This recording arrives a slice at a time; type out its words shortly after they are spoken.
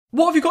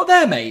What have you got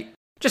there, mate?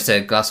 Just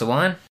a glass of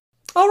wine.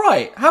 All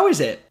right, how is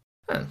it?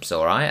 It's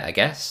alright, I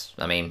guess.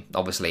 I mean,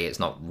 obviously it's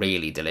not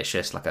really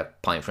delicious like a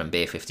pint from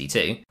Beer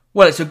 52.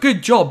 Well, it's a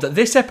good job that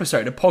this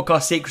episode of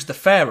Podcast Secrets of the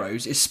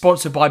Pharaohs is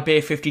sponsored by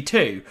Beer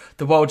 52,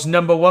 the world's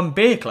 #1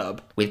 beer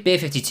club. With Beer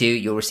 52,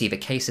 you'll receive a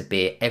case of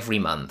beer every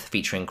month,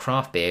 featuring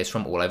craft beers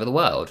from all over the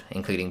world,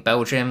 including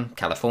Belgium,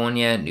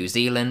 California, New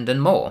Zealand,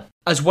 and more.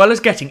 As well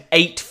as getting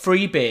 8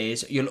 free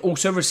beers, you'll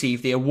also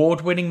receive the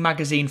award-winning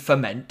magazine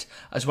Ferment,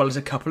 as well as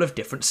a couple of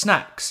different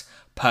snacks.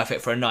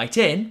 Perfect for a night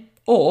in,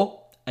 or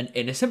an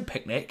innocent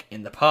picnic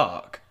in the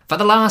park. For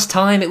the last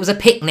time, it was a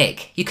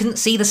picnic. You couldn't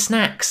see the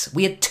snacks.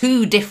 We had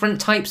 2 different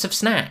types of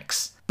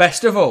snacks.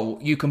 Best of all,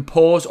 you can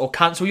pause or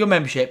cancel your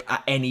membership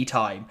at any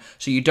time,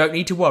 so you don't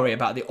need to worry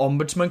about the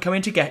Ombudsman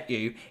coming to get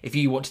you if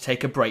you want to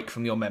take a break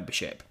from your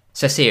membership.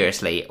 So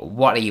seriously,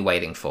 what are you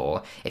waiting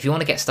for? If you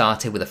want to get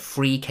started with a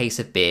free case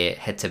of beer,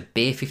 head to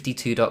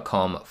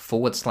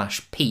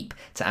beer52.com/peep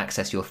to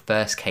access your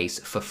first case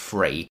for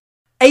free.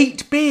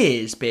 8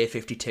 beers, Beer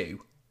 52.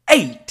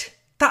 8?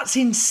 That's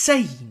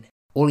insane.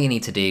 All you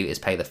need to do is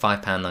pay the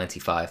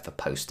 £5.95 for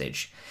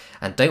postage.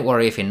 And don't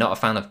worry if you're not a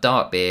fan of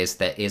dark beers,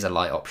 there is a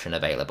light option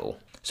available.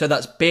 So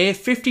that's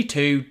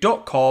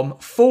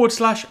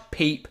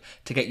beer52.com/peep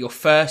to get your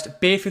first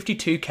Beer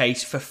 52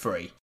 case for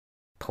free.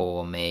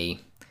 Poor me.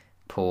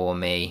 Poor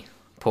me.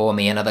 Pour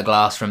me another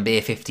glass from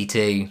Beer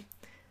 52.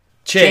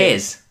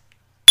 Cheers!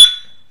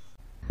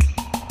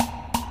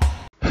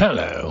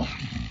 Hello,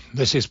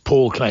 this is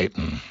Paul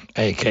Clayton,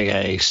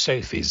 aka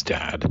Sophie's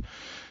dad,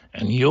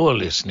 and you're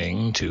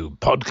listening to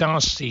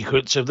Podcast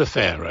Secrets of the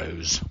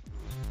Pharaohs.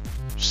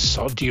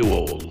 Sod you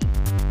all.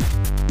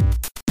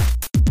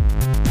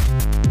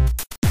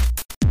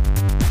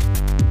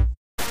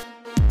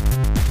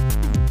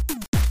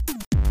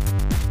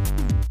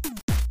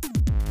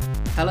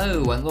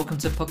 Hello and welcome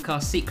to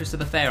Podcast Secrets of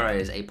the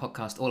Pharaohs, a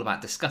podcast all about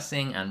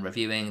discussing and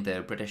reviewing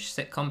the British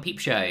sitcom Peep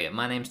Show.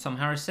 My name's Tom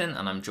Harrison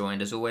and I'm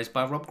joined as always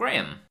by Rob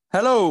Graham.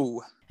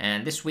 Hello.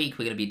 And this week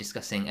we're going to be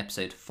discussing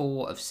episode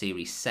 4 of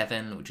series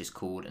 7, which is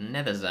called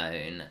Nether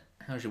Zone.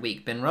 How's your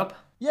week been, Rob?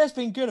 Yeah, it's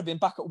been good. I've been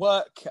back at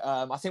work.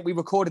 I think we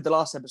recorded the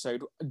last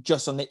episode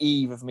just on the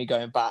eve of me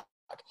going back.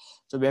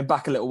 So we've been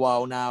back a little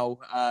while now.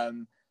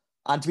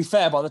 And to be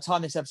fair, by the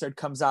time this episode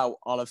comes out,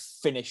 I'll have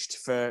finished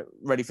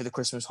ready for the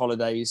Christmas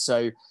holidays.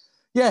 So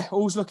yeah,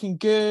 all's looking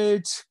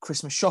good.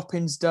 Christmas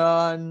shopping's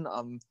done.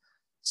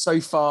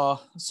 So far,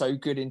 so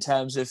good in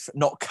terms of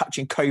not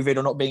catching COVID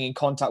or not being in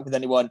contact with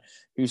anyone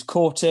who's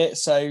caught it.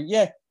 So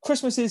yeah,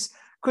 Christmas.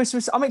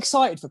 I'm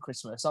excited for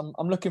Christmas. I'm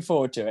looking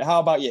forward to it. How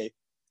about you?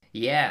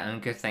 Yeah,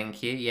 I'm good,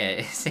 thank you. Yeah,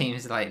 it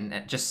seems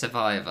like just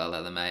survival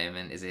at the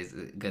moment is a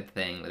good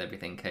thing with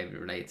everything COVID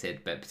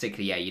related, but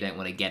particularly, yeah, you don't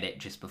want to get it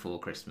just before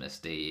Christmas,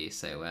 do you?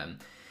 So,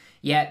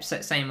 yeah,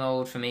 same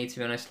old for me, to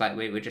be honest. Like,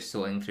 we're just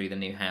sorting through the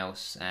new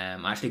house. I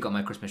actually got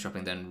my Christmas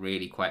shopping done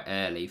really quite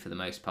early for the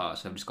most part,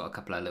 so I've just got a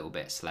couple of little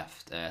bits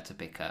left to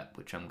pick up,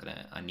 which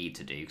I need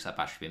to do, because I've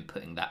actually been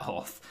putting that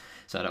off,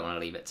 so I don't want to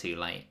leave it too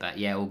late. But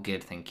yeah, all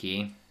good, thank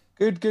you.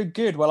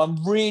 Good. Well,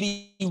 I'm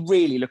really,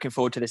 really looking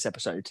forward to this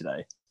episode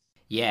today.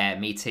 Yeah,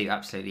 me too,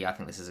 absolutely. I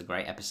think this is a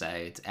great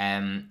episode.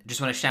 Just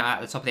want to shout out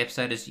at the top of the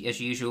episode, as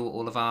usual,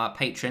 all of our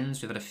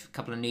patrons. We've had a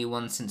couple of new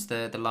ones since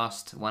the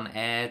last one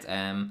aired.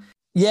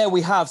 Yeah,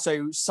 we have.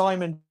 So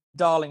Simon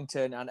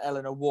Darlington and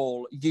Eleanor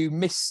Wall, you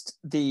missed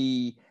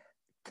the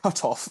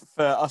cutoff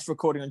for us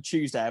recording on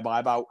Tuesday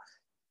by about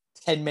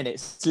 10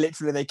 minutes.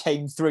 Literally, they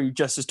came through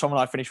just as Tom and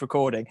I finished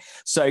recording.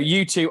 So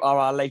you two are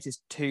our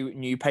latest 2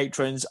 new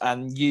patrons,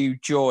 and you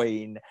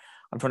join.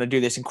 I'm trying to do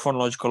this in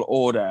chronological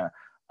order.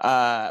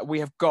 We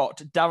have got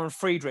Darren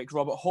Friedrich,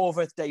 Robert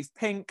Horvath, Dave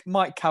Pink,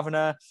 Mike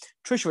Kavanagh,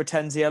 Trisha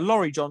Attenzia,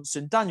 Laurie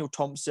Johnson, Daniel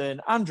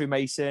Thompson, Andrew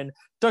Mason,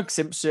 Doug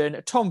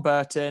Simpson, Tom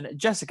Burton,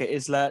 Jessica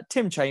Isler,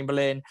 Tim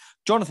Chamberlain,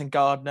 Jonathan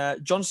Gardner,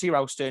 John C.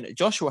 Ralston,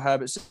 Joshua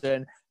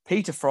Herbertson,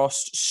 Peter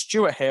Frost,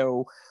 Stuart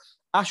Hill,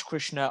 Ash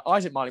Krishna,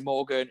 Isaac Miley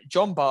Morgan,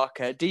 John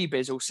Barker, Dee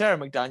Bizzle, Sarah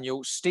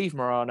McDaniel, Steve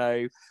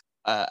Morano,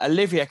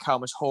 Olivia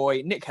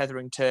Calmas-Hoy, Nick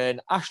Hetherington,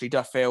 Ashley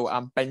Duffield,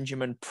 and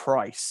Benjamin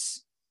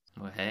Price.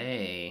 Well,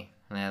 hey,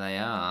 there they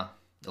are.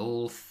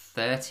 All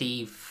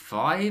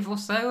 35 or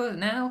so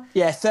now?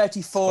 Yeah,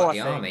 34, I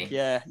think. Army.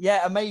 Yeah,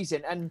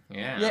 amazing. And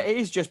yeah, it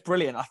is just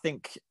brilliant. I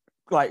think,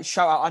 like,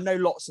 shout out. I know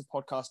lots of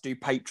podcasts do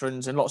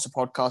patrons and lots of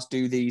podcasts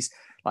do these,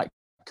 like,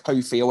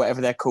 Ko-fi or whatever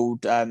they're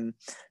called,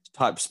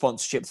 type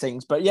sponsorship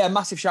things. But yeah,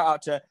 massive shout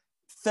out to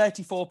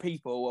 34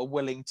 people are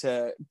willing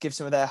to give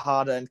some of their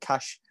hard-earned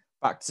cash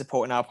back to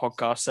supporting our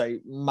podcast. So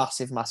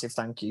massive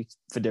thank you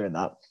for doing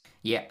that.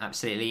 Yeah,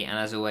 absolutely. And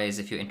as always,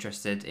 if you're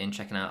interested in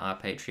checking out our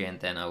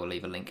Patreon, then I will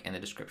leave a link in the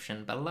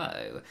description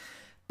below.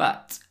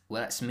 But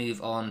let's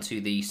move on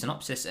to the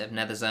synopsis of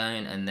Nether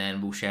Zone, and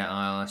then we'll share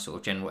our sort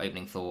of general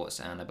opening thoughts.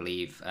 And I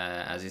believe,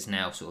 as is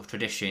now sort of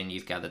tradition,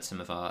 you've gathered some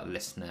of our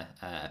listener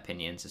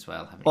opinions as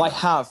well, haven't you? I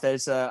have.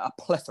 There's a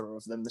plethora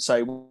of them,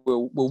 so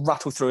we'll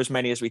rattle through as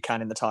many as we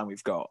can in the time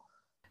we've got.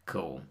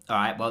 Cool. All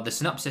right. Well, the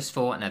synopsis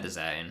for Nether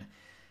Zone.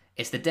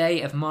 It's the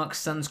day of Mark's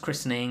son's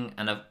christening,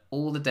 and of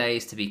all the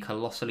days to be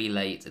colossally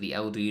late, the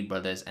Eldude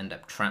brothers end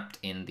up trapped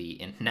in the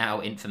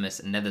now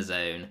infamous Nether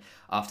Zone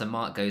after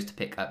Mark goes to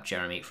pick up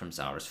Jeremy from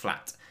Zara's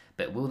flat.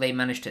 But will they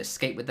manage to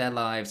escape with their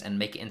lives and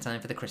make it in time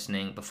for the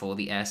christening before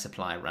the air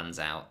supply runs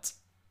out?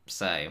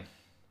 So,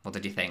 what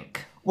did you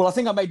think? Well, I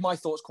think I made my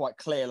thoughts quite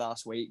clear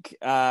last week.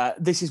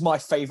 This is my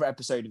favourite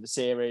episode of the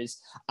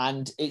series,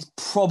 and it's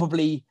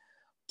probably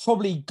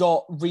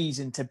got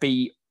reason to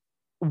be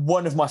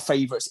one of my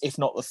favourites, if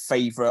not the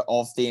favourite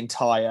of the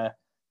entire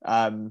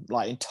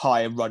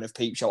run of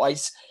Peep Show.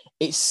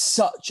 It's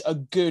such a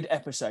good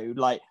episode.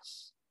 Like,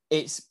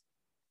 it's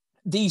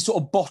these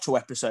sort of bottle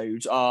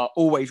episodes are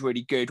always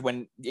really good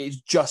when it's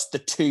just the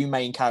two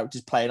main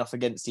characters playing off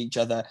against each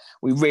other.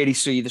 We really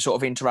see the sort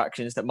of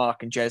interactions that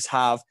Mark and Jez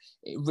have.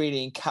 It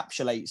really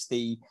encapsulates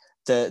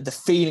the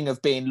feeling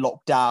of being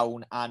locked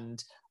down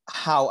and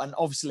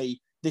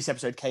obviously this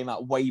episode came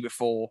out way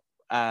before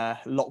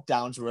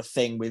lockdowns were a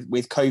thing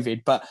with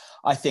COVID. But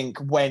I think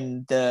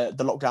when the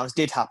lockdowns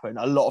did happen,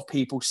 a lot of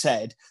people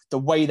said the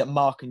way that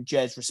Mark and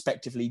Jez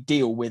respectively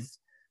deal with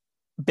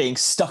being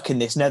stuck in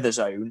this nether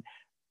zone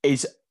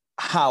is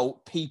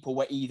how people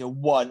were either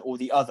one or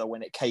the other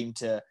when it came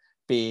to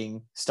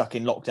being stuck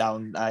in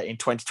lockdown in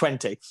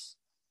 2020.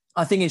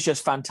 I think it's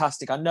just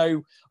fantastic. I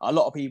know a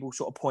lot of people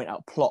sort of point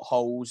out plot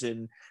holes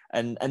and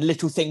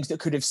little things that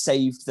could have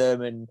saved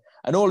them and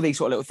all of these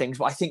sort of little things.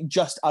 But I think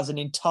just as an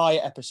entire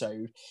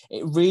episode,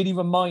 it really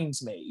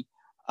reminds me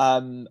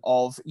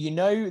of,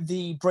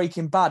 the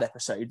Breaking Bad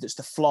episode that's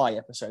the Fly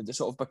episode that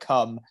sort of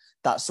become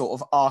that sort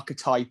of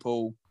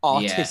archetypal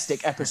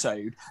artistic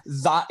episode.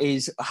 That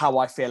is how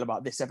I feel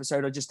about this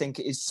episode. I just think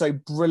it is so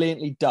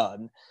brilliantly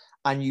done,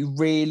 and you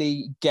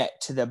really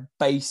get to the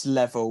base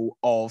level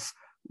of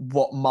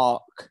what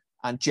Mark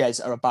and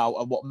Jez are about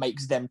and what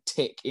makes them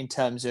tick in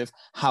terms of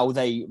how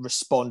they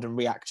respond and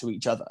react to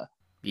each other.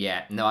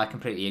 Yeah, no, I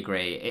completely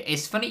agree.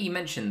 It's funny you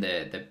mentioned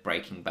the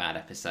Breaking Bad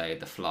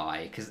episode, The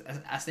Fly, because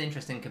that's an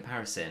interesting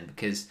comparison,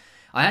 because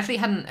I actually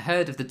hadn't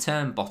heard of the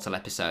term bottle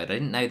episode. I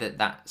didn't know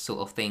that sort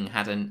of thing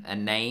had a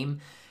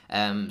name,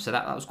 so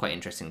that was quite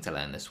interesting to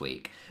learn this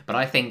week. But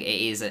I think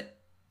it is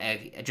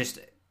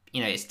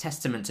it's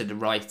testament to the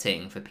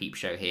writing for Peep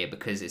Show here,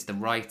 because it's the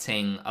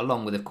writing,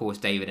 along with, of course,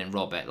 David and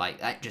Robert, like,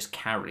 that just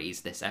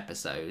carries this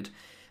episode,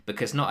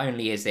 because not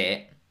only is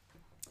it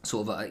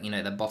sort of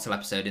the bottle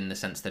episode in the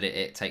sense that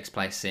it takes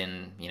place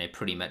in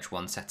pretty much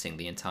one setting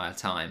the entire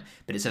time,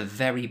 but it's a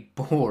very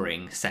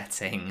boring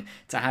setting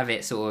to have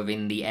it sort of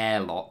in the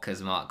airlock,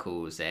 as Mark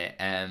calls it.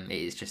 It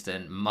is just a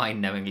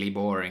mind-numbingly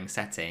boring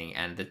setting,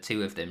 and the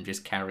two of them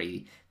just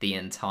carry the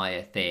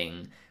entire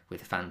thing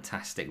with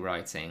fantastic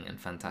writing and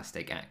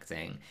fantastic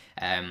acting.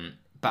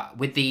 But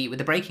with the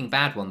Breaking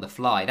Bad one, The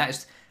Fly,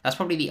 that's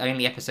probably the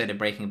only episode of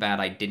Breaking Bad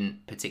I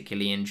didn't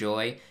particularly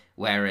enjoy.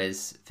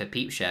 Whereas for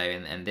Peep Show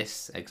and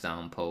this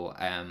example,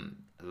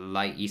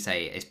 like you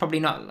say, it's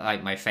probably not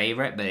like my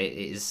favourite, but it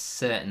is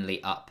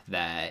certainly up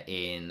there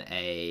in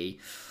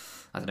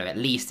at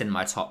least in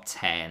my top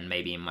 10,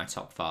 maybe in my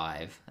top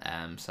 5.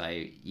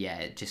 So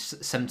yeah,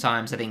 just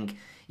sometimes I think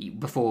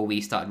before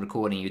we started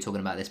recording, you were talking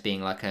about this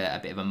being like a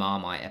bit of a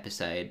Marmite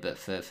episode, but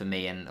for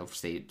me, and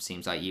obviously it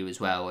seems like you as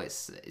well,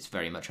 it's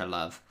very much a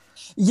love.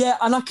 Yeah,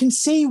 and I can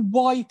see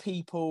why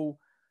people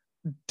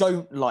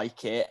don't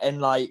like it,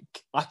 and like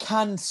I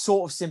can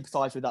sort of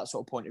sympathize with that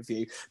sort of point of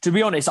view. To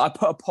be honest, I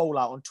put a poll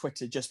out on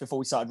Twitter just before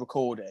we started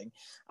recording,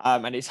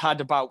 and it's had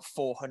about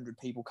 400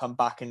 people come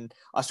back, and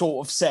I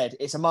sort of said,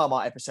 it's a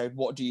Marmite episode,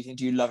 what do you think?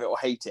 Do you love it or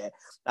hate it?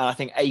 And I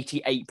think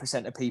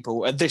 88% of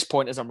people at this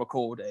point, as I'm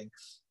recording,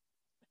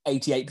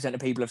 88%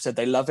 of people have said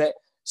they love it.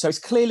 So it's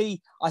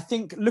clearly, I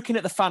think, looking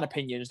at the fan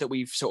opinions that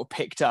we've sort of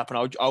picked up,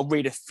 and I'll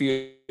read a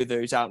few of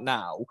those out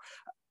now,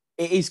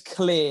 it is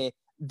clear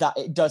that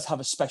it does have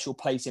a special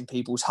place in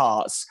people's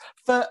hearts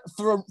for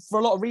a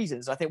lot of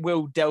reasons. I think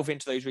we'll delve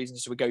into those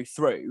reasons as we go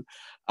through.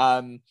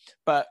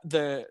 But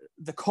the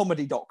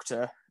comedy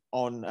doctor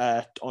on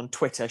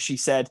Twitter, she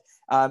said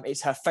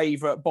it's her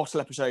favourite. Bottle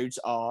episodes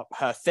are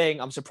her thing.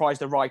 I'm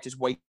surprised the writers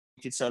waited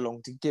so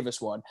long to give us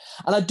one.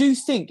 And I do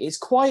think it's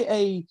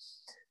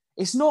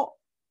it's not,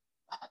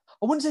 I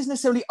wouldn't say it's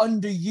necessarily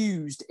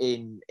underused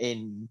in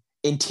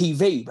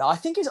TV, but I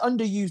think it's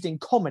underused in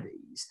comedies.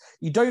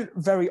 You don't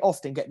very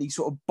often get these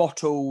sort of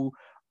bottle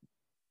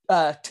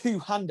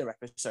two-hander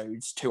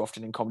episodes too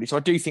often in comedy. So I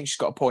do think she's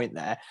got a point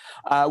there.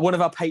 One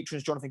of our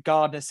patrons, Jonathan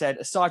Gardner, said,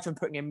 aside from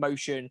putting in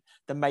motion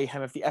the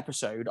mayhem of the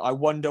episode, I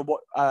wonder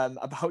what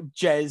about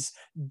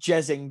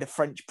jazzing the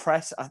French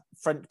press.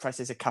 French press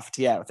is a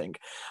cafetiere, I think.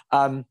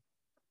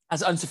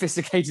 As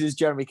unsophisticated as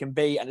Jeremy can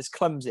be and as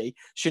clumsy,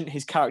 shouldn't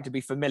his character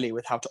be familiar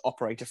with how to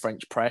operate a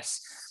French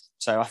press?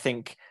 So I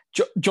think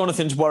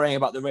Jonathan's worrying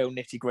about the real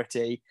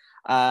nitty-gritty.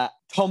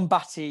 Tom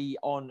Batty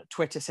on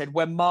Twitter said,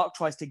 when Mark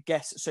tries to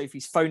guess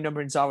Sophie's phone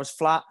number in Zara's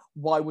flat,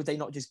 why would they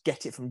not just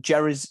get it from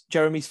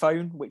Jeremy's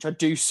phone? Which I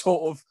do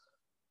sort of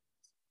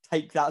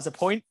take that as a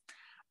point.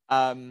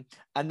 And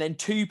then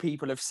two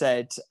people have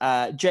said,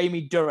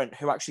 Jamie Durrant,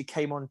 who actually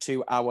came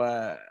onto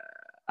our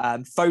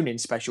phone-in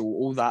special,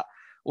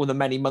 all the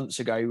many months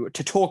ago,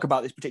 to talk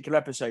about this particular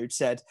episode,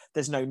 said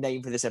there's no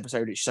name for this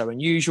episode. It's so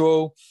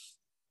unusual.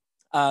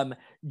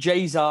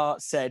 Jazar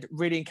said,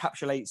 really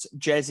encapsulates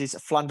Jez's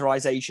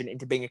Flanderization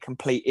into being a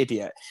complete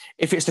idiot.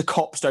 If it's the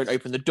cops don't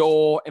open the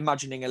door,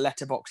 imagining a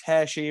letterbox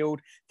hair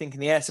shield,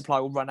 thinking the air supply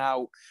will run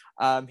out.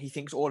 He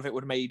thinks all of it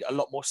would have made a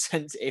lot more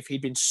sense if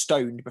he'd been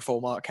stoned before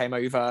Mark came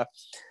over.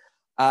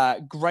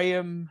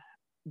 Graham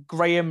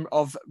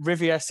of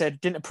Rivia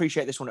said, didn't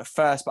appreciate this one at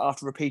first, but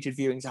after repeated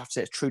viewings, I have to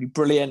say it's truly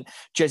brilliant.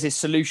 Jez's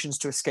solutions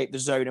to escape the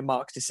zone and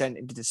Mark's descent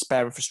into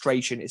despair and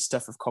frustration is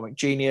stuff of comic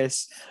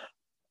genius.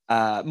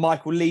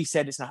 Michael Lee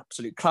said it's an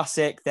absolute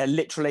classic. They're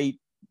literally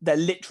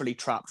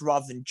trapped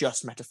rather than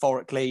just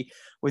metaphorically.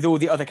 With all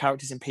the other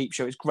characters in Peep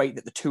Show, it's great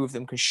that the two of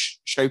them can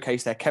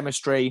showcase their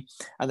chemistry,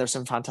 and there's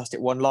some fantastic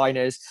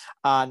one-liners,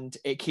 and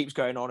it keeps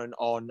going on and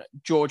on.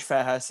 George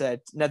Fairhurst said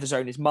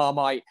Netherzone is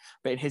Marmite,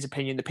 but in his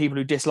opinion, the people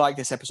who dislike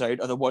this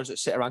episode are the ones that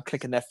sit around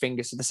clicking their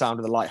fingers to the sound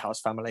of the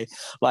Lighthouse Family.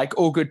 Like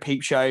all good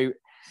Peep Show,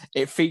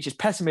 it features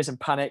pessimism,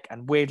 panic,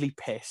 and weirdly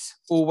piss.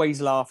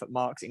 Always laugh at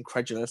Mark's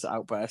incredulous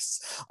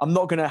outbursts. I'm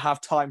not going to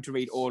have time to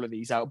read all of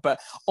these out, but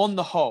on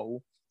the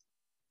whole,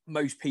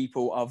 most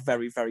people are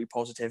very, very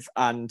positive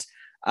and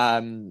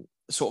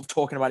sort of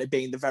talking about it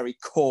being the very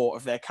core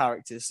of their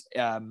characters,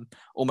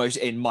 almost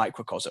in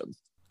microcosm.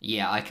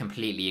 Yeah, I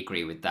completely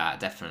agree with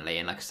that, definitely.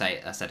 And like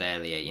I said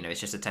earlier, you know,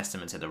 it's just a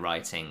testament to the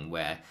writing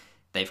where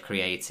they've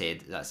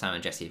created, like Sam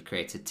and Jesse have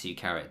created two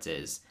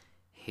characters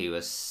who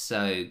are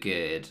so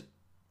good,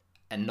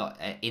 and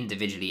not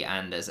individually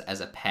and as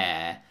a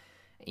pair,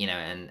 you know,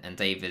 and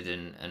David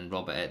and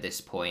Robert at this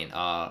point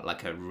are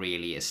like a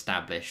really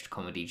established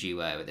comedy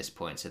duo at this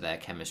point, so their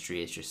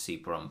chemistry is just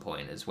super on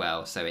point as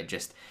well. So it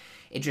just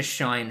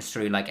shines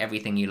through. Like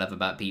everything you love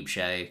about Peep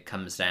Show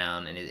comes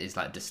down and it is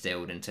like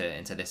distilled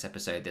into this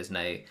episode. There's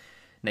no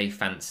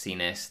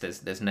fanciness,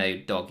 there's no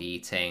dog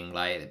eating,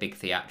 like the big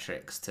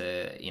theatrics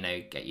to, you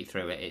know, get you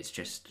through it. It's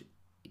just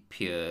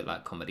pure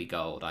like comedy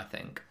gold, I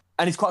think.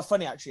 And it's quite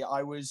funny, actually.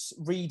 I was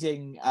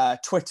reading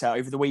Twitter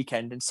over the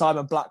weekend, and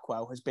Simon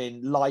Blackwell has been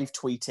live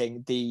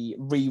tweeting the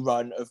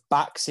rerun of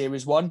Back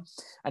Series 1.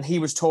 And he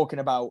was talking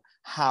about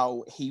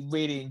how he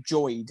really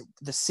enjoyed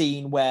the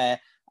scene where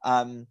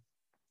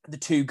the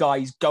two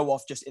guys go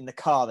off just in the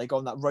car. They go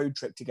on that road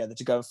trip together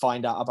to go and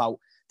find out about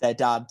their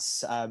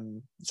dad's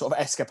sort of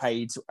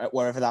escapades at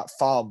wherever that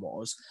farm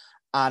was.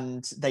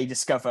 And they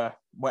discover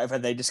whatever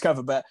they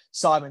discover. But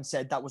Simon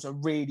said that was a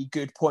really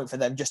good point for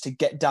them, just to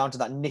get down to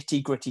that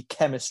nitty-gritty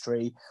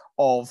chemistry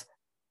of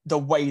the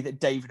way that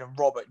David and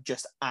Robert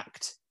just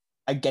act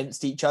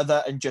against each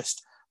other, and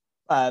just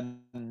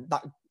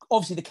that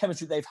obviously the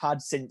chemistry they've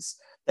had since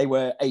they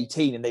were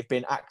 18 and they've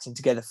been acting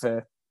together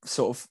for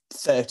sort of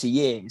 30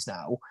 years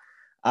now.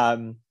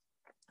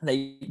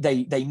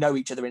 They know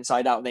each other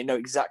inside out, and they know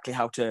exactly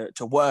how to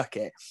work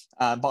it.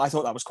 But I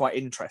thought that was quite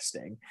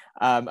interesting.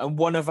 And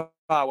one of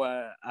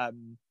our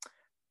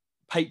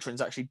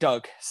patrons, actually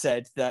Doug,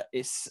 said that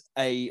it's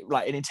an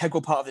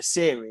integral part of the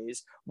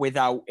series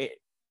without it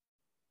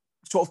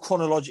sort of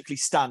chronologically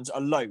stands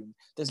alone.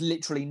 There's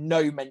literally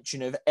no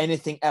mention of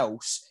anything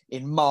else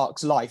in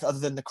Mark's life other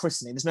than the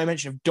christening. There's no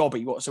mention of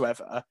Dobby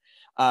whatsoever.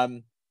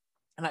 And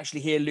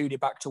actually he alluded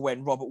back to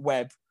when Robert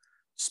Webb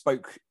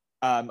spoke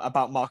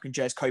about Mark and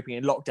Jez coping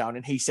in lockdown,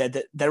 and he said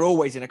that they're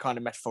always in a kind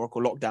of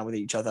metaphorical lockdown with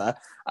each other,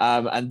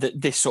 and that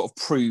this sort of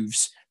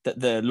proves that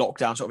the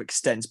lockdown sort of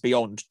extends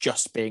beyond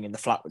just being in the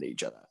flat with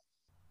each other.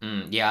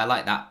 Yeah, I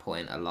like that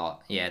point a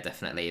lot. Yeah,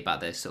 definitely,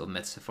 about this sort of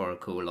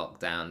metaphorical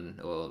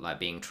lockdown, or like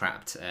being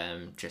trapped,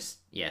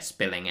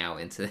 spilling out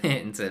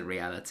into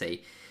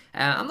reality.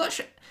 I'm not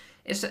sure.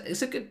 It's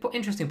a good,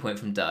 interesting point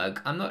from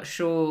Doug. I'm not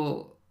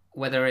sure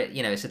whether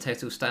it's a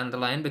total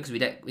standalone, because we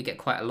get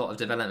quite a lot of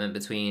development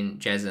between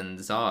Jez and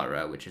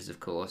Zara, which is of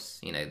course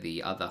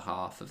the other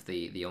half of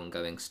the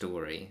ongoing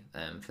story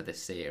for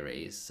this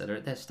series. So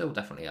there's still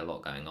definitely a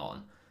lot going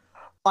on.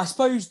 I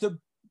suppose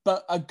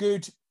but a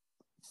good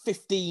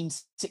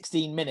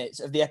 15-16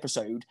 minutes of the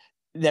episode,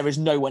 there is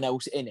no one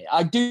else in it.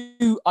 I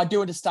do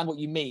understand what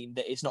you mean,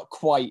 that it's not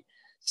quite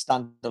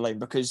standalone,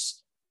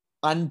 because,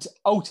 and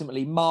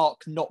ultimately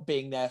Mark not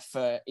being there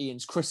for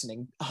Ian's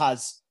christening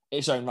has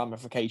its own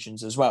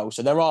ramifications as well.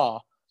 So there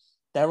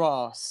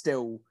are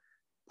still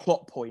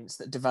plot points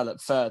that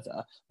develop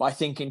further. But I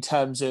think in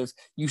terms of,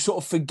 you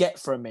sort of forget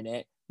for a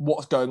minute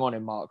what's going on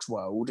in Mark's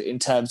world, in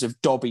terms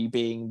of Dobby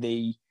being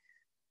the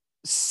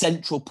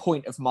central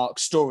point of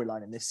Mark's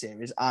storyline in this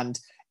series, and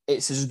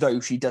it's as though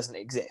she doesn't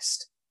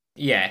exist.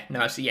 Yeah,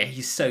 no, so yeah,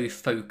 he's so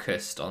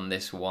focused on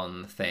this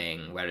one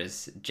thing,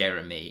 whereas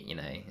Jeremy,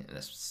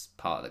 that's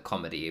part of the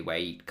comedy where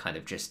he kind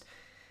of just,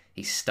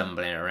 he's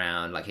stumbling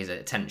around, like his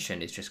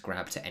attention is just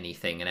grabbed to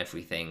anything and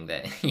everything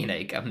that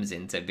comes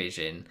into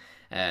vision,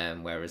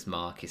 whereas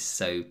Mark is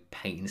so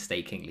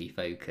painstakingly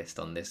focused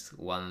on this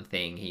one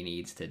thing he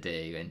needs to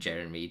do, and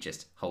Jeremy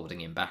just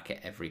holding him back at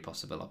every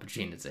possible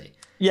opportunity.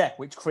 Yeah,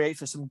 which creates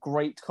for some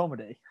great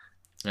comedy.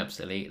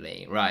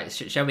 Absolutely. Right,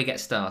 shall we get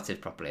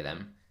started properly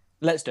then?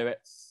 Let's do it.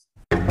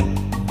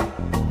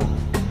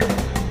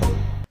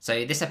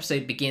 So this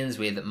episode begins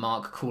with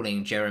Mark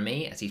calling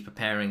Jeremy as he's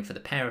preparing for the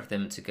pair of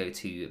them to go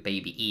to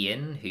baby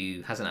Ian,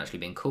 who hasn't actually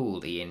been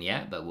called Ian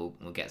yet, but we'll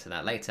get to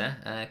that later,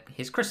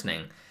 his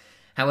christening.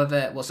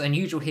 However, what's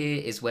unusual here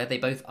is where they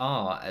both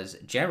are, as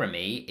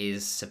Jeremy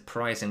is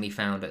surprisingly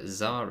found at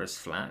Zara's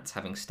flat,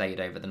 having stayed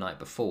over the night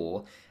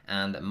before,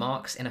 and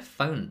Mark's in a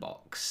phone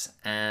box.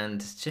 And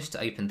just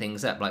to open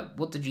things up, like,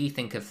 what did you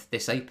think of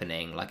this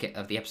opening, like,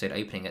 of the episode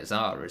opening at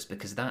Zara's?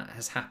 Because that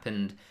has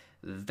happened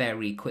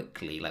very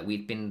quickly. Like,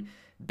 we've been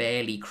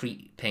barely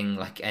creeping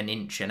like an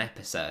inch an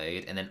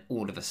episode, and then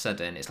all of a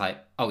sudden it's like,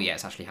 oh yeah,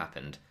 it's actually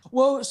happened.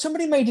 Well,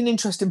 somebody made an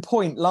interesting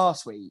point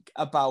last week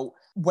about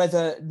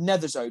whether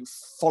Netherzone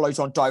follows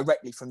on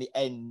directly from the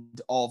end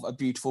of A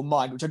Beautiful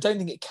Mind, which I don't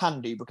think it can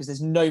do, because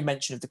there's no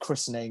mention of the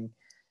christening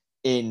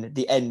in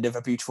the end of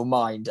A Beautiful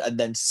Mind, and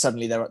then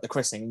suddenly they're at the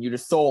christening. And you'd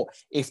have thought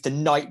if the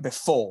night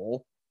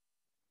before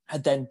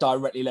had then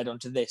directly led on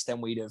to this,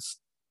 then we'd have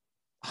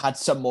had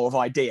some more of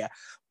idea.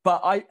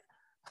 But I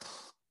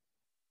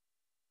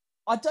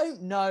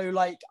don't know,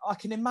 like, I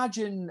can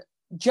imagine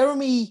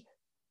Jeremy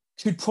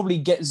could probably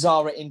get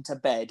Zara into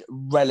bed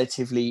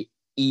relatively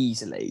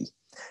easily.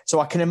 So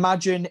I can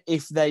imagine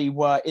if they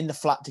were in the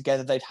flat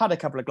together, they'd had a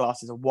couple of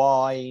glasses of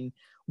wine,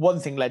 one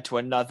thing led to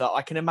another.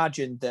 I can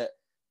imagine that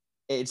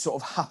it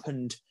sort of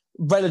happened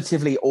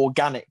relatively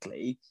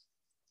organically,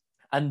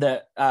 and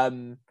that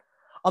I'm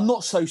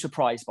not so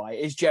surprised by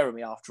it. It's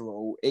Jeremy, after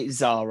all. It's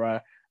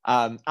Zara.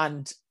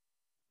 And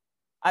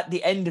at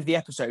the end of the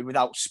episode,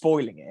 without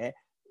spoiling it,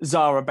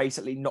 Zara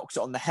basically knocks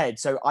it on the head.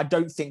 So I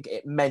don't think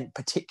it meant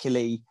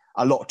particularly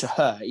a lot to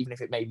her, even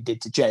if it maybe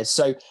did to Jez.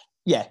 So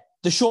yeah,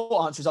 the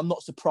short answer is I'm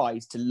not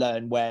surprised to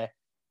learn where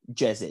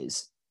Jez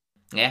is.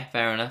 Yeah,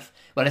 fair enough.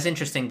 Well, it's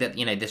interesting that,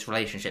 you know, this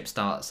relationship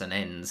starts and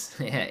ends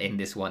in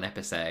this one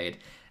episode,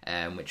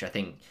 which I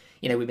think,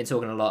 you know, we've been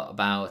talking a lot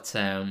about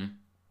Zara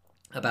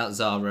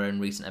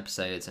in recent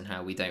episodes and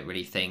how we don't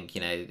really think,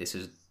 you know, this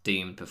was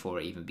doomed before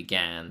it even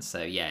began.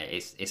 So yeah,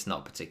 it's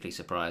not particularly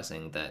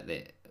surprising that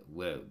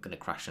we're going to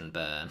crash and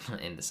burn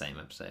in the same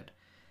episode.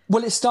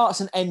 Well, it starts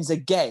and ends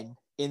again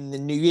in the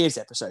New Year's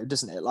episode,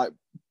 doesn't it? Like,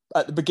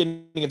 at the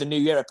beginning of the New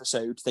Year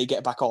episode, they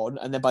get back on,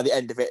 and then by the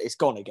end of it, it's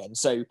gone again.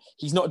 So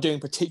he's not doing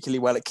particularly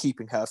well at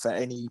keeping her for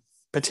any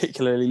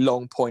particularly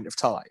long point of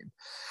time.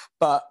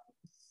 But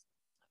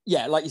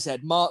yeah, like you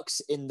said,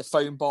 Mark's in the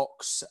phone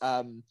box,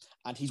 and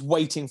he's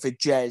waiting for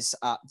Jez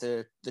at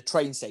the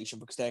train station,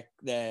 because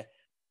they're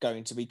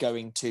going to be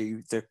going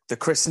to the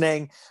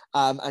christening.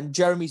 And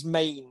Jeremy's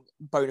main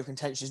bone of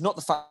contention is not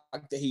the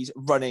fact that he's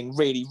running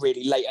really,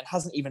 really late and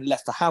hasn't even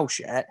left the house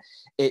yet.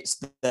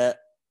 It's that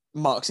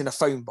Mark's in a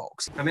phone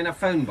box. I'm in a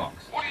phone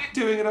box. What are you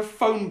doing in a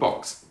phone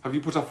box? Have you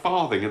put a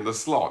farthing in the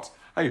slot?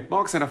 Hey,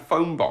 Mark's in a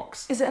phone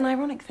box. Is it an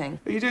ironic thing?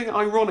 Are you doing it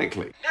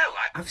ironically? No,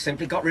 I've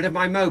simply got rid of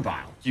my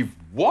mobile. You've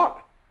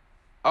what?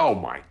 Oh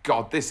my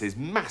God, this is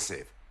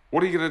massive.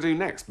 What are you going to do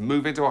next?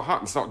 Move into a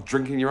hut and start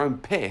drinking your own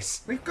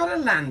piss? We've got a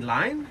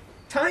landline.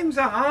 Times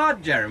are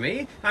hard,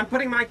 Jeremy. I'm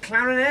putting my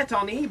clarinet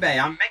on eBay.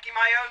 I'm making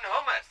my own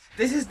hummus.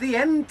 This is the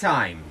end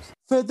times.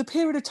 For the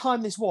period of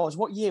time this was,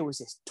 what year was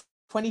this?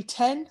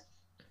 2010?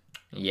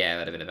 Yeah, it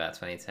would have been about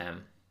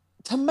 2010.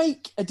 To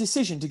make a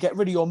decision to get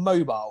rid of your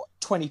mobile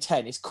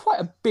 2010 is quite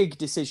a big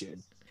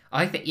decision.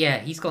 I think, yeah,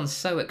 he's gone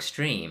so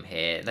extreme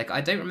here. Like,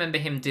 I don't remember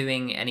him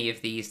doing any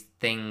of these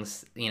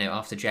things, you know,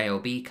 after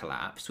JLB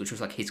collapsed, which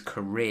was like his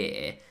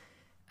career,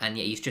 and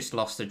yet he's just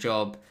lost a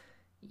job,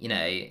 you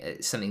know,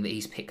 something that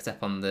he's picked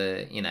up on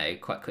the, you know,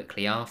 quite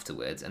quickly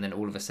afterwards, and then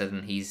all of a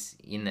sudden he's,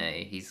 you know,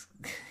 he's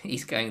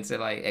going to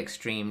like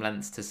extreme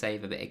lengths to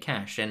save a bit of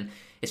cash. And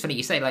it's funny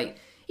you say, like,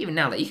 even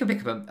now, like, you can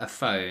pick up a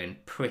phone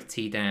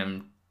pretty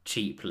damn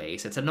cheaply,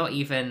 so to not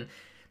even,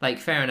 like,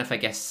 fair enough, I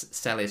guess,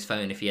 sell his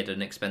phone if he had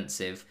an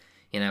expensive,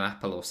 you know,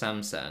 Apple or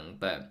Samsung,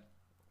 but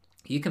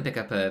you can pick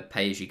up a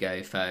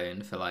pay-as-you-go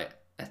phone for like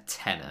a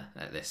tenner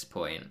at this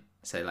point.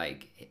 So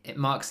like,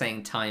 Mark's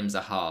saying times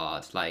are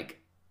hard, like,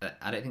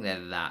 I don't think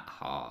they're that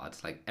hard.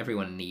 Like,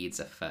 everyone needs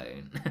a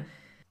phone.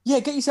 Yeah,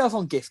 get yourself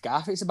on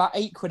giffgaff. It's about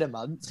 £8 a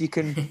month. You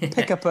can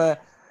pick up a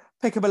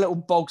little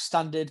bog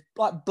standard,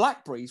 like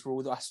Blackberries were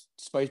all, I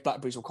suppose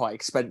Blackberries were quite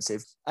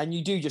expensive. And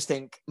you do just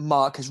think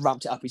Mark has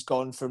ramped it up. He's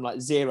gone from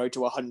like 0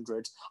 to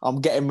 100.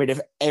 I'm getting rid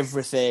of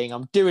everything.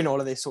 I'm doing all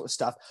of this sort of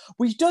stuff,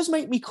 which does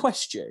make me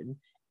question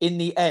in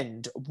the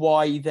end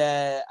why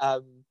they're,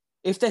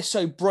 if they're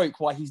so broke,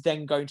 why he's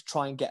then going to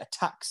try and get a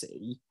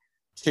taxi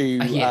to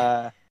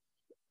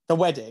the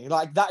wedding.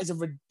 Like, that is a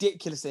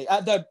ridiculous thing.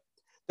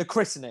 The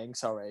christening,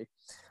 sorry.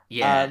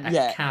 Yeah,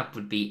 a cab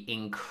would be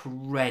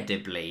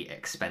incredibly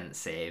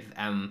expensive.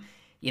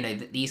 You know,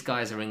 these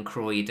guys are in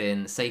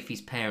Croydon.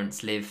 Sophie's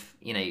parents live,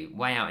 you know,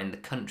 way out in the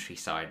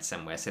countryside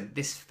somewhere. So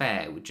this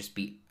fare would just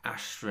be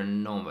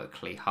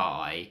astronomically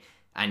high.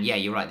 And yeah,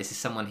 you're right. This is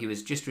someone who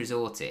has just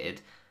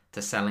resorted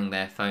to selling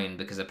their phone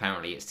because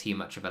apparently it's too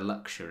much of a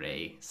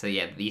luxury. So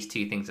yeah, these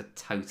two things are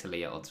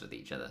totally at odds with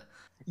each other.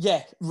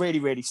 Yeah, really,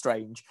 really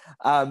strange.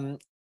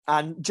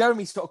 And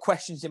Jeremy sort of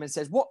questions him and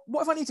says, what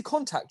if I need to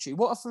contact you?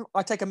 What if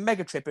I take a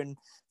mega trip and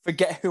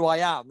forget who I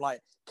am?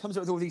 Like, comes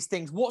up with all these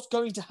things. What's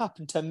going to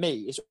happen to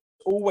me? It's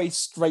always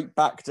straight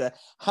back to,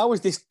 how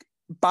is this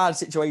bad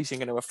situation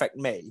going to affect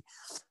me?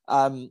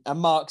 And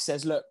Mark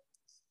says, look,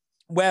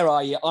 where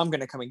are you? I'm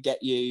going to come and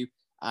get you.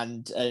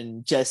 And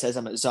Jez says,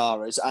 I'm at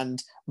Zara's.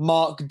 And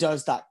Mark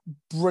does that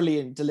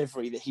brilliant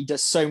delivery that he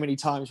does so many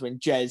times when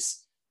Jez...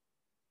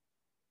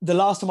 The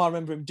last time I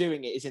remember him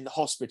doing it is in the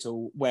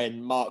hospital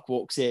when Mark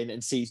walks in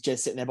and sees Jez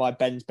sitting there by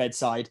Ben's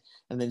bedside,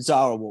 and then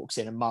Zara walks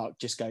in and Mark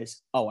just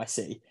goes, oh, I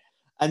see.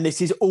 And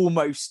this is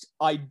almost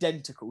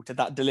identical to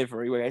that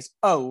delivery where he goes,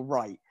 oh,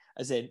 right.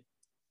 As in,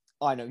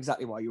 I know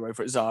exactly why you're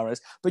over at Zara's.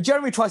 But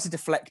Jeremy tries to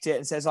deflect it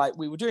and says, like,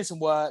 we were doing some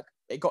work.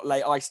 It got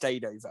late. I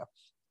stayed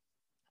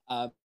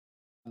over.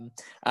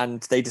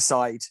 And they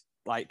decide,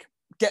 like,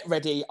 get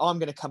ready. I'm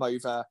going to come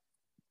over,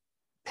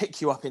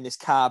 pick you up in this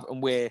cab,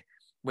 and we're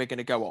going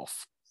to go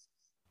off.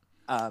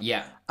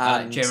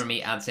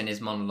 Jeremy adds in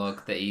his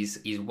monologue that he's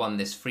won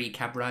this free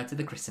cab ride to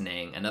the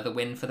christening, another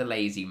win for the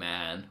lazy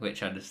man,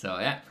 which I just thought,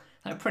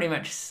 that pretty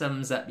much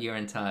sums up your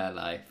entire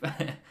life.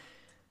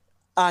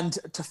 And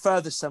to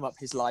further sum up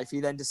his life,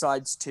 he then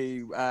decides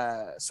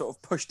to sort of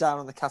push down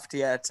on the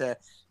cafetiere to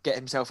get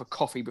himself a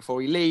coffee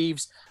before he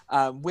leaves,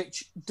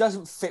 which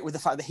doesn't fit with the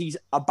fact that he's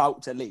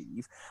about to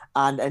leave,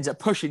 and ends up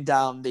pushing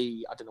down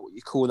the, I don't know what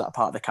you call that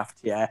part of the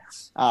cafetiere,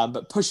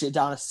 but pushing it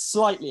down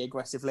slightly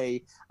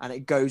aggressively, and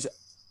it goes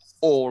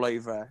all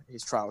over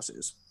his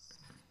trousers.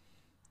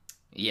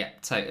 Yeah,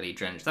 totally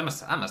drenched. That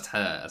must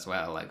hurt as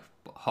well, like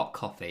hot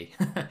coffee.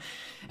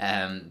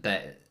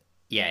 But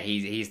yeah,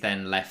 he's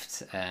then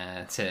left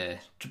to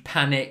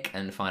panic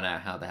and find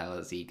out how the hell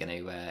is he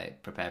going to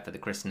prepare for the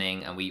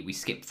christening. And we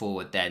skip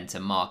forward then to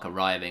Mark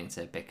arriving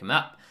to pick him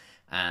up.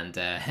 And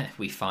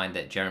we find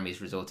that Jeremy's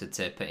resorted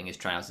to putting his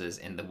trousers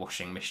in the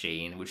washing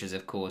machine, which is,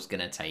 of course, going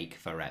to take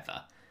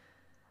forever.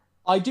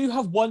 I do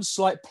have one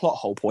slight plot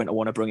hole point I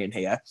want to bring in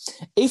here.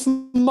 If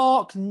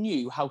Mark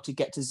knew how to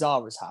get to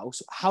Zara's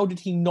house, how did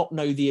he not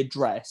know the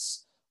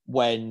address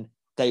when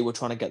they were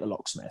trying to get the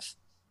locksmith?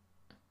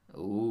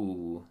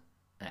 Ooh,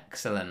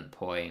 excellent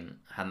point.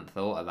 Hadn't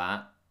thought of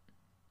that.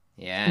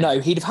 Yeah. No,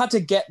 he'd have had to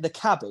get the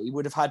cabbie,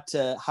 would have had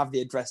to have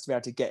the address to be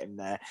able to get him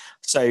there.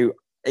 So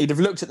he'd have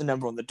looked at the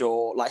number on the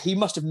door. Like, he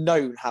must have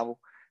known how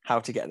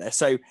to get there.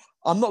 So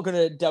I'm not going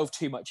to delve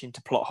too much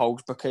into plot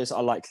holes because I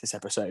like this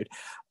episode.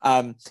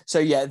 So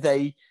yeah,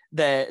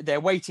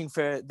 they're waiting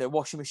for the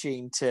washing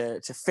machine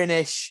to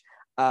finish.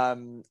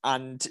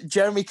 And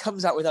Jeremy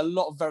comes out with a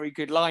lot of very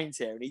good lines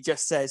here, and he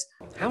just says,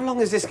 how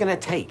long is this going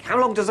to take? How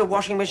long does a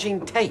washing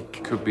machine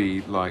take? Could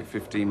be like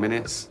 15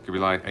 minutes, could be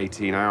like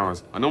 18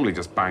 hours. I normally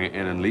just bang it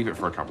in and leave it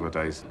for a couple of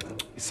days.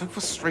 It's so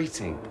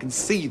frustrating. I can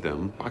see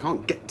them, but I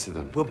can't get to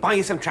them. We'll buy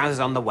you some trousers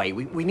on the way.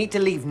 We need to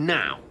leave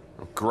now.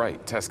 Oh,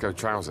 great, Tesco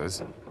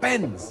trousers.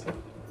 Ben's!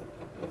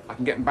 I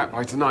can get them back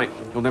by tonight.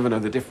 You'll never know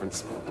the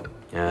difference.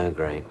 Oh,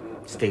 great.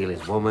 Steal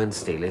his woman,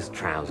 steal his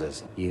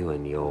trousers. You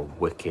and your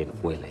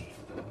wicked Willie.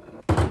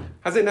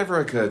 Has it never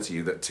occurred to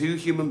you that two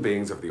human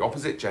beings of the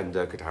opposite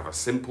gender could have a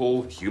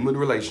simple human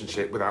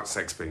relationship without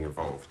sex being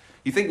involved?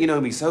 You think you know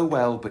me so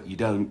well, but you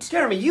don't.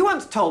 Jeremy, you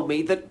once told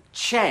me that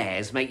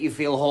chairs make you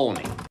feel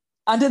horny.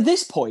 And at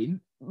this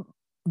point,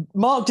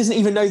 Mark doesn't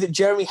even know that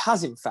Jeremy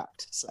has in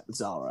fact slept with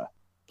Zara.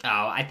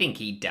 Oh, I think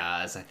he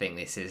does. I think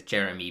this is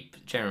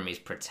Jeremy's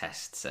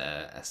protests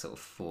are sort of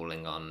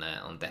falling on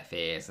deaf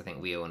ears. I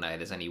think we all know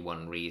there's only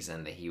one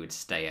reason that he would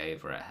stay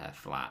over at her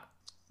flat.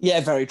 Yeah,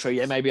 very true.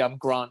 Yeah, maybe I'm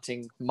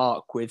granting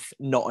Mark with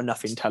not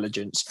enough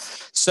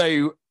intelligence.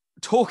 So,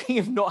 talking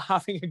of not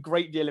having a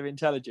great deal of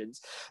intelligence,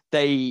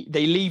 they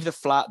leave the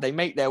flat, they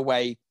make their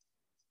way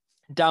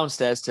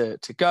downstairs to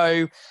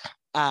go,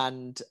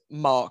 and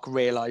Mark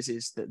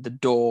realizes that the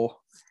door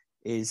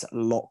is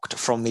locked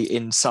from the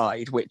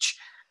inside, which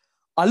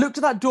I looked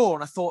at that door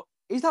and I thought,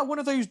 is that one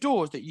of those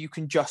doors that you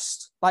can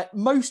just, like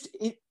those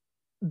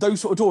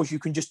sort of doors, you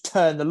can just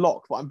turn the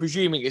lock, but I'm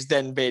presuming it's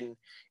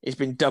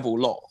been double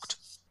locked.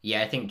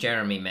 Yeah, I think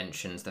Jeremy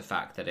mentions the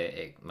fact that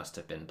it must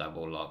have been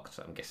double locked.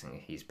 So I'm guessing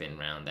he's been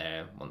round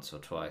there once or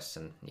twice,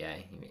 and yeah,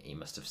 he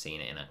must have seen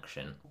it in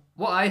action.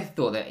 What I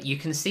thought that you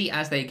can see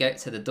as they get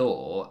to the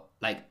door,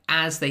 like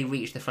as they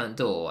reach the front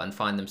door and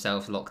find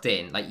themselves locked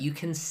in, like you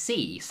can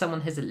see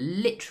someone has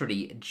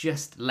literally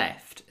just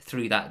left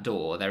through that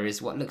door. There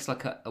is what looks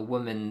like a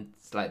woman,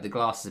 like the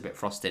glass is a bit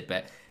frosted,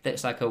 but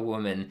looks like a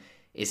woman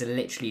is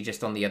literally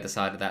just on the other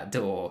side of that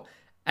door.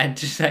 And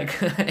just like,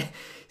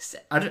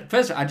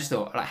 first I just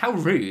thought, like, how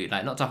rude,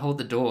 like, not to hold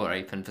the door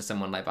open for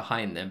someone like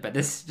behind them. But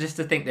this, just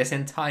to think this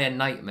entire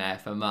nightmare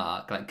for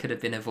Mark, like, could have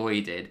been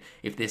avoided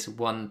if this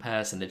one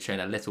person had shown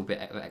a little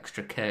bit of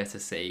extra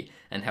courtesy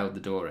and held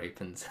the door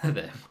open to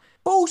them.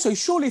 But also,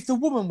 surely if the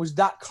woman was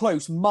that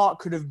close, Mark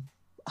could have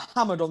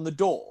hammered on the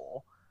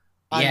door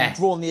and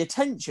drawn the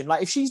attention.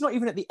 Like, if she's not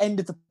even at the end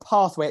of the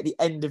pathway, at the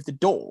end of the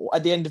door,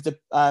 at the end of the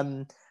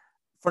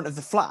front of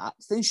the flat,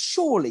 then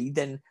surely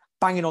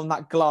banging on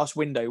that glass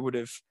window would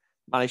have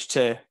managed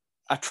to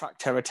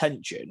attract her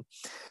attention.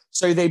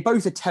 So they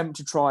both attempt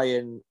to try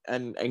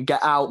and get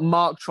out.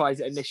 Mark tries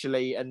it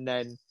initially, and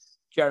then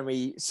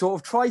Jeremy sort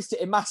of tries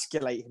to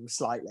emasculate him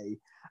slightly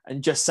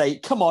and just say,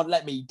 come on,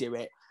 let me do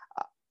it,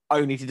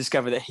 only to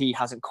discover that he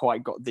hasn't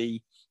quite got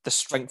the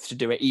strength to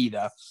do it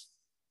either.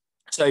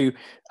 So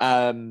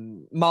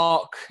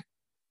Mark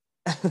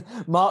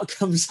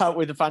comes out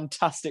with a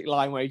fantastic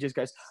line where he just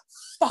goes,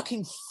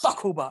 fucking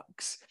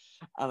fucklebucks.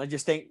 And I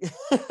just think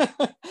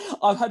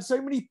I've had so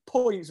many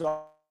points where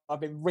I've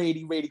been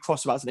really, really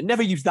cross about something.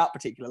 Never used that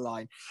particular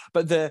line,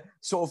 but the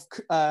sort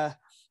of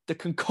the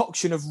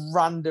concoction of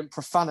random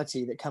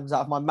profanity that comes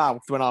out of my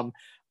mouth when I'm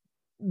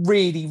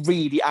really,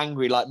 really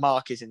angry, like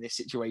Mark is in this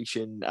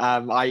situation.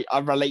 I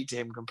relate to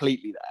him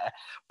completely there.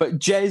 But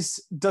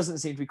Jez doesn't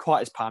seem to be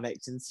quite as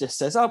panicked and just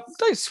says, "Oh,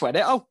 don't sweat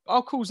it.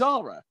 I'll call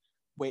Zara,"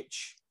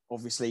 which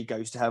obviously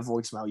goes to her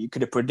voicemail. You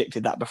could have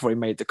predicted that before he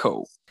made the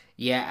call.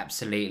 Yeah,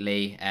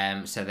 absolutely.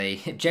 So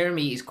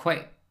Jeremy is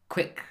quite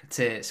quick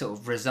to sort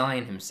of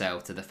resign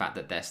himself to the fact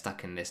that they're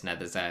stuck in this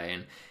nether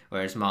zone,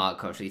 whereas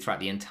Mark, actually, throughout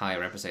the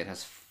entire episode,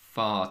 has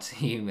far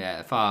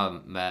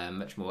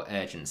much more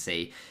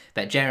urgency.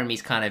 But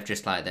Jeremy's kind of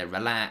just like, they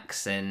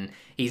relax, and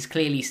he's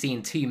clearly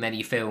seen too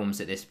many films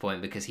at this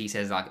point, because he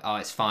says like, oh,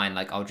 it's fine,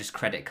 like I'll just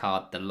credit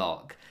card the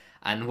lock.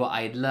 And what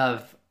I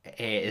love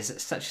here is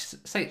such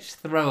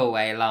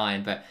throwaway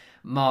line, but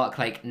Mark,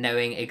 like,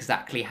 knowing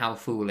exactly how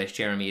foolish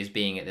Jeremy is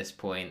being at this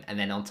point, and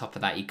then on top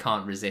of that, he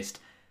can't resist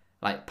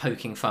like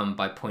poking fun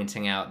by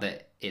pointing out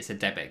that it's a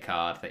debit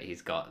card that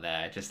he's got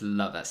there. Just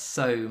love it.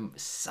 So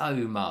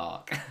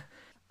Mark.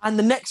 And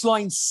the next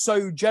line's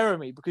so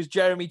Jeremy, because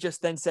Jeremy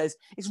just then says,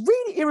 it's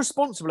really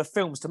irresponsible of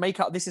films to make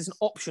out this is an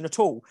option at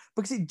all,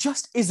 because it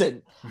just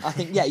isn't. I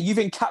think, yeah, you've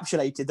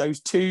encapsulated those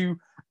two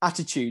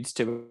attitudes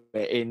to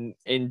it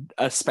in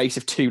a space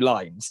of 2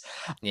 lines.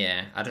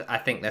 Yeah, I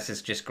think this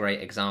is just a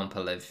great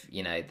example of,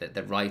 you know,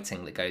 the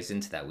writing that goes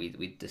into that.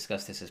 We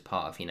discussed this as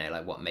part of, you know,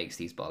 like what makes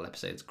these bottle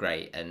episodes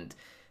great, and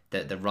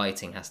the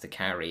writing has to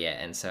carry it.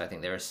 And so I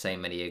think there are so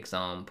many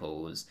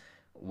examples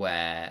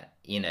where,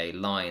 you know,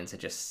 lines are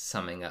just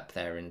summing up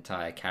their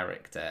entire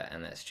character,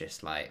 and it's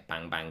just like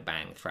bang, bang,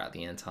 bang throughout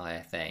the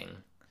entire thing.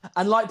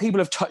 And like people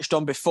have touched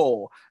on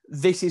before,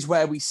 this is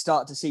where we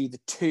start to see the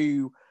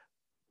two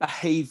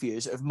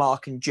behaviours of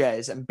Mark and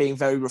Jez, and being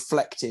very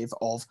reflective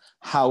of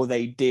how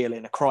they deal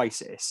in a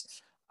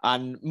crisis.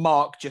 And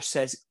Mark just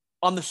says,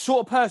 I'm the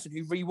sort of person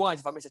who rewinds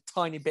if I miss a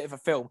tiny bit of a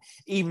film,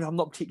 even if I'm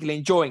not particularly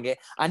enjoying it,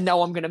 and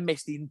now I'm going to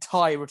miss the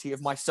entirety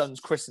of my son's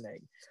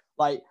christening.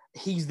 Like,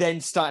 he's then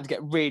starting to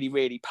get really,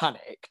 really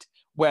panicked,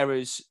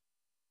 whereas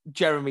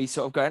Jeremy's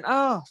sort of going,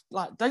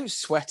 like, don't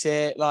sweat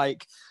it.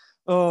 Like,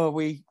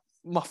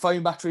 my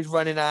phone battery's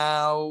running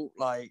out.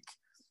 Like,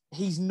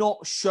 he's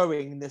not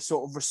showing the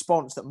sort of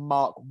response that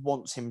Mark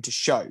wants him to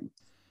show.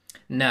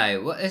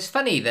 No, well, it's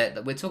funny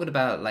that we're talking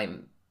about, like,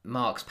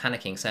 Mark's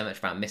panicking so much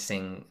about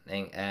missing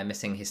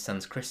his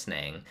son's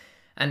christening,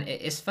 and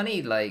it's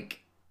funny, like,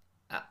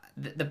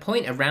 the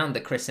point around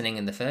the christening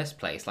in the first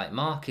place, like,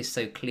 Mark is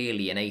so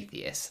clearly an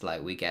atheist.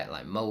 Like, we get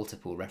like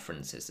multiple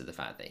references to the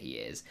fact that he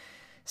is.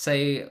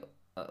 So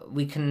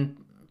we can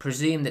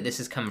presume that this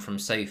has come from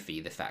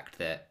Sophie, the fact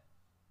that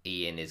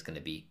Ian is going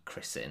to be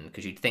christened,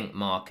 because you'd think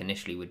Mark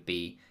initially would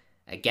be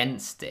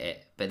against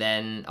it. But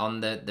then on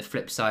the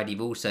flip side,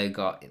 you've also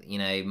got, you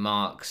know,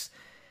 Mark's,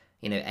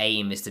 you know,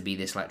 aim is to be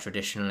this like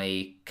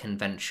traditionally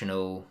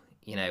conventional,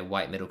 you know,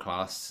 white middle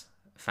class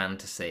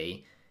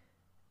fantasy.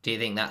 Do you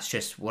think that's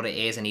just what it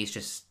is, and he's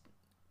just,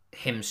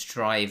 him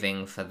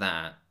striving for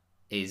that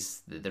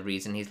is the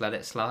reason he's let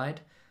it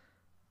slide?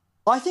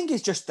 I think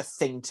it's just the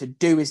thing to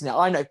do, isn't it?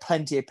 I know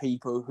plenty of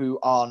people who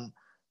aren't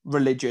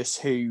religious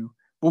who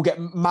will get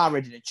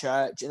married in a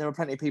church, and there are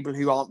plenty of people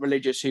who aren't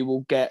religious who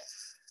will get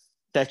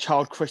their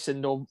child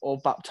christened or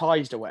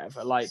baptized or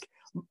whatever. Like,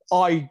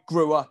 I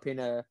grew up in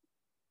a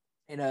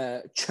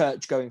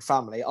church-going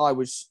family. I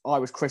was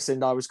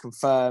christened, I was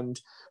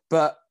confirmed,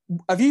 but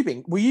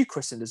were you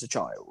christened as a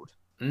child?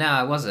 No,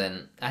 I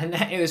wasn't. And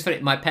it was funny.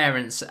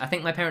 I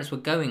think my parents were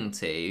going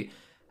to,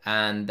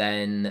 and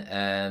then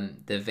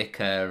the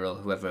vicar or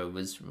whoever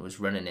was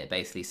running it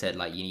basically said,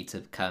 like, you need to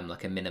come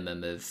like a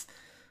minimum of,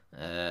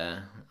 I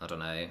don't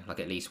know, like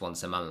at least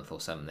once a month or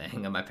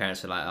something. And my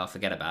parents were like, oh,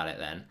 forget about it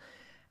then.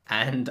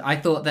 And I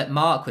thought that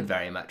Mark would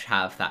very much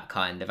have that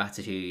kind of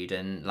attitude,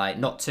 and like,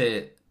 not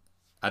to,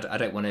 I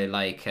don't want to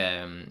like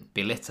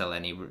belittle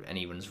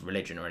anyone's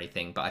religion or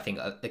anything, but I think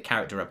the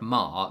character of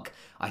Mark,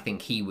 I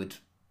think he would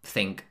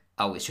think,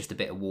 oh, it's just a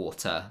bit of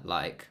water,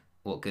 like,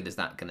 what good is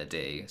that going to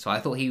do? So I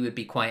thought he would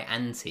be quite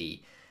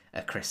anti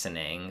a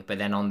christening, but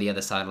then on the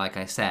other side, like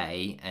I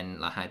say,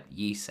 and like how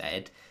you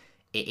said,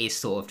 it is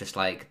sort of just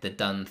like the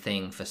done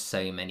thing for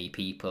so many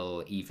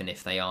people, even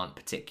if they aren't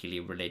particularly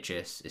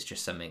religious. It's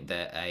just something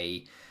that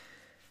a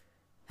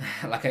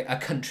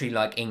country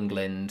like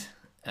England,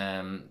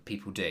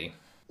 people do.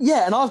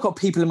 Yeah, and I've got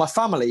people in my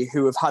family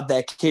who have had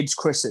their kids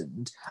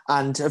christened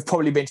and have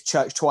probably been to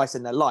church twice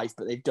in their life,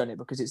 but they've done it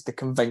because it's the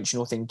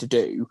conventional thing to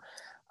do.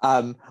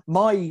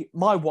 My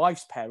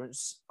wife's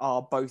parents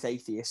are both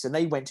atheists, and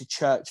they went to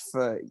church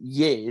for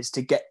years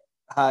to get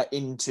her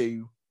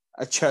into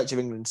a Church of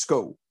England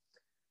school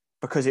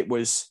because it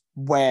was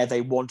where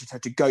they wanted her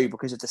to go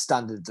because of the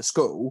standard of the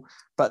school.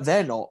 But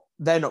they're not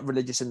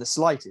religious in the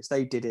slightest.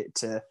 They did it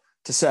to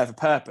serve a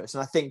purpose,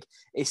 and I think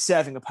it's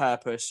serving a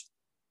purpose.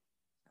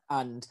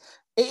 And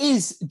it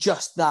is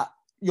just that,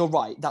 you're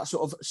right, that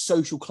sort of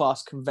social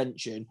class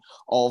convention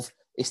of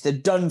it's the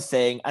done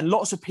thing, and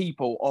lots of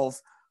people of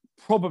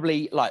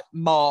probably like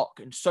Mark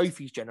and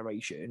Sophie's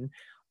generation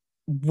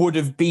would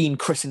have been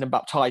christened and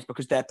baptized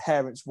because their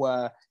parents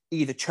were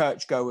either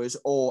churchgoers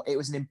or it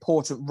was an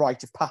important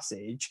rite of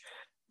passage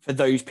for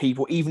those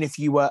people. Even if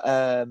you were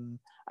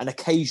an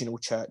occasional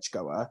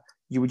churchgoer,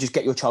 you would just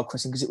get your child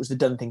christened because it was the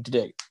done thing to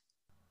do.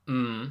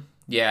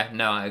 Yeah,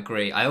 no, I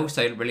agree. I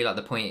also really like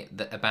the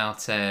point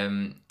about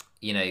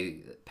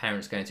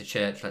parents going to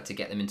church, like to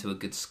get them into a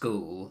good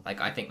school.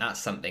 Like, I think that's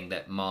something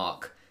that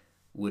Mark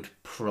would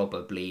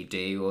probably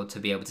do, or to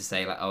be able to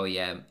say like, oh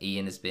yeah,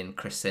 Ian has been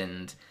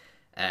christened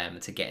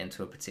to get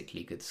into a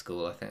particularly good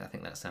school. I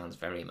think that sounds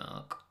very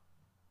Mark.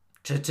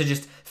 To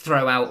just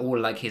throw out all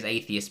like his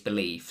atheist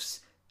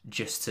beliefs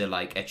just to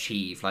like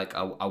achieve like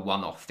a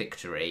one-off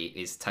victory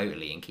is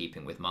totally in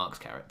keeping with Mark's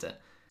character.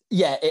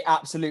 Yeah, it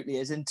absolutely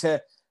is. And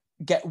to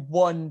get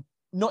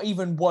not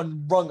even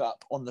one rung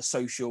up on the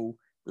social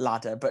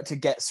ladder, but to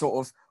get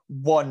sort of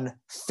one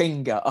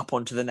finger up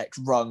onto the next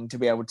rung to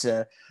be able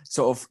to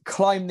sort of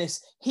climb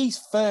this. He's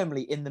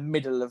firmly in the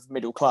middle of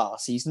middle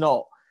class. He's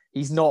not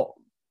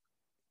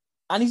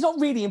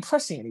really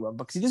impressing anyone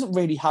because he doesn't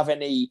really have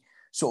any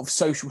sort of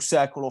social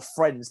circle or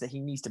friends that he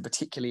needs to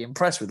particularly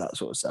impress with that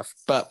sort of stuff.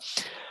 But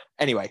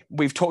anyway,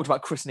 we've talked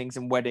about christenings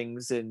and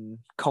weddings and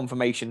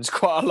confirmations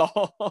quite a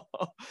lot.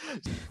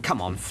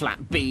 Come on,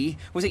 Flat B.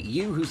 Was it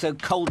you who so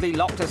coldly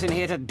locked us in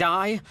here to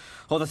die?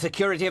 Or the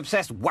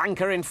security-obsessed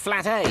wanker in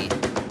Flat A?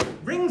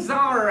 Ring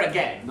Zara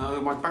again!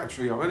 No, my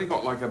battery, I've only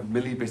got like a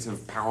millibit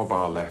of power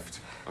bar left.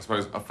 I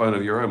suppose a phone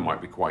of your own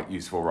might be quite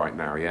useful right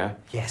now, yeah?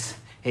 Yes,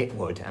 it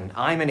would. And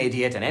I'm an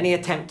idiot, and any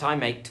attempt I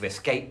make to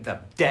escape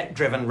the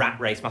debt-driven rat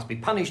race must be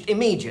punished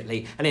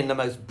immediately and in the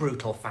most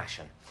brutal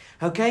fashion.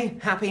 Okay,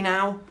 happy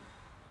now?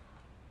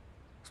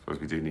 I suppose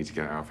we do need to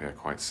get out of here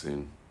quite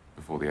soon,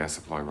 before the air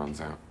supply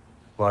runs out.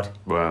 What?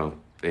 Well,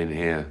 in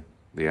here,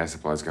 the air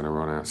supply's going to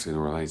run out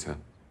sooner or later.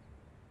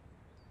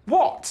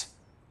 What?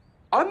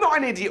 I'm not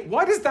an idiot.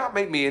 Why does that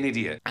make me an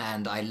idiot?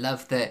 And I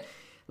love that,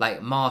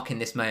 like, Mark in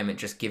this moment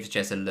just gives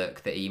Jez a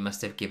look that he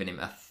must have given him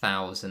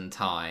 1,000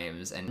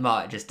 times, and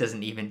Mark just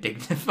doesn't even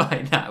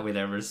dignify that with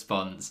a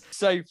response.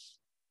 So,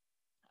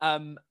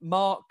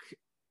 Mark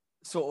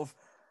sort of,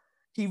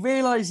 he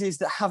realises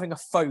that having a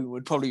phone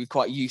would probably be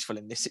quite useful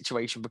in this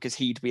situation because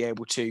he'd be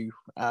able to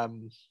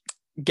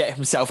get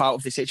himself out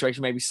of this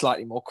situation maybe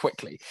slightly more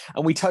quickly.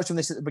 And we touched on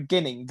this at the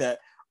beginning that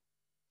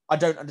I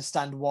don't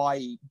understand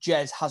why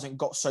Jez hasn't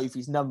got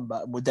Sophie's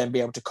number and would then be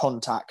able to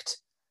contact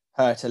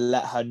her to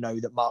let her know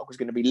that Mark was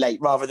going to be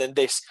late, rather than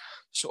this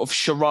sort of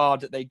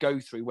charade that they go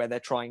through where they're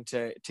trying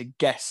to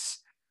guess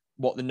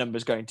what the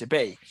number's going to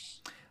be.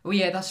 Well,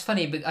 yeah, that's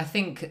funny, but I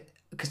think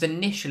because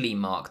initially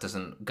Mark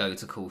doesn't go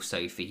to call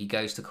Sophie, he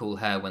goes to call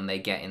her when they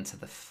get into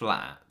the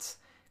flat,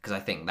 because I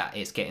think that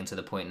it's getting to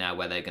the point now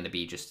where they're going to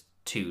be just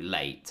too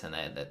late and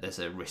there's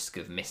a risk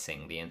of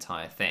missing the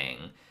entire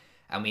thing.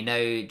 And we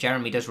know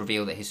Jeremy does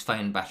reveal that his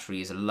phone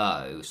battery is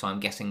low, so I'm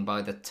guessing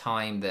by the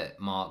time that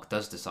Mark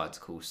does decide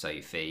to call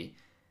Sophie,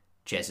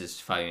 Jez's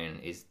phone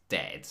is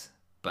dead,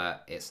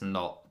 but it's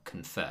not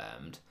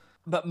confirmed.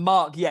 But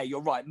Mark, yeah,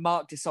 you're right.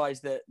 Mark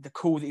decides that the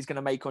call that he's going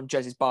to make on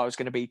Jez's bar is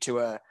going to be to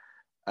a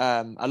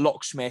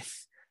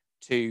locksmith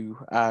to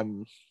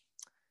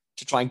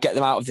try and get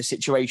them out of the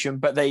situation.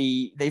 But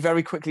they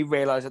very quickly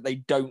realise that they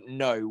don't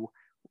know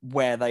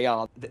where they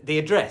are. The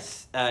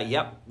address,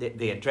 yep,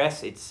 the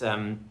address, it's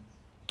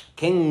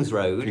King's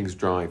Road. King's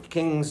Drive.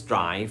 King's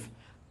Drive,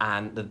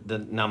 and the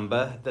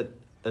number,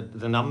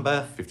 the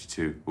number...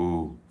 52.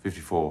 Ooh,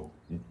 54.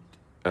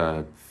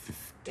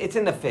 It's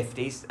in the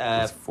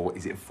 50s.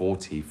 Is it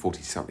 40?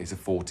 40 something? It's a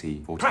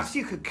 40. Perhaps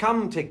you could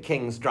come to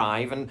King's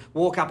Drive and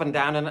walk up and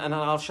down and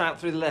I'll shout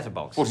through the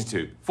letterbox.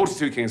 42.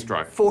 42 King's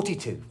Drive.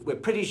 42. We're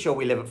pretty sure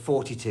we live at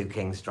 42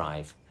 King's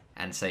Drive.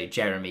 And so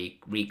Jeremy,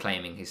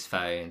 reclaiming his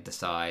phone,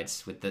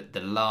 decides with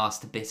the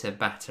last bit of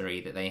battery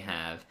that they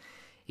have,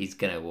 he's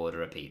going to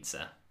order a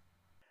pizza.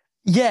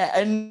 Yeah,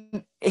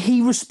 and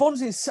he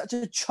responds in such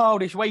a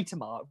childish way to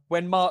Mark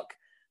when Mark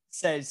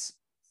says,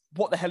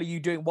 what the hell are you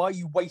doing? Why are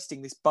you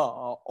wasting this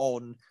bar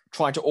on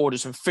trying to order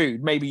some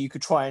food? Maybe you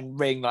could try and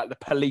ring like the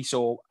police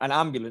or an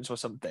ambulance or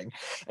something.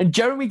 And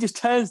Jeremy just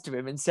turns to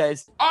him and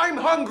says, I'm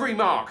hungry,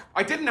 Mark.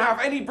 I didn't have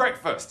any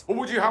breakfast. Or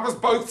would you have us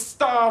both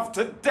starve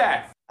to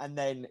death? And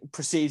then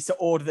proceeds to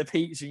order the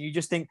pizza. And you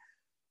just think,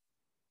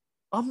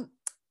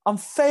 I'm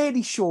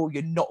fairly sure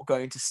you're not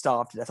going to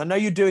starve to death. I know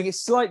you're doing it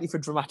slightly for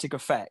dramatic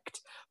effect,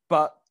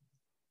 but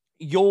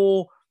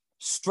your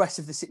stress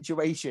of the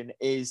situation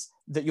is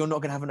that you're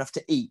not going to have enough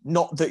to eat,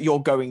 not that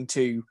you're going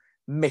to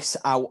miss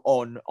out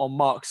on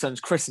Mark's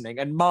son's christening.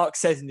 And Mark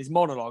says in his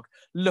monologue,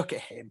 look at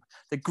him,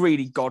 the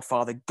greedy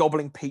godfather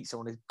gobbling pizza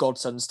on his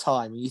godson's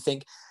time. And you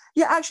think,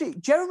 yeah, actually,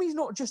 Jeremy's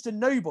not just a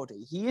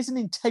nobody. He is an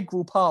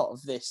integral part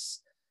of this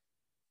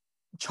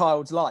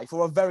child's life,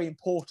 or a very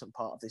important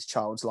part of this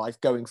child's life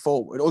going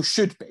forward, or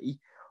should be.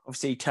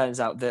 Obviously, it turns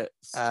out that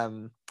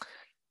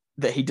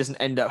that he doesn't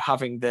end up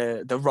having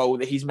the role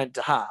that he's meant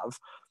to have.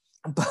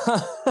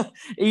 But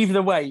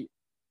either way,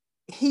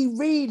 he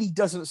really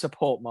doesn't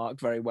support Mark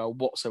very well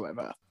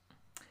whatsoever.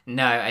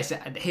 No,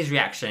 his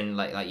reaction,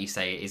 like you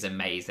say, is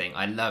amazing.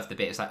 I love the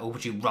bit. It's like, oh,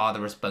 would you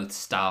rather us both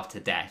starve to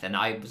death? And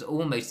I was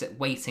almost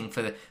waiting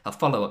for a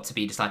follow-up to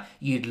be just like,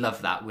 you'd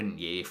love that, wouldn't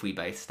you, if we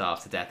both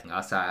starved to death? And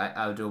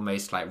I would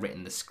almost like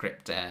written the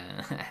script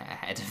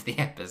ahead of the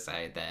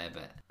episode there.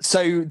 But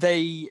so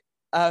they,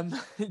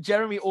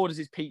 Jeremy orders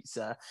his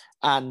pizza,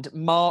 and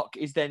Mark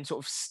is then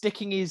sort of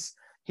sticking his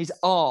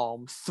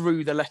arm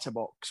through the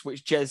letterbox,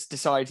 which Jez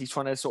decides he's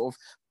trying to sort of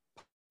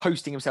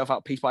posting himself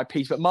out piece by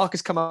piece. But Mark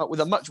has come up with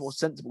a much more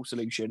sensible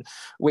solution,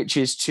 which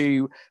is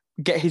to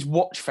get his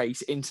watch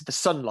face into the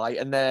sunlight,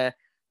 and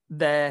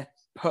they're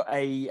put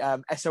a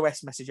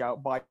SOS message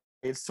out by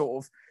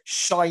sort of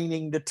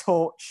shining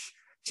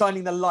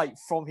the light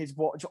from his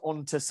watch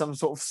onto some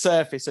sort of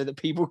surface so that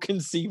people can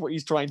see what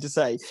he's trying to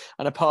say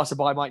and a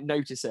passerby might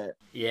notice it.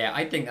 Yeah,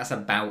 I think that's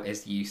about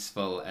as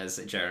useful as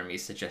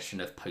Jeremy's suggestion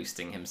of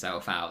posting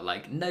himself out.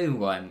 Like, no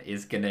one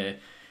is gonna...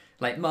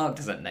 Like, Mark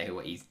doesn't know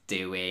what he's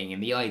doing,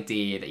 and the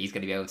idea that he's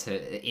going to be able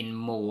to, in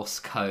Morse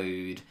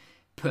code,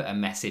 put a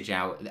message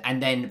out,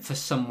 and then for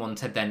someone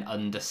to then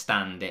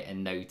understand it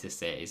and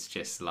notice it is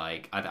just,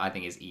 like, I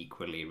think is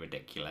equally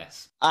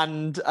ridiculous.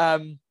 And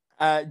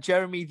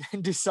Jeremy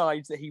then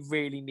decides that he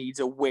really needs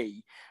a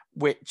wee,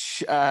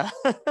 which,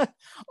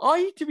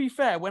 to be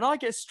fair, when I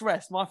get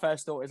stressed, my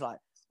first thought is like,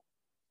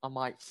 I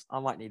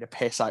might need a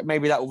piss. Like,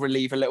 maybe that will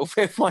relieve a little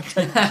bit of my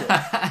tension.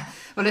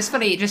 Well, it's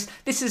funny.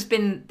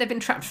 They've been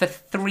trapped for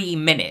 3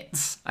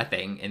 minutes, I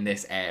think, in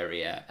this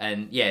area,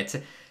 and yeah,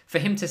 for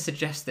him to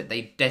suggest that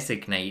they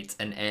designate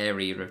an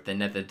area of the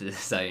Nether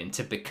Zone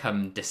to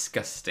become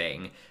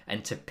disgusting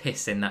and to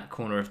piss in that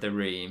corner of the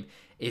room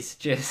is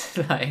just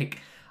like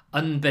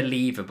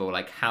unbelievable.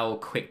 Like how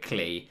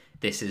quickly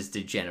this has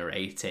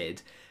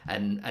degenerated,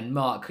 and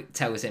Mark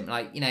tells him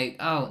like,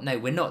 oh no,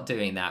 we're not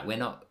doing that. We're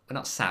not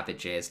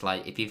savages.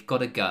 Like, if you've got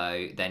to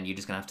go, then you're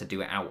just gonna have to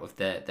do it out of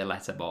the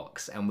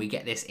letterbox. And we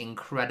get this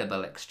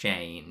incredible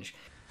exchange.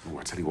 Oh,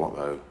 I tell you what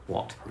though.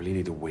 What? I really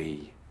need a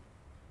wee.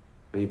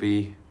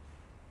 Maybe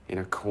in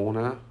a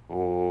corner,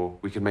 or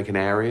we could make an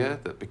area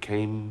that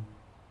became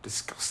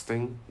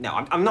disgusting.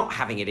 No, I'm not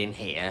having it in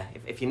here.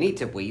 If you need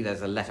to wee,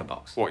 there's a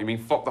letterbox. What, you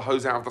mean flop the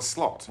hose out of the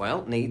slot?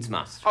 Well, needs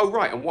must. Oh,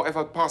 right, and what if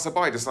a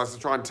passerby decides to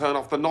try and turn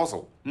off the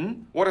nozzle?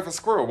 What if a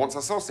squirrel wants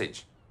a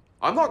sausage?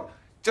 I'm not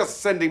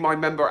just sending my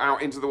member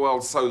out into the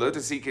world solo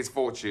to seek his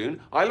fortune.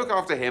 I look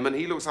after him and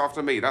he looks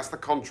after me. That's the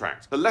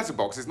contract. The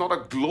letterbox is not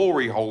a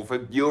glory hole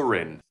for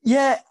urine.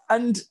 Yeah,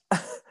 and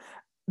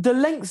the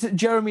lengths that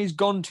Jeremy's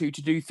gone to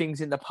do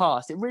things in the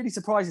past, it really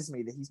surprises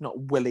me that he's not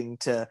willing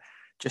to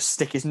just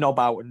stick his knob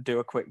out and do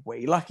a quick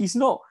wee. Like, he's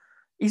not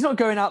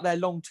going out there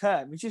long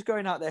term. He's just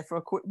going out there for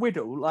a quick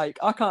whittle. Like,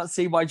 I can't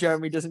see why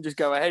Jeremy doesn't just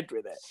go ahead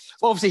with it.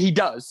 Well, obviously he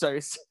does, so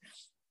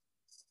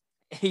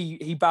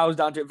he bows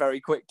down to it very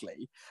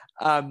quickly.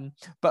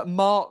 But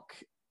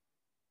Mark,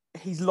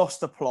 he's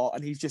lost the plot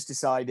and he's just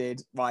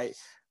decided, right,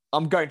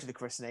 I'm going to the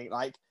christening.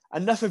 Like,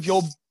 enough of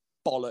your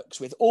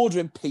bollocks with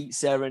ordering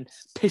pizza and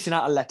pissing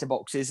out of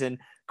letterboxes and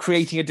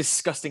creating a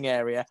disgusting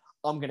area.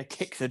 I'm going to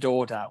kick the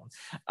door down.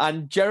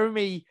 And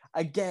Jeremy,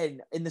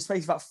 again, in the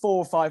space of about 4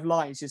 or 5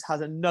 lines, just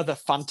has another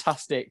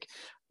fantastic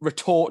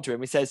retort to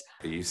him. He says,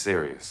 Are you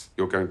serious?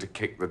 You're going to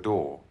kick the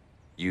door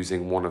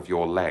using one of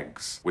your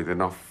legs with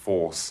enough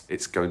force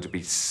it's going to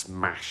be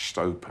smashed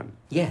open?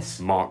 Yes.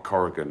 Mark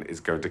Corrigan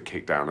is going to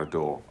kick down a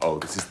door. Oh,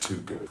 this is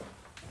too good.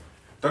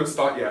 Don't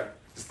start yet.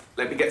 Just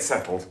let me get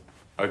settled.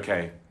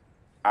 Okay.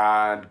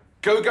 And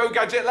go,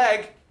 gadget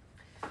leg!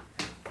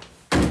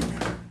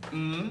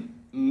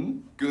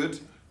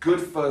 Good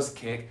first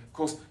kick. Of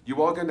course,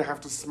 you are going to have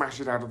to smash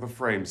it out of the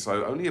frame,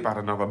 so only about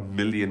another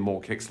 1,000,000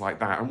 more kicks like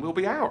that and we'll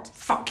be out.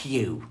 Fuck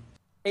you.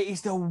 it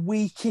is the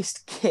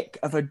weakest kick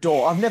of a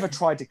door. I've never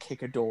tried to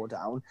kick a door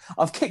down.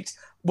 I've kicked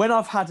when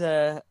I had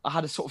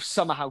a sort of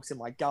summer house in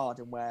my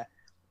garden where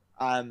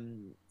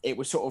it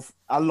was sort of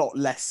a lot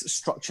less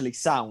structurally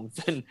sound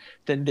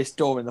than this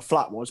door in the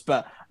flat was.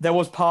 But there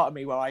was part of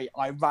me where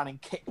I ran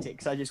and kicked it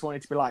because I just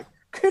wanted to be like,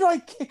 could I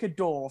kick a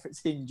door off its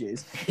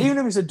hinges? Even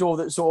if it's a door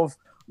that's sort of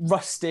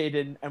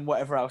rusted and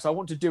whatever else. I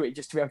want to do it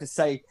just to be able to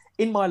say,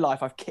 in my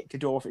life, I've kicked a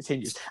door off its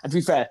hinges. And to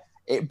be fair,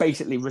 it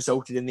basically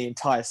resulted in the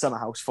entire summer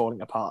house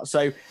falling apart.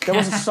 So there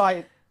was a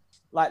slight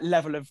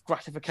level of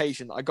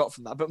gratification that I got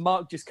from that. But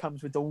Mark just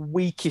comes with the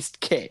weakest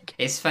kick.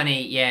 It's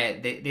funny, yeah,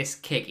 this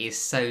kick is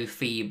so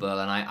feeble,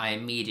 and I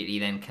immediately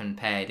then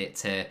compared it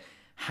to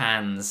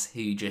Hans,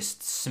 who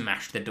just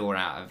smashed the door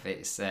out of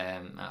its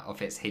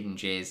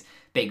hinges.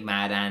 Big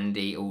Mad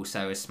Andy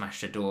also has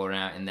smashed the door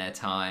out in their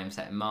time.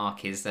 So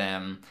Mark is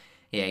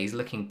he's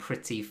looking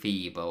pretty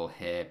feeble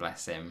here,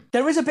 bless him.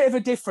 There is a bit of a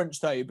difference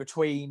though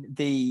between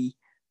the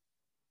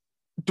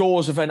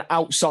doors of an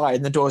outside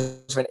and the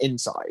doors of an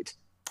inside.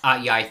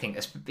 I think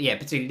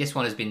particularly this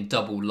one has been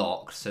double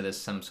locked, so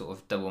there's some sort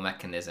of double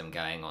mechanism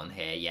going on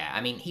here. Yeah, I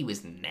mean, he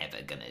was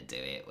never gonna do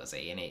it, was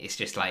he? And it's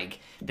just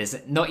like there's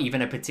not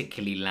even a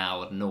particularly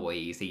loud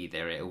noise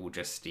either. It all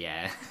just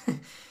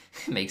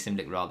makes him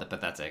look rather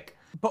pathetic.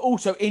 But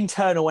also,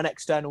 internal and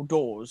external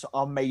doors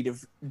are made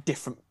of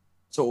different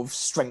sort of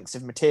strengths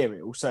of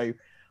material. So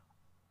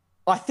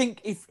I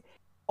think if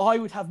I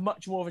would have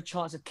much more of a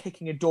chance of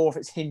kicking a door off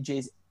its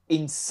hinges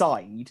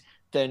inside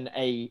than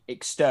a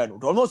external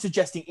door. I'm not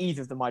suggesting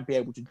either of them I'd be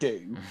able to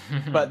do,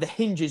 but the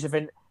hinges of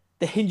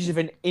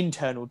an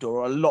internal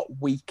door are a lot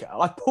weaker.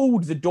 I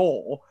pulled the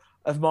door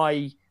of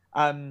my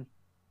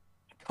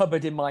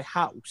cupboard in my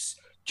house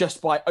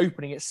just by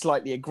opening it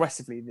slightly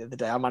aggressively the other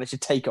day. I managed to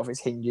take off its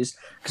hinges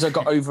because I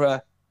got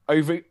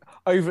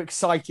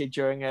overexcited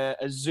during a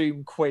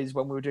Zoom quiz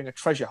when we were doing a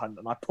treasure hunt,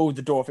 and I pulled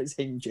the door off its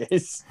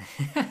hinges.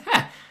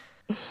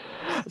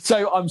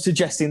 So I'm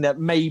suggesting that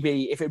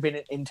maybe if it had been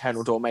an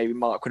internal door, maybe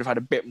Mark would have had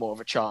a bit more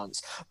of a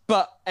chance.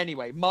 But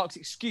anyway, Mark's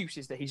excuse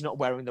is that he's not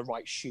wearing the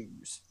right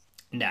shoes.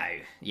 No,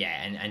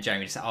 and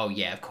Jeremy just said, oh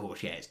yeah, of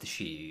course, yeah, it's the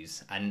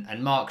shoes.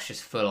 And Mark's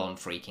just full on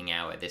freaking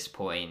out at this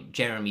point.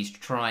 Jeremy's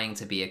trying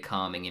to be a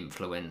calming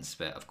influence,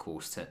 but of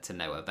course to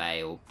no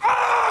avail.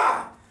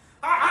 Ah!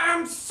 I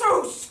am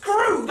so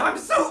screwed! I'm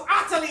so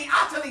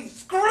utterly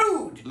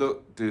screwed!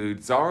 Look,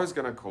 dude, Zara's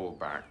gonna call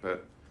back,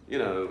 but,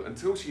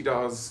 until she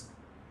does,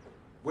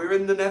 we're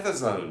in the nether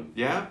zone,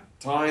 yeah?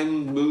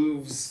 Time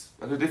moves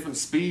at a different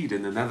speed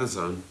in the nether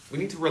zone. We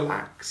need to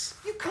relax.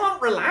 You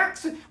can't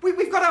relax.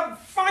 We've got to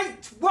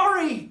fight,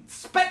 worry,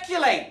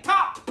 speculate,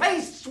 tart,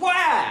 pace,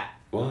 swear.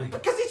 Why?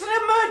 Because it's an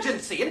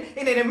emergency.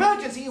 In an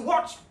emergency, you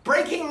watch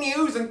breaking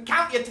news and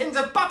count your tins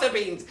of butter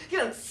beans. You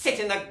don't sit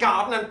in the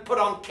garden and put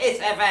on Kiss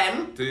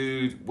FM.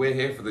 Dude, we're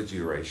here for the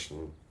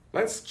duration.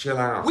 Let's chill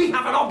out. We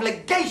have an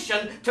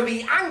obligation to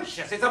be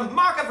anxious. It's a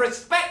mark of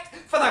respect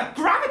for the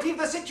gravity of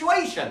the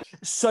situation.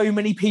 So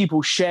many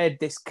people shared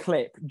this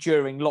clip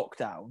during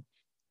lockdown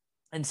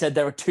and said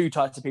there are two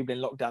types of people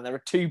in lockdown. There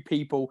are two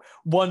people.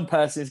 One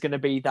person is going to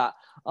be that,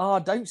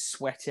 don't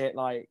sweat it.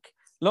 Like,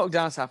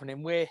 lockdown's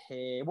happening. We're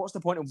here. What's the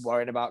point of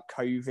worrying about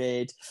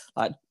COVID?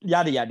 Like,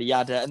 yada, yada,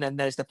 yada. And then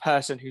there's the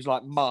person who's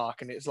like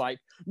Mark. And it's like,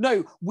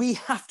 no, we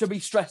have to be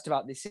stressed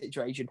about this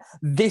situation.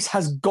 This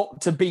has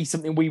got to be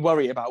something we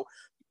worry about.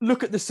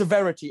 Look at the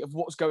severity of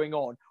what's going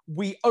on.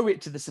 We owe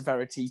it to the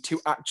severity to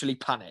actually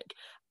panic.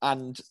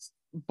 And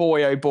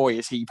boy, oh boy,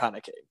 is he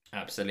panicking.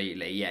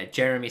 Absolutely. Yeah.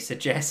 Jeremy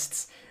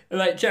suggests,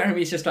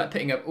 Jeremy's just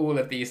putting up all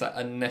of these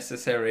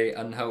unnecessary,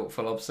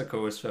 unhelpful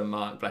obstacles for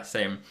Mark, bless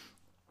him.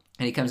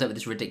 And he comes up with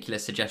this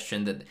ridiculous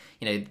suggestion that,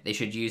 they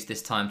should use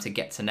this time to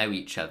get to know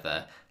each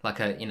other, like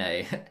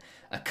a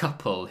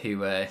couple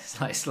who are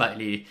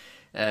slightly,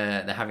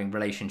 they're having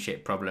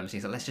relationship problems.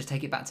 He's like, let's just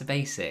take it back to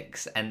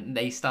basics. And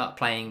they start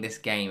playing this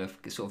game of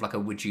sort of like a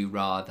would you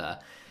rather.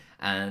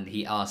 And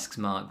he asks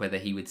Mark whether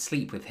he would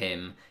sleep with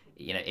him,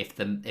 if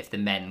the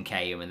men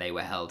came and they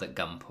were held at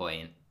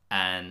gunpoint.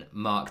 And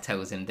Mark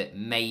tells him that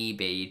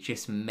maybe,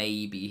 just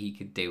maybe, he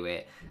could do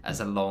it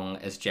as long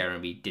as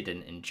Jeremy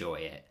didn't enjoy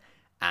it.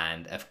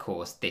 And of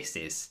course, this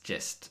is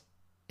just,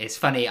 it's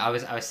funny. I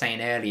was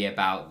saying earlier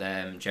about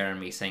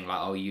Jeremy saying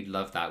oh, you'd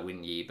love that,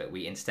 wouldn't you? But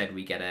we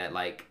get a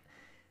like,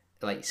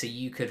 so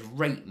you could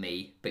rape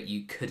me, but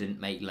you couldn't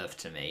make love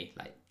to me.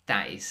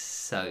 That is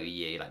so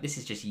you. This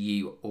is just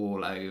you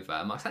all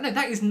over. Mark's like, no,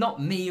 that is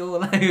not me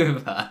all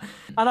over.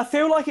 And I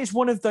feel like it's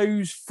one of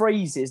those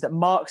phrases that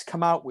Mark's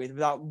come out with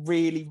without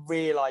really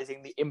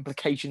realising the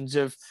implications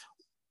of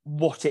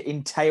what it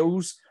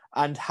entails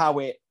and how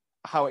it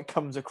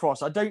comes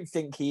across. I don't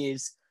think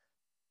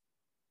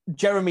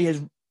Jeremy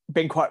has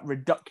been quite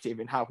reductive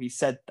in how he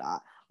said that.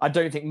 I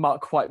don't think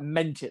Mark quite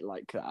meant it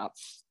like that.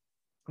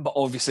 But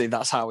obviously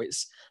that's how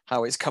it's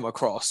come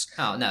across.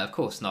 Oh no, of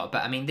course not.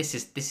 But I mean, this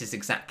is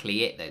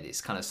exactly it though. This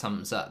kind of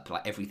sums up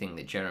everything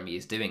that Jeremy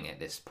is doing at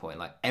this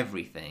point.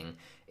 Everything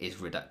is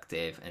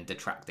reductive and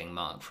detracting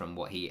Mark from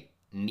what he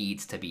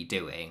needs to be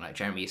doing.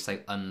 Jeremy is so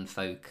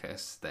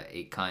unfocused that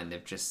it kind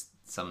of just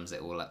sums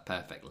it all up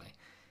perfectly.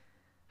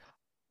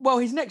 Well,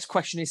 his next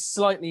question is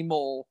slightly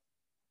more,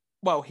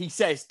 he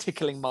says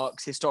tickling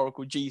Mark's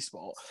historical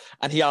G-spot,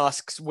 and he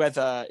asks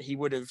whether he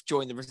would have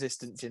joined the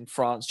resistance in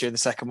France during the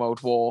Second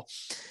World War.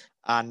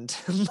 And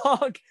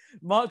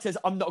Mark says,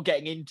 I'm not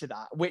getting into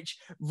that, which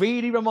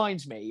really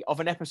reminds me of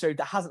an episode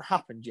that hasn't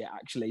happened yet,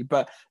 actually,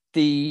 but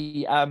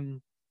the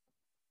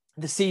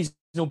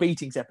seasonal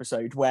beatings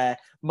episode where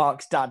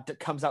Mark's dad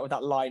comes out with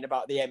that line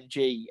about the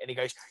MG, and he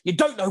goes, you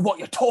don't know what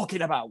you're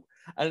talking about.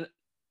 And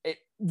it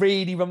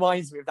really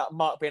reminds me of that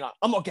Mark being like,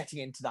 I'm not getting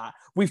into that.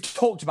 We've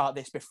talked about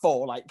this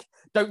before.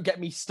 Don't get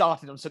me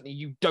started on something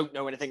you don't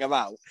know anything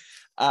about.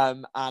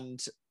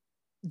 And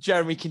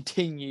Jeremy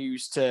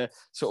continues to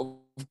sort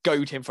of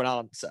goad him for an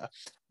answer,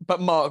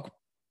 but Mark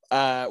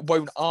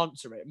won't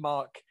answer it.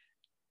 Mark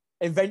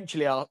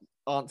eventually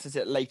answers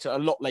it a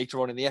lot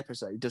later on in the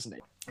episode, doesn't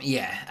it?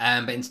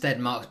 Yeah, but instead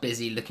Mark's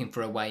busy looking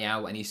for a way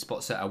out, and he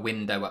spots a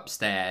window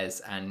upstairs,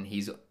 and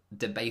he's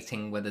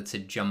debating whether to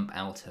jump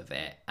out of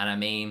it. And I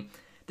mean,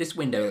 this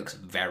window looks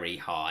very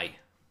high.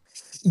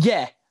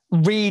 Yeah,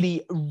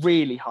 really,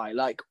 really high.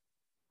 Like,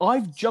 I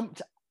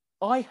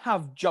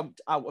have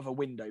jumped out of a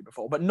window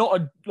before, but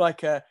not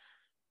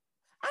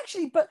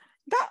actually, but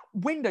that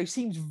window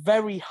seems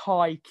very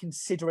high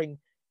considering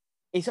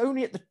it's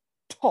only at the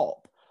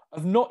top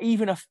of not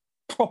even a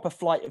proper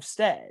flight of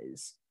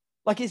stairs.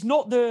 Like, it's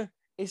not the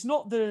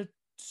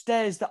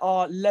stairs that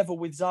are level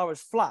with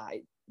Zara's flat.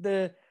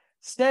 The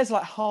stairs are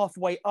like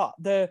halfway up.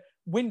 The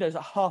windows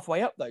are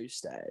halfway up those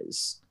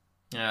stairs.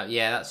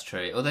 Yeah, that's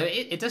true. Although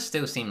it does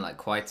still seem like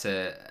quite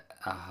a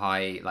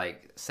high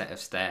like set of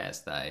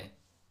stairs though.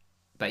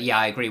 But yeah,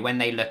 I agree. When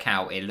they look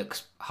out, it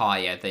looks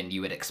higher than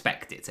you would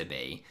expect it to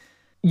be.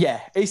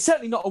 Yeah, it's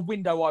certainly not a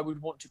window I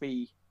would want to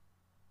be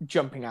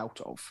jumping out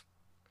of.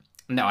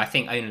 No, I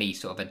think only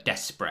sort of a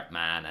desperate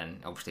man, and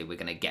obviously we're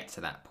going to get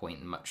to that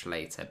point much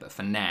later. But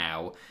for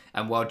now,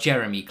 and while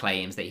Jeremy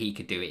claims that he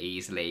could do it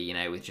easily, you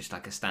know, with just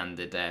like a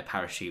standard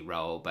parachute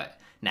roll, but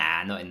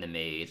nah, not in the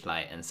mood,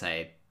 like, and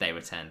so they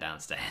return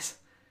downstairs.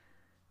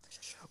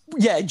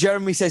 Yeah,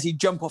 Jeremy says he'd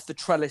jump off the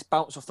trellis,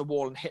 bounce off the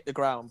wall, and hit the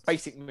ground.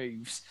 Basic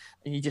moves,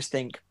 and you just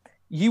think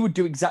you would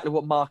do exactly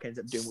what Mark ends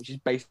up doing, which is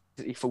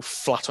basically fall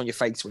flat on your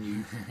face when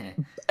you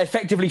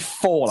effectively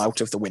fall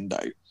out of the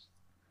window.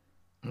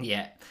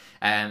 Yeah.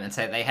 And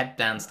so they head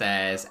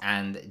downstairs,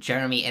 and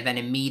Jeremy then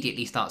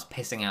immediately starts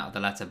pissing out of the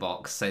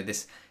letterbox. So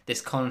this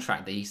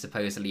contract that he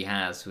supposedly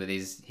has with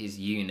his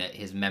unit,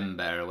 his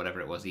member, or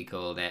whatever it was he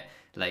called it,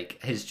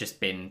 like, has just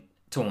been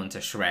torn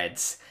to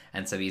shreds.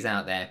 And so he's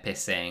out there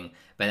pissing,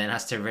 but then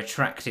has to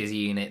retract his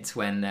unit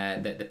when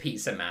the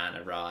pizza man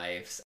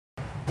arrives.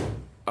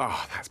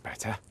 Oh, that's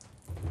better.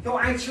 You're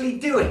actually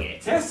doing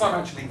it? Yes,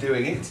 I'm actually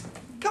doing it.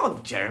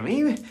 God,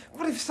 Jeremy,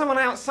 what if someone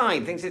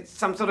outside thinks it's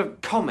some sort of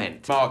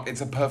comment? Mark,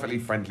 it's a perfectly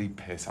friendly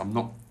piss. I'm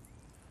not...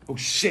 Oh,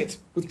 shit.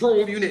 Withdraw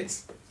all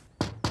units.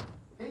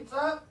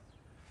 Pizza?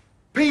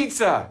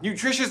 Pizza!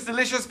 Nutritious,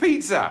 delicious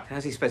pizza!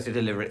 How's he supposed to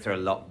deliver it through a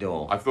locked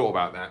door? I've thought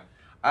about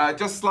that.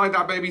 Just slide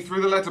that baby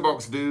through the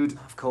letterbox, dude.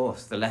 Of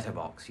course, the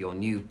letterbox, your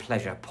new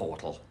pleasure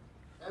portal.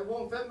 It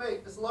won't fit,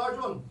 mate. It's a large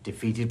one.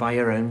 Defeated by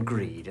your own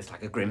greed. It's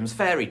like a Grimm's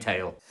fairy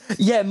tale.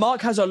 Yeah,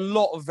 Mark has a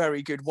lot of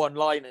very good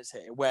one-liners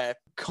here where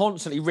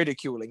constantly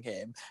ridiculing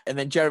him. And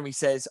then Jeremy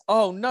says,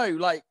 oh, no,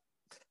 like,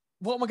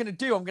 what am I going to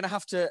do? I'm going to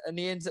have to... And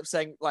he ends up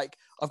saying, like,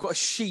 I've got a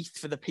sheath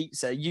for the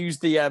pizza. Use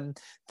the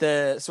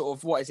sort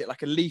of, what is it,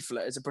 like a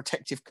leaflet as a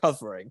protective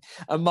covering.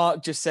 And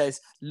Mark just says,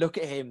 look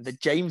at him, the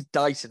James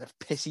Dyson of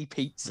pissy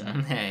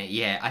pizza.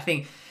 Yeah, I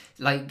think...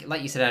 Like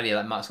you said earlier,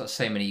 like, Mark's got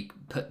so many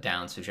put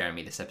downs for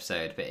Jeremy this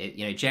episode, but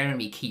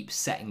Jeremy keeps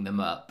setting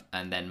them up,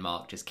 and then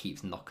Mark just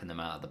keeps knocking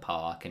them out of the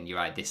park. And you're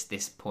right,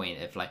 this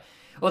point of like,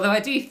 although I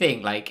do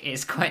think like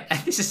it's quite,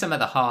 this is some of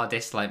the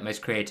hardest, like,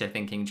 most creative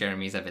thinking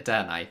Jeremy's ever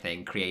done. I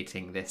think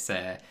creating this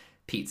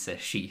pizza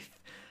sheath.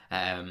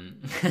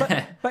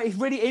 But it's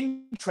really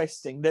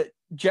interesting that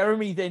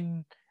Jeremy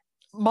then,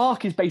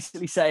 Mark is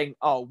basically saying,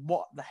 oh,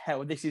 what the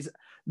hell, this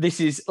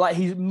is like,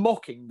 he's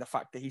mocking the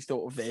fact that he's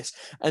thought of this.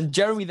 And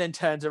Jeremy then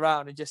turns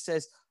around and just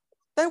says,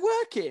 they're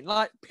working,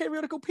 like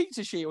periodical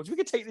pizza shields. We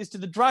could take this to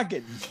the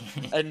Dragons.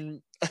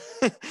 And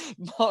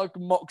Mark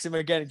mocks him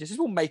again and just says,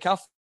 we'll make our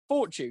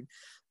fortune.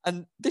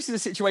 And this is a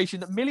situation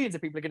that millions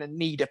of people are going to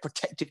need a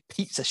protective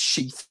pizza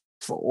sheath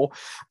for.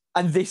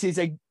 And this is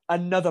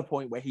another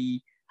point where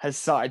he has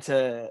started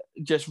to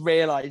just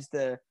realise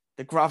the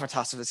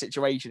gravitas of the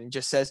situation and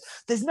just says,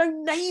 there's no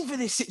name for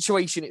this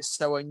situation, it's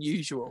so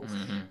unusual.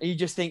 And you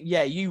just think,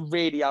 yeah, you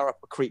really are up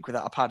a creek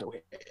without a paddle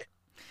here.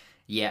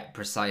 Yeah,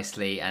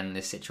 precisely. And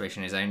this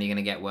situation is only going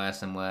to get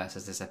worse and worse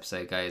as this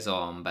episode goes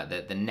on.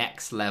 But the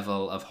next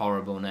level of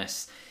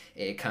horribleness,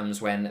 it comes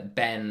when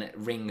Ben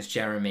rings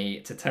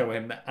Jeremy to tell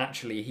him that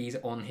actually he's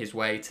on his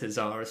way to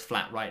Zara's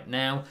flat right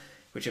now,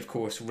 which of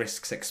course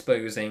risks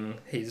exposing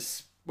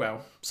his,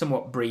 well,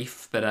 somewhat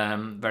brief but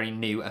very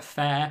new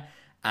affair.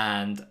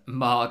 And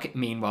Mark,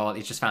 meanwhile,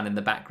 is just found in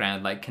the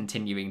background, like,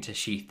 continuing to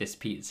sheath this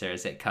pizza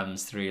as it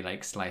comes through,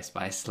 like, slice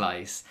by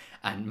slice.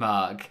 And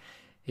Mark,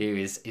 who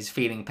is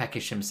feeling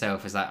peckish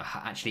himself, is like,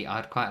 actually,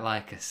 I'd quite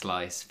like a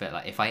slice, but,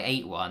 like, if I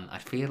ate one,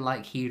 I'd feel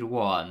like he'd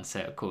won. So,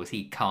 of course,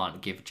 he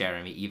can't give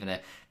Jeremy even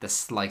the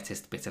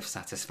slightest bit of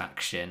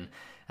satisfaction.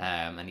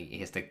 And he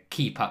has to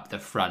keep up the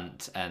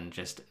front and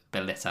just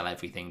belittle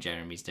everything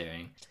Jeremy's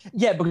doing.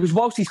 Yeah, because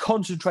whilst he's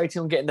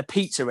concentrating on getting the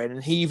pizza in,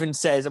 and he even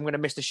says, I'm going to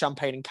miss the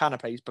champagne and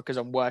canapes because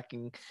I'm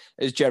working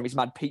as Jeremy's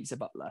mad pizza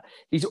butler,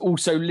 he's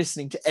also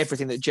listening to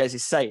everything that Jez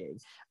is saying.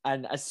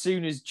 And as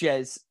soon as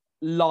Jez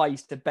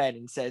lies to Ben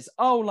and says,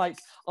 oh, like,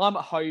 I'm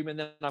at home and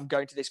then I'm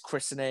going to this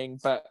christening,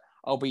 but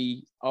I'll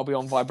be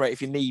on vibrate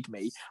if you need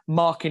me,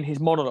 Mark in his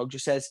monologue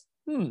just says,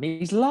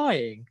 he's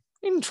lying.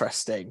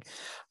 Interesting.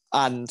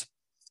 And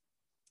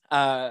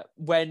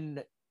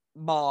when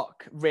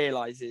Mark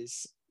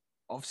realizes,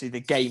 obviously, the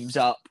game's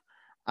up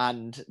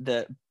and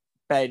that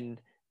Ben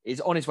is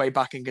on his way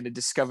back and going to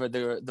discover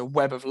the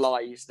web of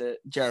lies that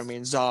Jeremy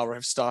and Zara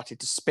have started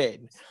to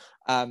spin.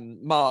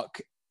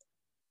 Mark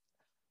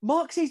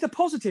sees the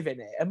positive in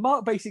it, and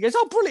Mark basically goes,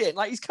 "Oh, brilliant!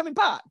 Like, he's coming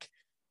back.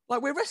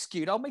 Like, we're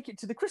rescued. I'll make it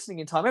to the christening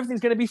in time.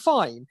 Everything's going to be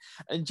fine."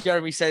 And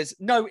Jeremy says,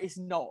 "No, it's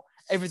not.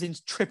 Everything's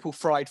triple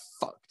fried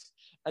fucked."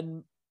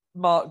 And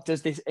Mark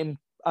does this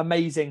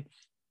amazing,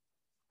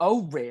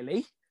 "Oh,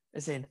 really?"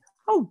 As in,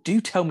 "Oh,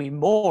 do tell me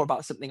more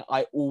about something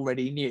I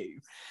already knew."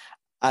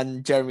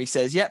 And Jeremy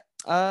says, "Yep,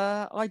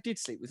 I did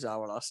sleep with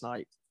Zara last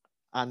night."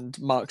 And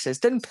Mark says,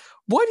 "Then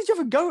why did you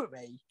have a go at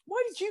me?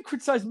 Why did you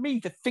criticize me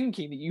for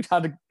thinking that you'd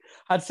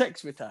had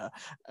sex with her?"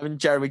 And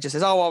Jeremy just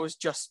says, "Oh, I was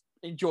just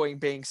enjoying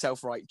being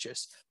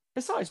self-righteous.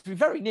 Besides, we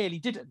very nearly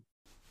didn't."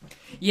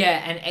 Yeah,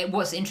 and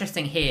what's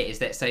interesting here is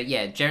that,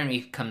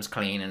 Jeremy comes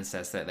clean and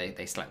says that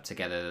they slept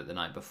together the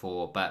night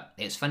before, but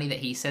it's funny that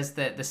he says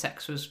that the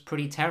sex was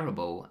pretty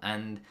terrible,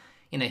 and,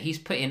 he's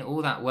put in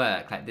all that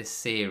work, like this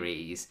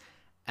series,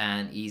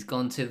 and he's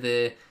gone to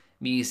the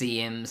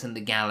museums and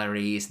the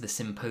galleries, the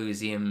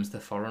symposiums, the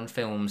foreign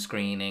film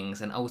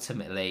screenings, and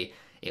ultimately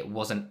it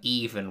wasn't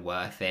even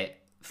worth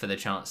it for the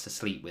chance to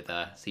sleep with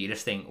her. So you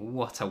just think,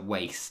 what a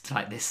waste,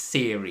 like, this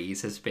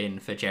series has been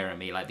for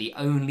Jeremy. Like, the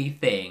only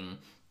thing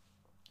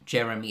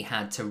Jeremy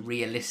had to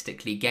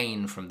realistically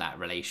gain from that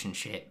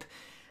relationship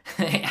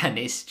and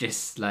it's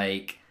just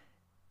like,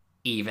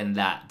 even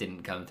that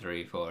didn't come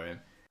through for him.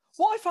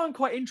 What I found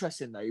quite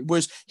interesting, though,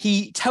 was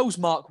he tells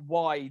Mark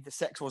why the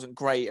sex wasn't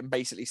great and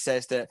basically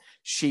says that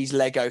she's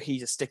Lego,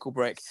 he's a stickle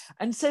brick,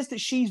 and says that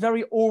she's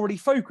very already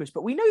focused.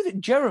 But we know that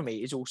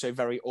Jeremy is also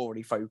very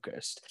already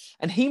focused.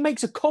 And he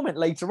makes a comment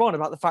later on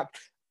about the fact,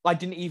 "I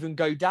didn't even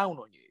go down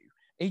on you."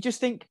 And you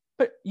just think,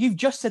 but you've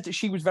just said that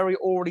she was very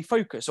already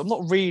focused. So I'm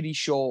not really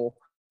sure.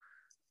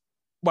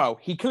 Well,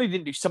 he clearly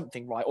didn't do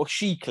something right, or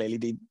she clearly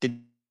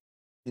didn't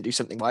do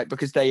something right,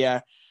 because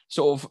they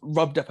sort of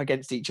rubbed up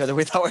against each other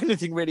without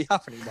anything really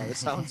happening by the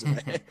sounds of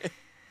it.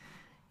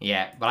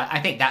 Yeah, but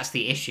I think that's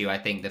the issue. I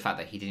think the fact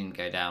that he didn't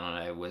go down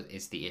on her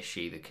is the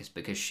issue,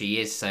 because she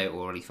is so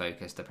already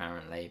focused,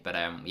 apparently. But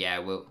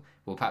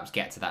we'll perhaps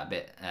get to that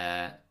bit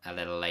a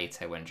little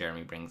later when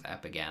Jeremy brings it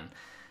up again.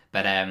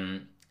 But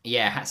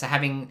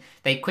so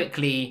they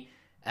quickly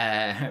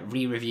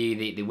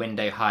re-review the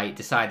window height,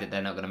 decide that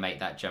they're not going to make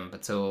that jump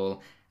at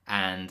all,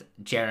 and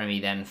Jeremy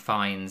then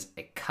finds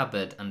a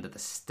cupboard under the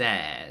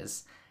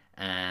stairs.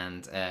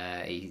 And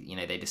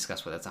they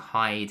discuss whether to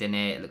hide in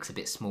it. It looks a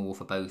bit small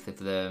for both of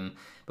them,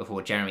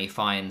 before Jeremy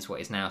finds what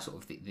is now sort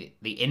of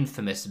the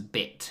infamous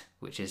bit,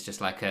 which is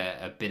just like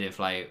a bit of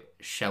like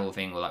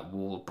shelving or like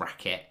wall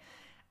bracket.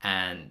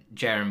 And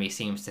Jeremy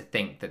seems to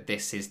think that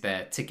this is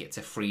their ticket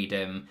to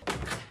freedom.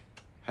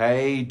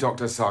 Hey,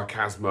 Dr.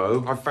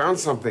 Sarcasmo, I found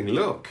something,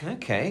 look.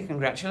 Okay,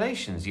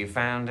 congratulations. You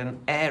found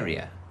an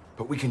area.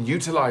 But we can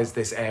utilize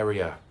this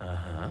area.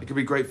 It could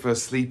be great for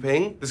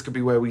sleeping. This could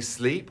be where we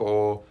sleep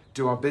or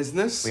do our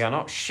business. We are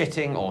not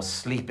shitting or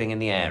sleeping in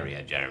the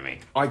area, Jeremy.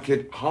 I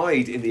could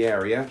hide in the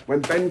area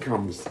when Ben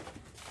comes.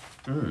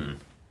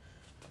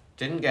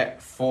 Didn't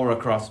get 4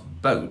 across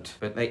boat,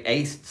 but they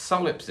aced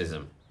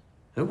solipsism.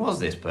 Who was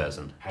this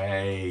person?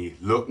 Hey,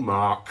 look,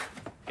 Mark.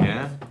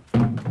 Yeah?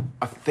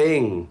 A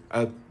thing.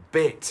 A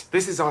bit.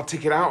 This is our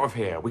ticket out of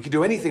here. We could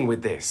do anything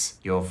with this.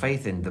 Your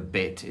faith in the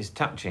bit is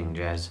touching,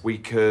 Jez. We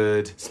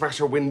could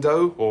smash a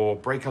window or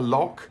break a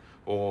lock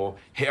or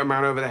hit a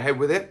man over the head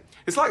with it.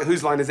 It's like,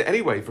 whose line is it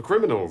anyway for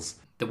criminals?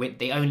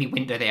 The only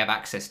window they have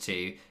access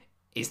to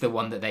is the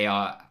one that they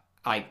are,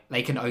 like,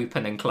 they can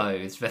open and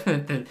close, but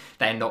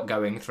they're not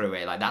going through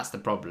it. Like, that's the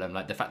problem.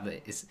 Like, the fact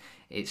that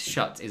it's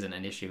shut isn't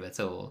an issue at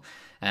all.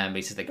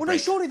 No,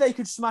 surely they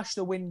could smash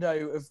the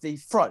window of the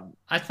front.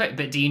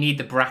 But do you need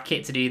the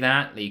bracket to do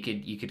that? You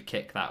could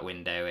kick that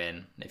window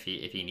in if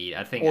you need.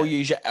 I think. Or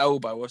use your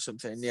elbow or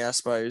something. Yeah, I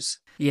suppose.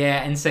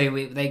 Yeah, and so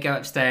they go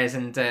upstairs,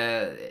 and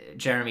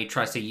Jeremy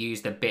tries to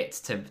use the bit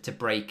to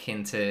break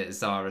into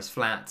Zara's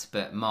flat,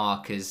 but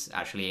Mark has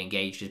actually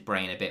engaged his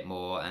brain a bit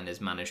more and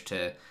has managed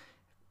to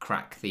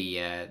crack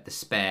the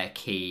spare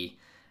key.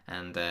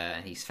 And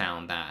he's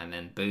found that, and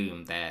then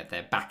boom,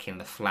 they're back in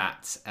the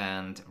flat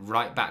and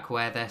right back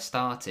where they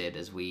started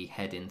as we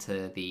head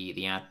into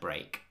the ad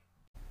break.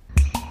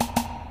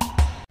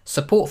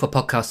 Support for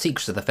podcast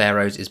Secrets of the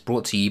Pharaohs is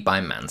brought to you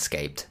by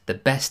Manscaped, the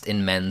best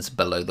in men's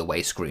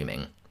below-the-waist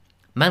grooming.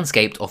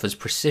 Manscaped offers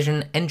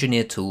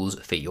precision-engineered tools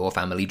for your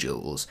family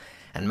jewels,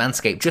 and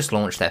Manscaped just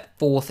launched their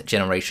 4th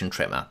generation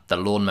trimmer, the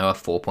Lawnmower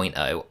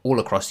 4.0, all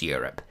across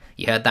Europe.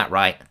 You heard that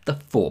right, the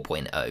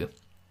 4.0.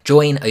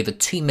 Join over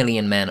 2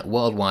 million men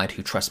worldwide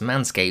who trust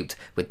Manscaped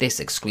with this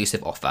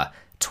exclusive offer,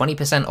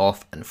 20%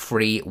 off and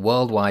free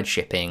worldwide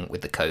shipping with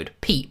the code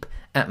PEEP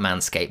at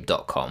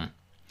manscaped.com.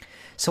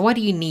 So why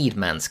do you need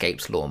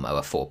Manscaped's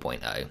Lawnmower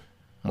 4.0?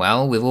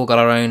 Well, we've all got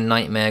our own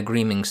nightmare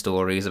grooming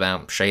stories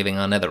about shaving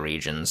our nether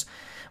regions.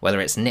 Whether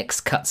it's nicks,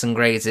 cuts and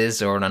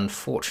grazes, or an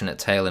unfortunate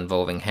tale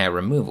involving hair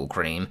removal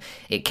cream,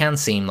 it can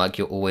seem like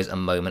you're always a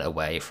moment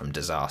away from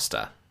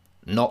disaster.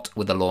 Not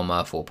with the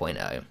Lawnmower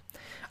 4.0.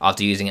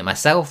 After using it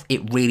myself,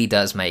 it really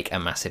does make a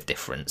massive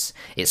difference.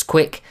 It's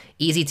quick,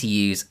 easy to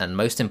use, and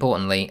most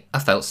importantly, I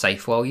felt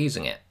safe while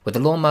using it. With the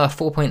Lawnmower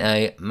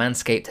 4.0,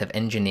 Manscaped have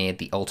engineered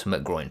the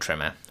ultimate groin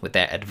trimmer, with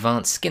their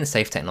advanced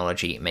skin-safe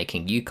technology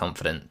making you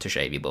confident to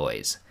shave your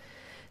boys.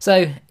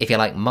 So, if you're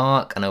like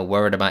Mark and are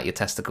worried about your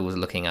testicles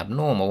looking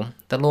abnormal,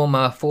 the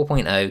Lawnmower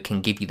 4.0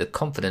 can give you the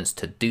confidence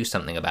to do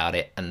something about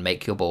it and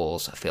make your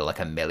balls feel like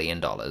 $1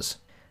 million.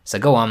 So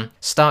go on,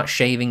 start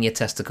shaving your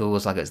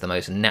testicles like it's the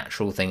most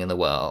natural thing in the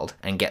world,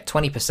 and get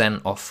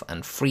 20% off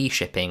and free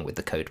shipping with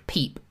the code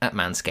PEEP at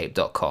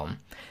manscaped.com.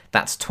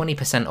 That's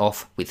 20%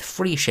 off with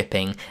free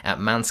shipping at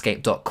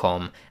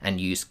manscaped.com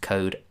and use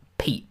code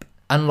PEEP.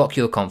 Unlock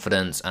your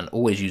confidence and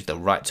always use the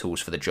right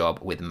tools for the job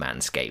with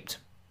Manscaped.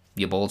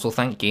 Your balls will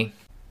thank you.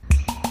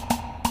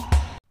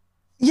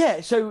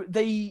 Yeah, so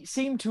they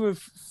seem to have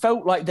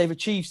felt like they've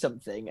achieved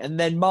something, and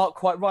then Mark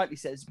quite rightly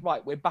says,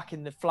 right, we're back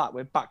in the flat,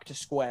 we're back to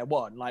square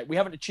one. Like, we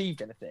haven't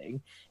achieved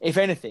anything. If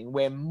anything,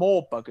 we're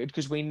more buggered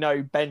because we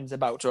know Ben's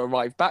about to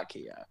arrive back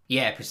here.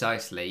 Yeah,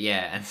 precisely,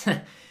 yeah.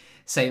 And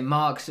so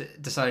Mark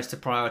decides to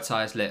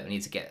prioritise, look, we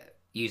need to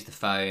use the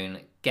phone,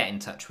 get in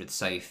touch with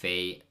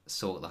Sophie,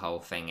 sort the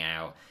whole thing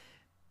out.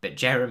 But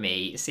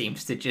Jeremy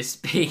seems to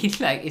just be,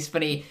 like, it's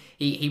funny,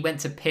 he went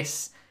to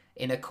piss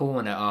in a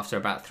corner after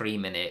about 3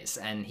 minutes,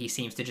 and he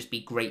seems to just be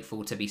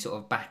grateful to be sort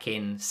of back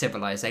in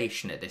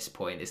civilization at this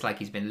point. It's like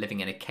he's been living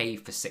in a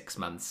cave for 6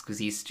 months, because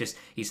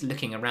he's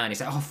looking around,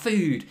 he's like, oh,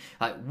 food,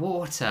 like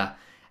water.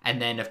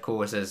 And then, of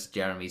course, as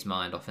Jeremy's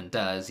mind often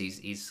does,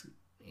 he's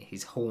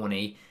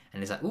horny,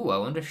 and he's like, oh, I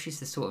wonder if she's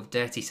the sort of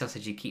dirty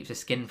sausage who keeps a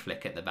skin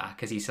flick at the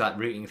back, as he's like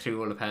rooting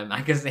through all of her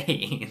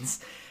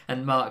magazines.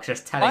 And Mark's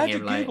just telling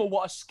him, I had to Google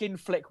what a skin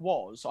flick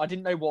was. I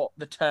didn't know what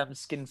the term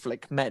skin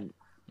flick meant.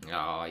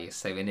 Oh, you're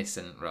so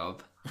innocent,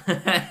 Rob.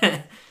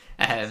 I'll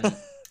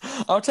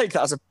take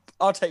that as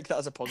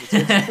a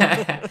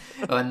positive.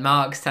 When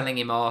Mark's telling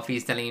him off,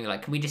 he's telling him,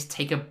 like, can we just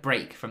take a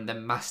break from the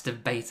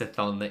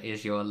masturbate-a-thon that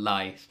is your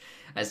life?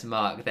 As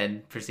Mark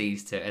then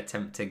proceeds to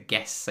attempt to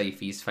guess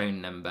Sophie's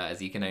phone number, as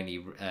he can only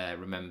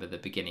remember the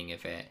beginning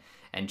of it.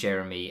 And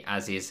Jeremy,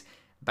 as his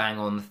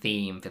bang-on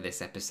theme for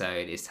this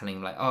episode, is telling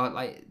him, like, oh,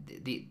 like,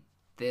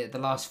 the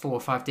last 4 or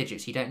 5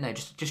 digits, you don't know.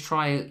 Just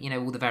try,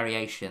 all the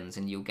variations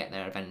and you'll get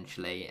there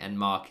eventually. And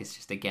Mark is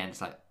just, again,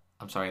 it's like,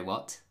 I'm sorry,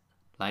 what?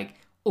 Like,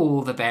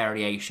 all the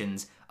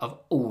variations of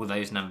all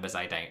those numbers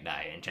I don't know.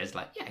 And Joe's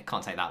like, yeah, it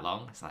can't take that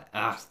long. It's like,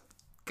 oh,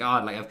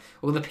 God, like, of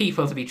all the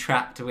people to be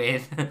trapped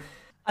with.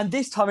 And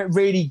this time it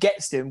really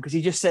gets to him because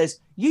he just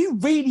says, you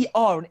really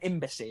are an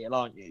imbecile,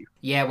 aren't you?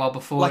 Yeah, well,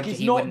 before like, it's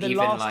he not wouldn't the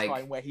even, last like...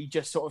 time where he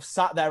just sort of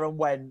sat there and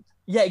went,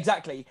 yeah,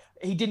 exactly.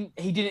 He didn't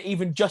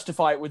even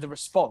justify it with a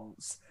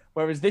response.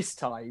 Whereas this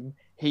time,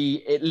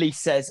 he at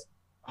least says,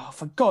 oh,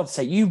 for God's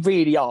sake, you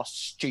really are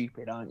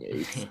stupid, aren't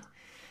you?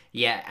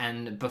 Yeah,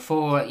 and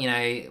before,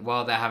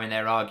 while they're having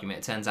their argument,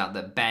 it turns out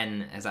that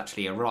Ben has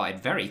actually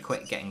arrived very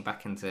quick get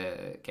back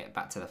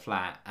to the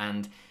flat.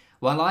 And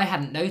while I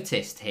hadn't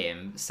noticed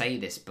him say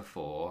this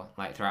before,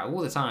 like throughout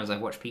all the times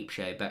I've watched Peep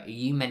Show, but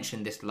you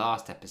mentioned this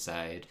last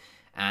episode,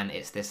 and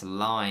it's this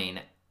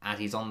line as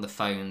he's on the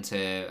phone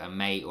to a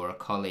mate or a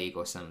colleague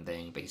or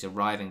something, but he's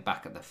arriving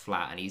back at the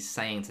flat and he's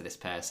saying to this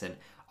person,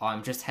 oh,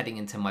 I'm just heading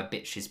into my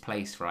bitch's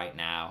place right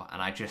now.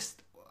 And I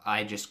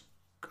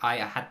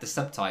had the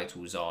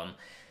subtitles on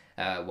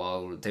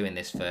while doing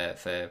this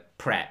for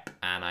prep,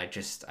 and I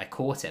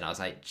caught it and I was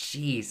like,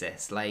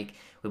 Jesus, like,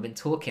 we've been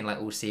talking like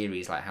all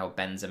series like how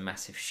Ben's a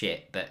massive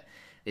shit, but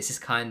this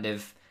is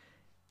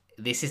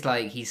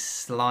like he's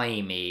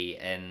slimy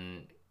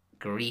and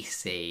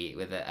greasy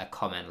with a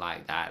comment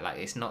like that. Like,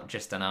 it's not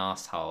just an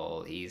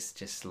asshole, he's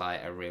just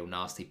like a real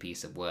nasty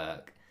piece of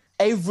work.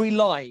 Every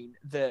line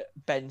that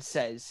Ben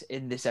says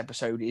in this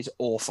episode is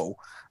awful.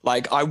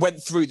 Like, I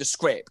went through the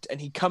script and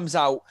he comes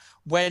out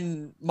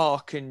when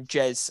Mark and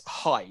Jez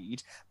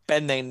hide.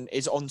 Ben then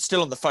is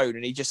still on the phone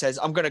and he just says,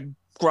 I'm going to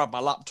grab my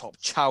laptop,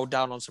 chow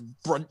down on some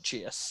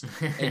Brunchius.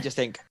 And you just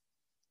think,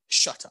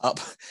 shut up.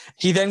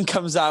 He then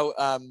comes out,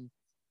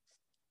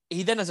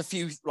 he then has a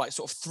few like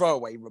sort of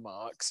throwaway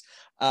remarks,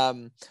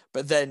 but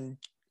then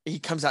he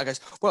comes out and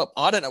goes, well,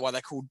 I don't know why they're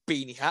called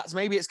beanie hats.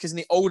 Maybe it's because in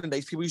the olden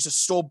days, people used to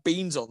store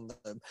beans on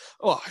them.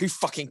 Oh, who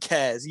fucking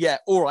cares? Yeah,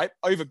 all right,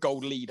 over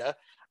gold leader.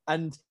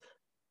 And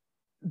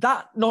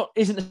that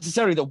isn't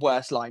necessarily the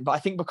worst line, but I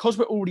think because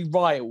we're already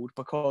riled,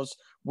 because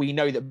we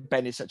know that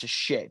Ben is such a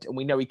shit, and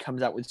we know he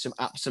comes out with some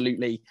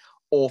absolutely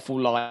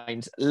awful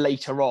lines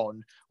later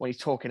on when he's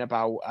talking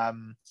about,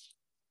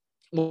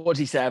 what does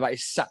he say about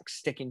his sack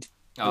sticking to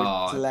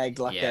his leg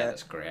like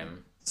that's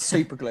grim.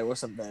 Super glue or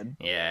something.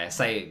 Yeah,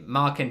 so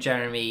Mark and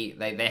Jeremy,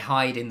 they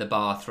hide in the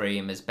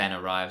bathroom as Ben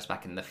arrives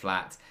back in the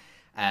flat.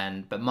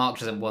 But Mark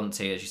doesn't want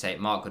to, as you say.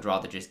 Mark would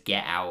rather just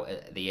get out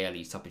at the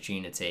earliest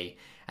opportunity.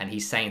 And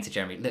he's saying to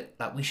Jeremy, look,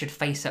 like, we should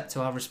face up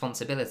to our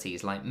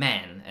responsibilities like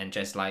men. And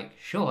just like,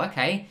 sure,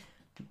 okay,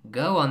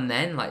 go on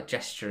then, like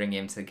gesturing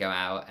him to go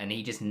out, and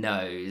he just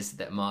knows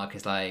that Mark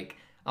is like,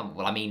 oh,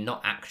 well, I mean,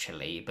 not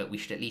actually, but we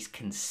should at least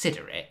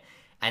consider it.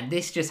 And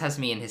this just has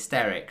me in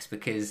hysterics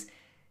because,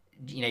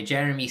 you know,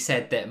 Jeremy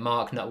said that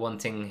Mark not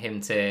wanting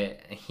him to,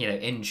 you know,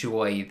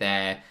 enjoy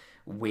their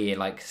weird,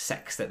 like,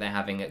 sex that they're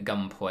having at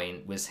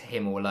gunpoint was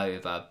him all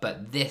over.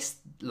 But this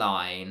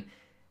line,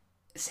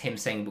 him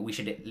saying, but we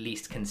should at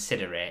least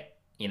consider it,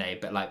 you know,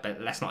 but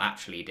let's not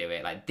actually do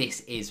it. Like,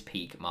 this is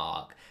peak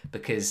Mark,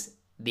 because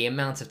the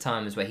amount of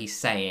times where he's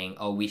saying,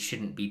 oh, we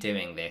shouldn't be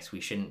doing this,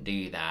 we shouldn't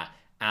do that,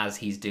 as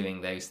he's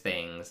doing those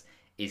things,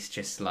 is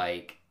just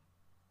like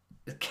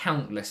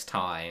countless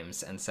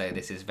times. And so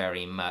this is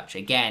very much,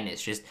 again,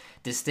 it's just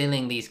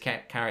distilling these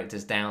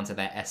characters down to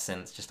their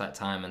essence, just like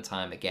time and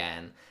time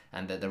again,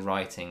 and that the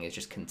writing is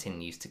just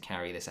continues to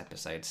carry this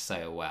episode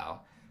so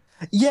well.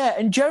 Yeah,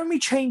 and Jeremy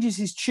changes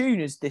his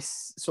tune as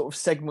this sort of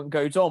segment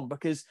goes on,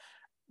 because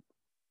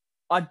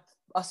I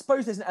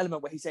suppose there's an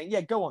element where he's saying,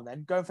 yeah, go on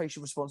then, go and face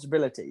your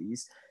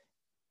responsibilities.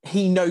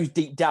 He knows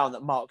deep down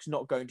that Mark's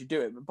not going to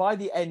do it. But by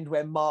the end,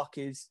 where Mark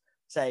is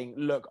saying,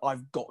 look,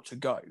 I've got to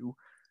go,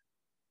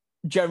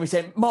 Jeremy's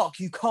saying, Mark,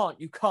 you can't.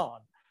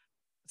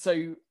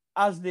 So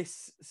as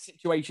this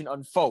situation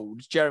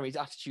unfolds, Jeremy's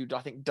attitude, I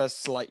think, does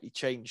slightly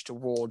change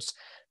towards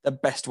the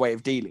best way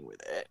of dealing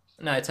with it.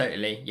 No,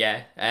 totally,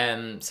 yeah.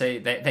 So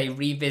they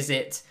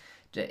revisit,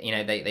 you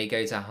know, they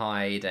go to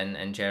hide,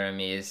 and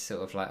Jeremy is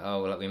sort of like,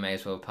 oh, well, we may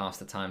as well pass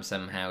the time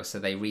somehow. So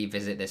they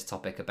revisit this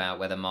topic about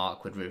whether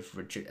Mark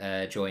would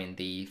join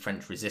the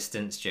French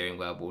resistance during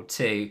World War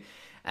II.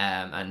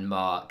 And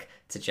Mark,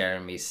 to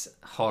Jeremy's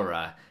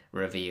horror,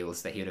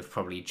 reveals that he would have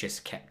probably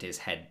just kept his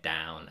head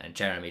down, and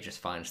Jeremy just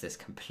finds this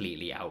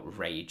completely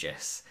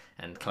outrageous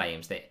and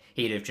claims that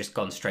he'd have just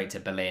gone straight to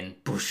Berlin,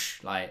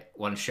 boosh, like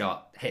one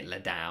shot, Hitler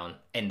down,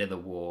 end of the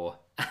war.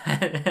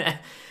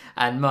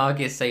 And Mark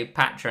is so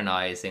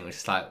patronising, which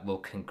is like, well,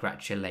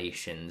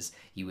 congratulations,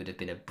 you would have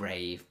been a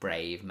brave,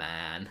 brave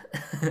man.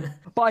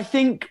 But I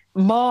think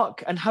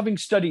Mark, and having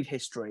studied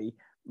history,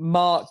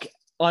 Mark,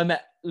 I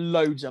met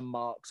loads of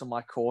Marks on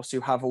my course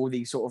who have all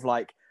these sort of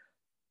like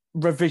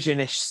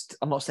revisionist,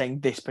 I'm not saying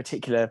this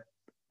particular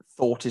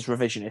thought is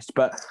revisionist,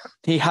 but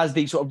he has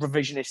these sort of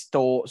revisionist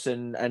thoughts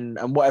and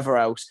whatever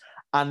else.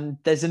 And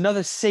there's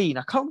another scene,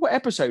 I can't remember what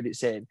episode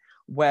it's in,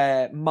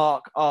 where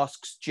Mark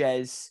asks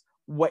Jez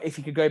if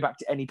he could go back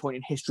to any point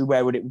in history,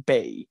 where would it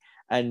be?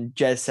 And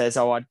Jez says,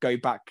 oh, I'd go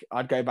back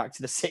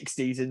to the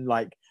 60s and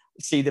like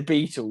see the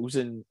Beatles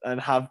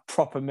and have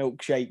proper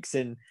milkshakes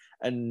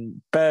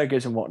and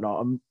burgers and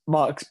whatnot. And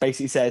Mark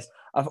basically says,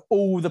 of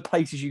all the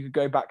places you could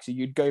go back to,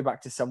 you'd go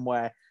back to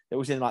somewhere that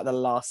was in like the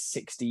last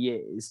 60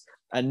 years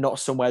and not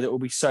somewhere that will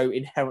be so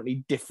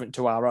inherently different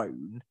to our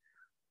own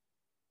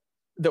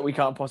that we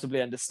can't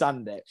possibly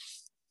understand it.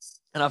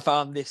 And I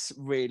found this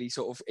really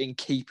sort of in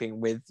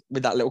keeping with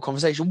that little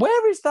conversation.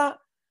 Where is that?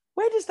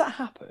 Where does that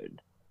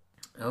happen?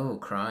 Oh,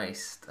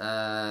 Christ.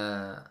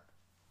 I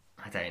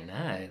don't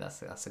know.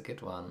 That's a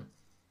good one.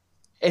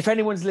 If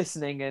anyone's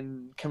listening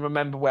and can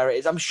remember where it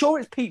is, I'm sure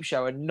it's Peep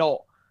Show and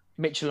not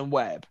Mitchell and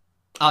Webb.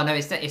 Oh, no,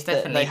 it's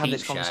definitely they had Peep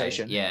this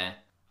conversation. Show. Yeah.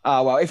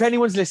 Well, if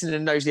anyone's listening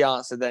and knows the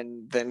answer,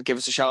 then give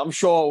us a shout. I'm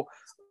sure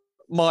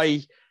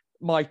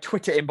my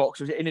Twitter inbox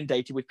was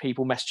inundated with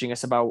people messaging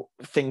us about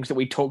things that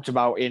we talked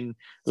about in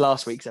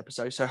last week's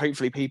episode. So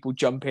hopefully people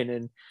jump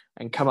in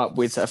and come up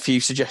with a few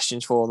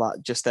suggestions for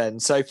that just then.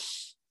 So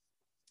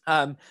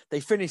they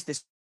finished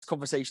this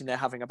conversation they're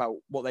having about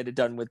what they'd have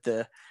done with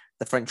the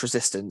French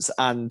resistance.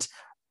 And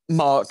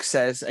Mark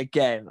says,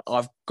 again,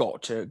 I've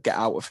got to get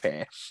out of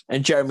here.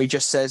 And Jeremy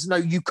just says, no,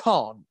 you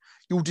can't.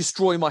 You'll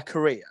destroy my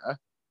career.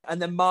 And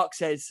then Mark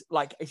says,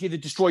 like, it's either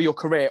destroy your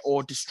career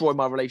or destroy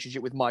my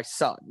relationship with my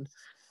son.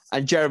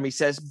 And Jeremy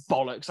says,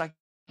 bollocks. Like,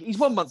 he's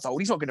 1 month old.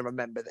 He's not going to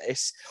remember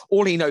this.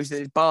 All he knows is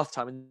that it's bath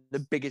time in the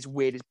biggest,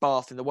 weirdest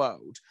bath in the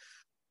world.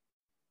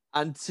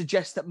 And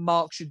suggests that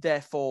Mark should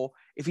therefore,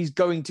 if he's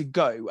going to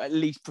go, at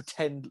least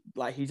pretend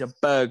like he's a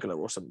burglar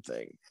or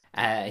something.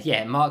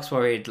 Yeah, Mark's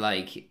worried,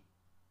 like,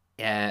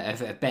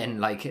 of Ben,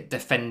 like,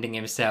 defending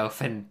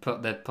himself and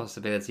put the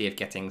possibility of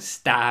getting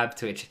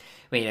stabbed, which,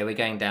 you know, we're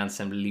going down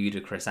some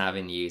ludicrous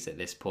avenues at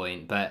this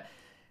point. But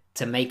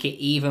to make it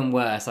even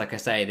worse, like I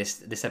say,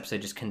 this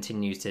episode just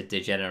continues to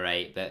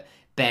degenerate. But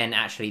Ben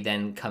actually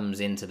then comes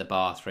into the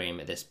bathroom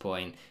at this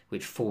point,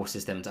 which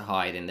forces them to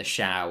hide in the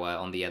shower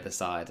on the other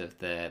side of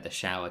the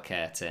shower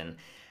curtain.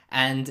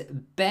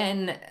 And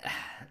Ben,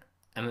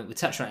 I mean, we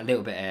touched on it a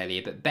little bit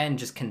earlier, but Ben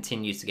just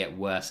continues to get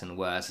worse and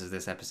worse as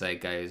this episode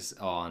goes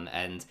on.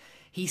 And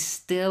he's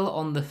still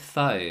on the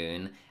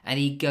phone and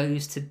he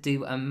goes to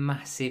do a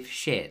massive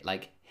shit.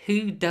 Like,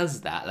 who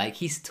does that? Like,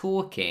 he's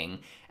talking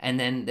and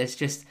then there's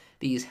just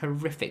these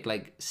horrific,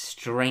 like,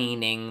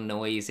 straining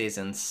noises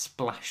and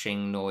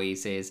splashing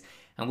noises.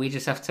 And we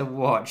just have to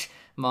watch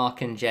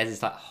Mark and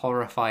Jez's, like,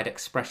 horrified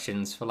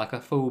expressions for, like,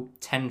 a full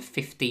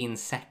 10-15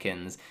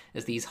 seconds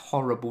as these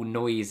horrible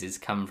noises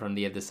come from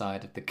the other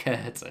side of the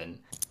curtain.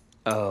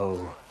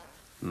 Oh,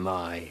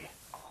 my.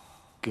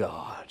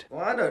 God.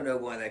 Well, I don't know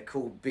why they're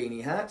called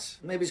beanie hats.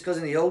 Maybe it's because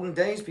in the olden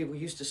days people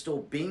used to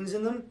store beans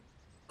in them.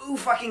 Who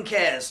fucking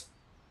cares?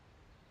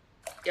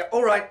 Yeah,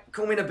 all right,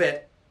 call me in a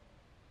bit.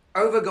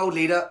 Over, Gold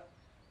Leader.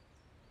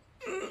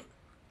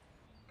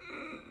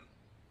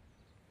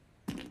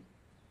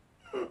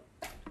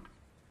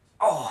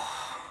 Oh.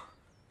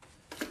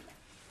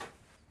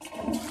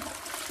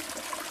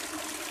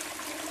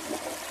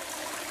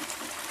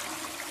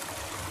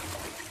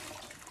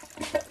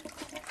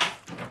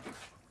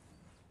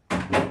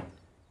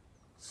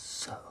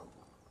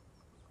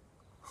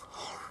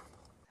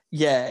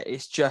 Yeah,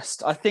 it's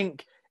just, I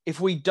think if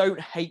we don't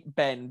hate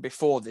Ben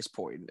before this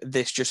point,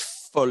 this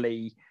just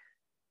fully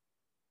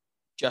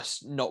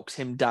just knocks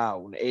him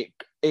down.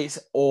 It's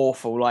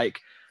awful. Like,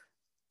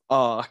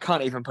 oh, I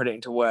can't even put it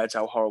into words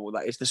how horrible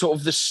that is. The sort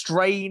of the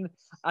strain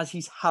as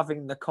he's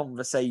having the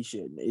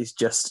conversation is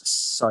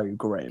just so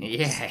grim.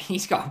 Yeah,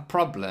 he's got a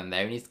problem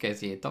there. He needs to go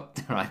see a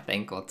doctor, I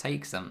think, or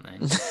take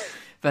something.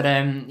 But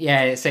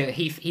yeah, so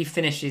he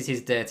finishes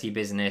his dirty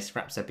business,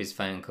 wraps up his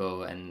phone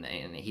call, and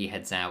he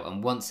heads out.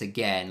 And once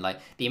again, like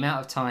the amount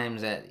of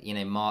times that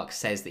Mark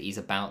says that he's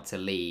about to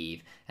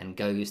leave and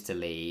goes to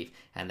leave,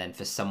 and then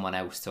for someone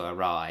else to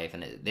arrive,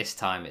 and this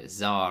time it's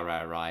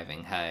Zara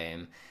arriving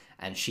home,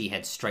 and she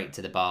heads straight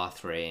to the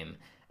bathroom,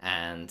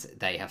 and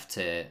they have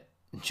to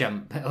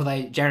jump.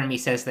 Although Jeremy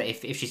says that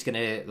if she's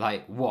gonna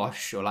like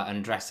wash or like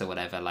undress or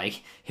whatever,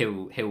 like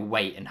he'll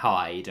wait and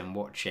hide and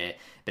watch it.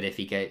 But if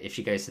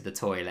she goes to the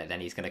toilet, then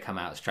he's gonna come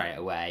out straight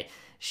away.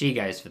 She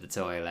goes for the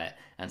toilet,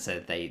 and so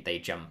they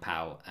jump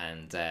out.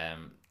 And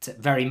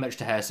very much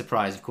to her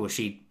surprise, of course,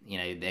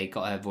 they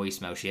got her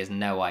voicemail. She has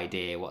no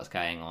idea what's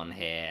going on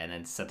here, and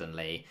then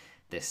suddenly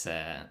this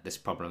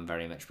problem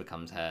very much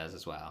becomes hers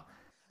as well.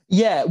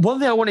 Yeah, one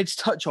thing I wanted to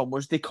touch on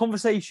was the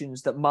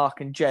conversations that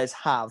Mark and Jez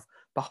have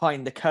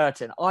behind the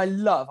curtain. I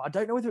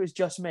don't know whether it's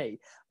just me,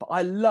 but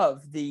I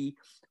love the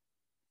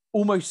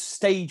almost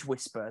stage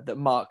whisper that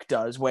Mark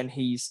does when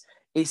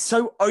it's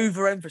so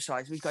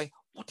overemphasized. He's going,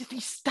 what if he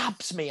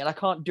stabs me? And I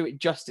can't do it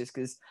justice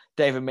because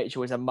David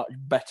Mitchell is a much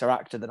better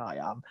actor than I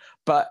am.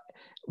 But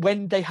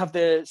when they have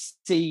the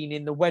scene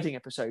in the wedding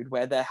episode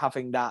where they're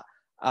having that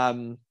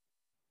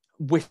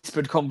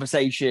whispered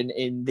conversation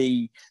in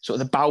the sort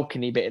of the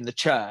balcony bit in the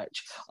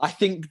church, I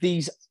think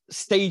these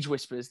stage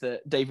whispers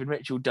that David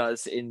Mitchell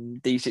does in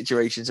these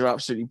situations are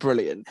absolutely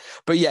brilliant.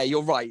 But yeah,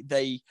 you're right.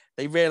 They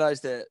realise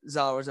that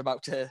Zara's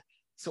about to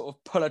sort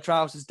of pull her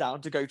trousers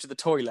down to go to the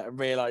toilet and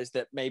realise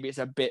that maybe it's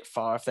a bit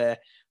far if they're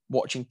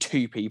watching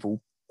two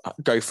people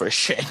go for a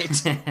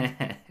shit.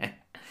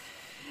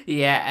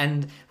 Yeah,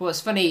 and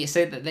what's funny,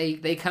 so that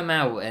they come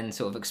out and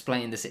sort of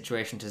explain the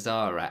situation to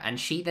Zara, and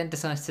she then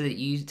decides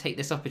to take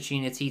this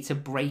opportunity to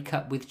break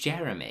up with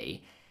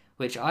Jeremy,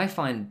 which I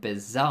find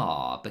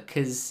bizarre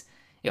because,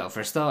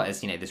 for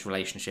starters, this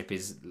relationship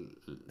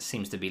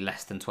seems to be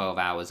less than 12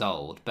 hours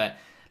old, but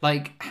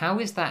like, how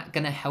is that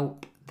going to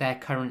help their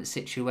current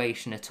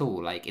situation at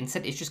all? Like,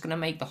 instead, it's just going to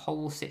make the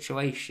whole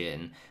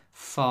situation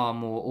far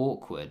more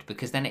awkward,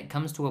 because then it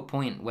comes to a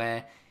point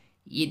where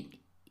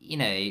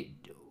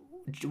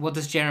what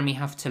does Jeremy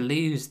have to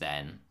lose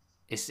then?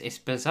 It's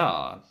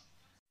bizarre.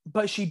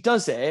 But she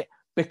does it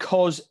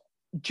because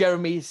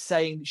Jeremy is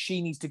saying that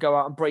she needs to go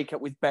out and break up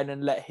with Ben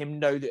and let him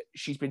know that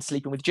she's been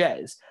sleeping with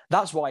Jez.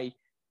 That's why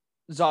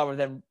Zara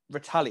then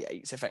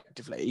retaliates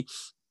effectively.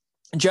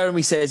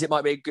 Jeremy says it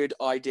might be a good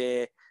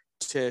idea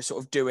to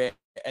sort of do it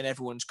and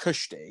everyone's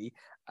cushy.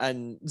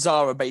 And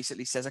Zara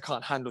basically says, I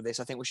can't handle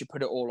this. I think we should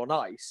put it all on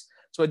ice.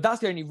 So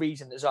that's the only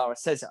reason that Zara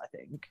says it, I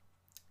think.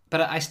 But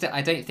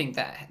I don't think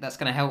that's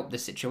going to help the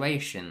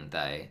situation,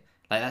 though.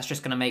 Like, that's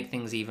just going to make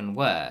things even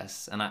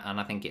worse, and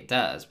I think it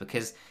does,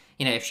 because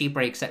if she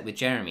breaks up with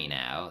Jeremy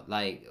now,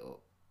 like,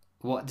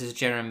 what does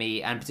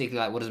Jeremy, and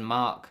particularly like, what does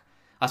Mark?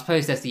 I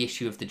suppose there's the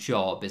issue of the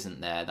job,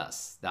 isn't there?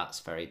 That's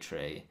very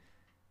true.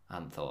 I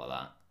hadn't thought of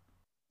that.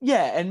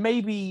 Yeah, and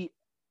maybe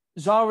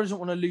Zara doesn't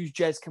want to lose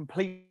Jez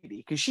completely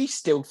because she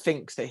still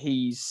thinks that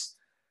he's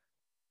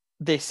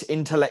this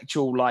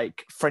intellectual,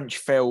 like French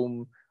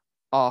film,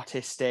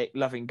 artistic,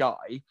 loving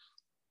guy.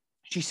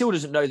 She still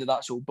doesn't know that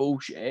that's all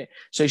bullshit.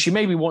 So she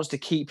maybe wants to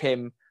keep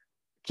him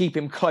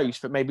close,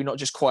 but maybe not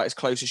just quite as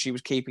close as she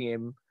was keeping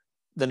him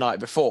the night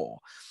before.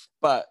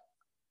 But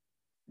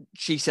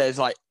she says,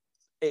 like,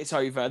 it's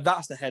over.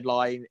 That's the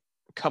headline.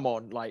 Come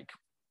on, like,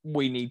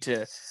 we need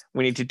to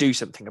do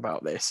something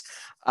about this.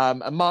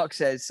 And Mark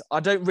says, I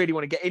don't really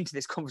want to get into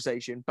this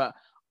conversation, but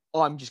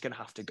I'm just going to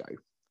have to go.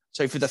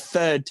 So for the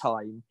third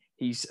time,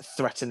 he's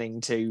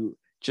threatening to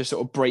just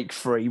sort of break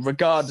free,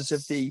 regardless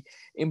of the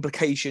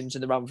implications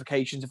and the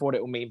ramifications of what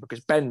it will mean, because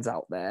Ben's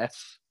out there.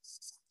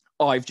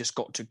 I've just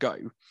got to go.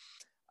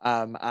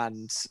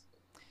 And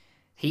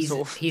he's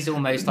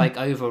almost like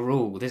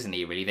overruled, isn't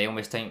he, really? They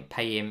almost don't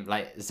pay him.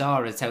 Like,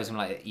 Zara tells him,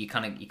 like, you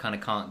kind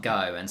of can't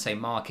go. And so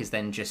Mark is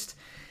then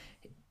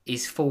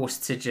is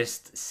forced to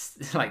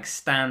just like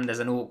stand as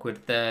an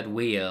awkward third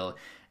wheel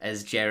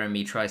as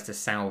Jeremy tries to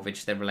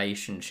salvage the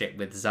relationship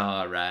with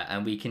Zara,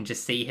 and we can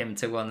just see him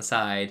to one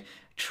side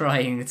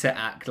trying to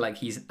act like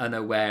he's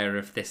unaware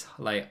of this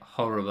like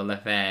horrible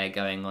affair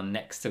going on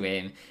next to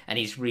him, and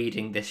he's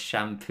reading this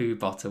shampoo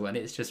bottle, and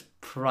it's just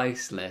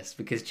priceless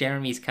because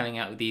Jeremy's coming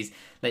out with these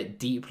like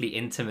deeply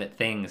intimate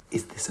things.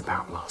 Is this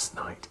about last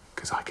night?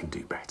 Because I can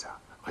do better.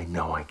 I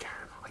know I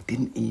can. I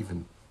didn't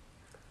even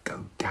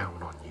go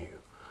down on you,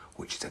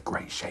 which is a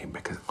great shame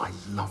because I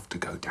love to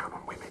go down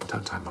on women,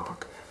 don't I,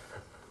 Mark?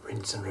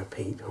 Rinse and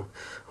repeat.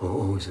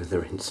 Always with the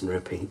rinse and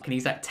repeat. And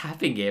he's like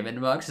tapping him, and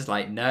Mark's just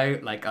like, no,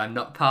 like I'm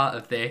not part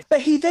of this.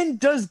 But he then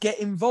does get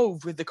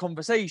involved with the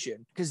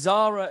conversation because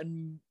Zara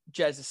and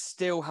Jez are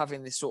still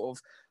having this sort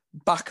of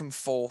back and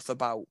forth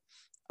about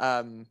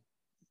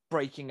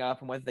breaking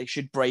up and whether they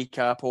should break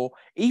up, or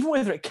even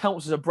whether it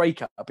counts as a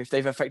breakup if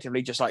they've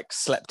effectively just like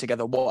slept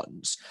together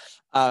once.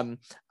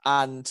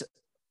 And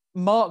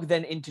Mark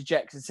then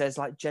interjects and says,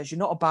 like, Jez, you're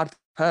not a bad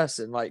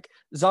person. Like,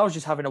 Zara's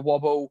just having a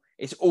wobble.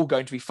 It's all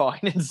going to be fine.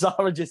 And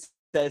Zara just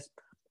says,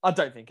 I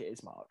don't think it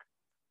is, Mark.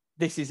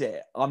 This is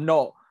it. I'm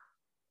not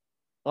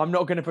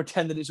going to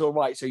pretend that it's all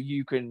right so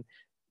you can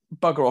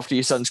bugger off to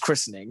your son's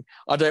christening.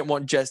 I don't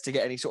want Jez to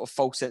get any sort of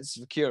false sense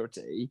of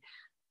security.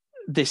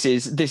 This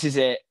is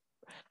it.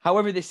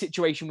 However, this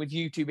situation with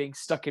you two being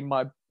stuck in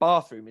my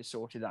bathroom is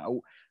sorted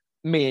out,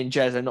 me and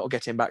Jez are not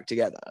getting back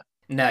together.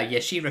 No, yeah,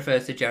 she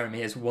refers to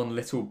Jeremy as one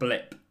little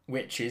blip,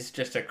 which is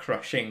just a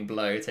crushing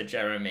blow to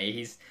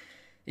Jeremy.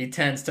 He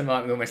turns to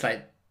Mark with almost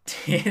like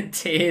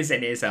tears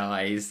in his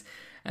eyes,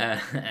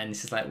 and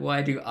he's just like,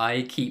 why do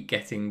I keep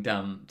getting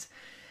dumped?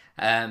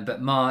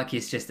 But Mark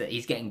is just that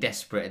he's getting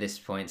desperate at this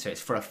point, so it's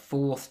for a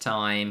fourth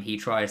time he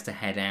tries to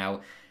head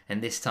out,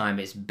 and this time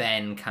it's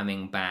Ben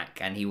coming back,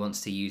 and he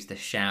wants to use the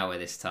shower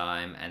this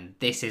time, and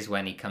this is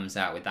when he comes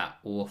out with that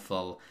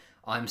awful,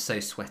 I'm so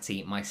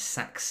sweaty, my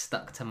sack's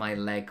stuck to my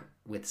leg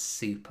with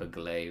super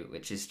glue,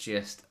 which is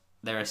just,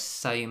 there are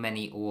so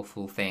many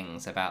awful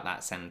things about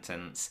that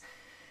sentence.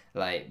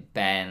 Like,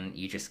 Ben,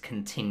 you just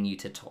continue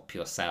to top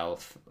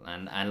yourself,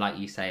 and like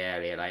you say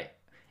earlier, like,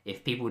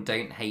 if people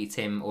don't hate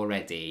him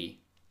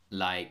already,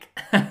 like,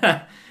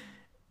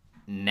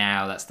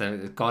 now that's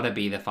gotta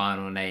be the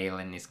final nail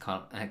in his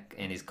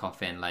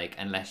coffin, like,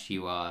 unless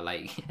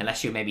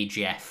you're maybe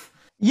Jeff.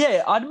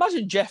 Yeah, I'd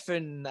imagine Jeff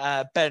and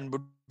Ben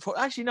would,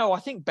 actually no, I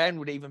think Ben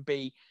would even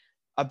be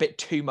a bit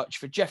too much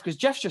for Jeff, because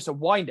Jeff's just a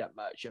wind-up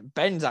merchant.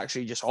 Ben's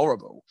actually just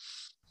horrible.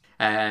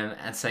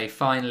 And so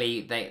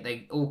finally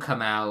they all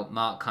come out,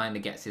 Mark kind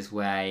of gets his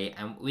way,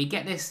 and we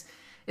get this,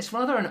 it's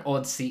rather an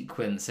odd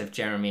sequence of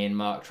Jeremy and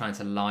Mark trying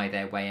to lie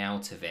their way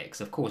out of it,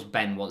 because of course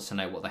Ben wants to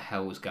know what the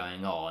hell's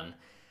going on.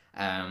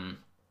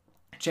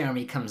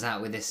 Jeremy comes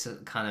out with this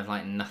kind of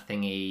like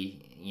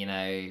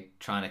nothingy,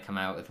 trying to come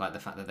out with like the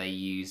fact that they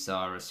use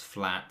Zara's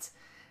flat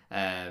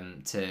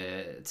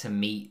to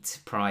meet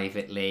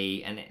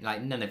privately, and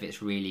none of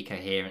it's really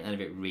coherent, none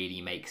of it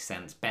really makes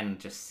sense. Ben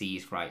just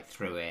sees right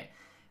through it.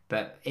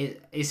 But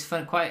it's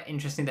quite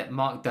interesting that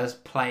Mark does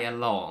play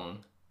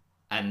along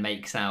and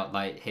makes out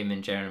like him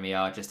and Jeremy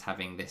are just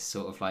having this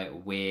sort of like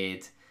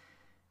weird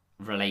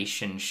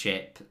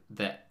relationship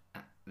that,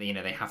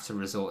 they have to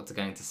resort to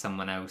going to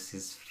someone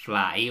else's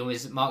flat.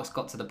 Mark's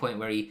got to the point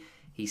where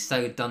he's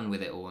so done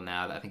with it all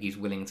now that I think he's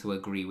willing to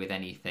agree with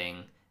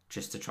anything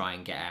just to try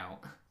and get out.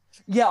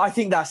 Yeah, I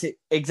think that's it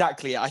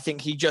exactly. I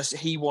think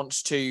he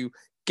wants to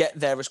get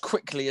there as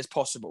quickly as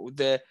possible.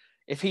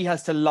 If he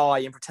has to lie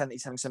and pretend that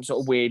he's having some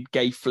sort of weird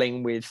gay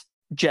fling with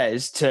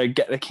Jez to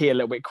get the key a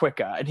little bit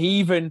quicker. And he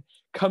even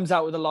comes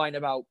out with a line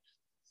about,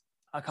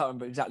 I can't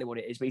remember exactly what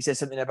it is, but he says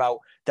something about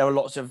there are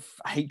lots of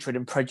hatred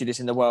and prejudice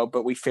in the world,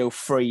 but we feel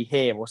free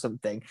here or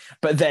something.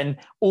 But then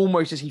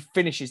almost as he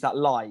finishes that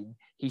line,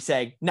 he's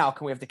saying, now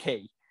can we have the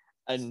key?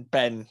 And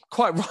Ben,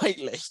 quite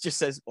rightly, just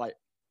says, like,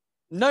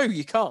 no,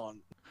 you can't.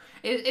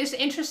 It's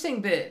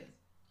interesting that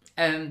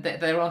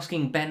they're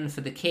asking Ben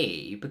for the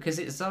key because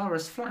it's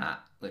Zara's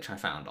flat, which I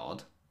found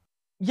odd.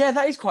 Yeah,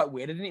 that is quite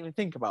weird. I didn't even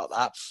think about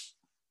that.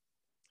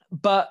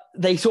 But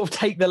they sort of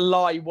take the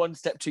lie one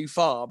step too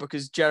far,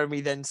 because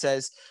Jeremy then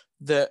says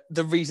that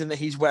the reason that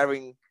he's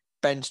wearing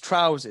Ben's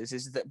trousers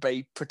is that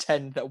they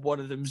pretend that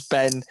one of them's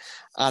Ben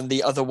and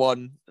the other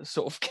one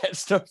sort of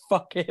gets to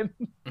fuck him.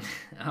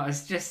 I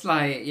was just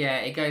like, yeah,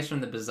 it goes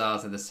from the bizarre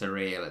to the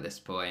surreal at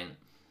this point.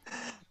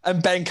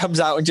 And Ben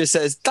comes out and just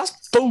says,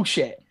 that's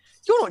bullshit.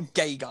 You're not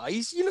gay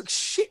guys. You look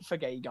shit for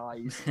gay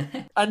guys.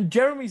 And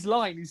Jeremy's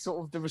line is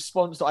sort of the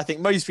response that I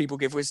think most people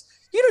give was,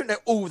 you don't know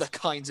all the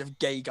kinds of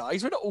gay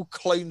guys. We're not all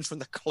clones from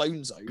the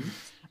clone zone.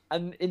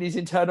 And in his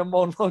internal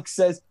monologue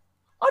says,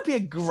 I'd be a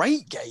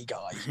great gay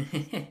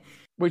guy.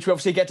 Which we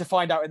obviously get to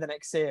find out in the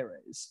next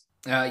series.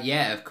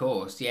 Yeah, of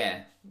course.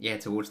 Yeah,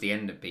 towards the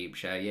end of Peep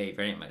Show. Yeah, he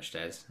very much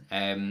does.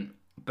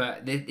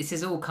 But this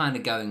is all kind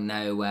of going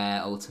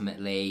nowhere,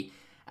 ultimately.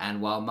 And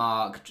while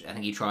Mark, I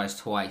think he tries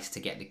twice to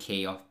get the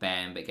key off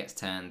Ben, but gets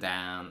turned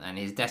down, and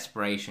his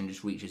desperation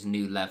just reaches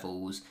new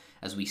levels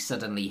as we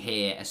suddenly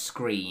hear a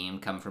scream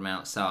come from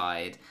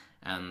outside,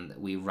 and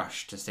we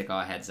rush to stick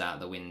our heads out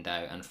the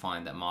window and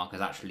find that Mark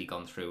has actually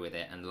gone through with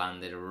it and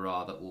landed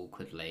rather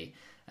awkwardly.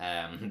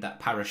 That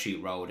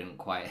parachute roll didn't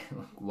quite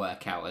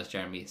work out as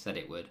Jeremy said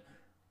it would.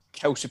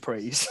 Quelle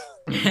surprise.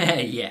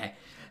 Yeah.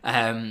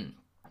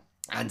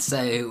 And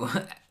so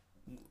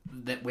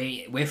that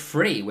we're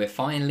free. We're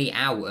finally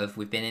out of.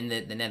 We've been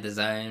in the Nether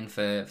Zone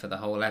for the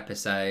whole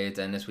episode,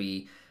 and as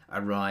we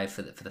arrive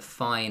for the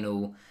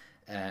final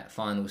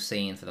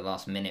scene for the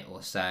last minute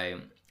or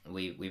so,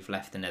 we've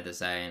left the Nether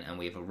Zone and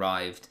we've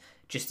arrived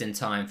just in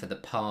time for the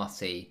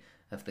party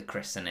of the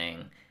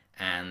christening,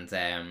 and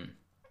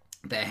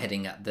they're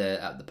heading up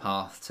the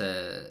path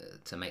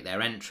to make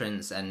their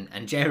entrance,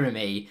 and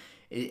Jeremy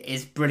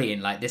is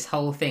brilliant. Like, this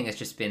whole thing has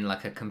just been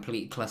like a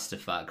complete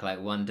clusterfuck,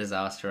 like one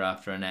disaster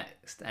after the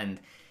next,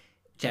 and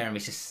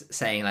Jeremy's just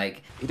saying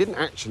like... He didn't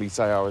actually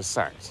say I was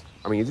sacked.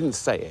 I mean, he didn't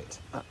say it.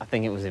 I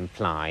think it was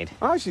implied.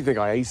 I actually think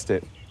I aced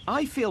it.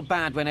 I feel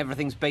bad when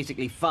everything's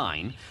basically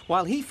fine,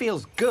 while he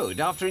feels good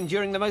after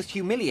enduring the most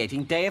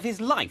humiliating day of his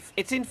life.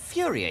 It's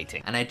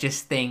infuriating. And I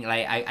just think,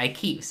 like, I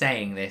keep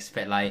saying this,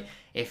 but like,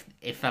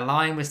 if a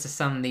line was to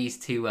sum these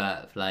two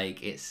up,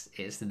 like, it's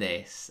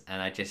this.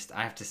 And I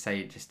have to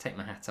say, just take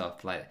my hat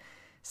off. Like,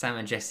 Sam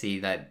and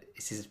Jesse, like,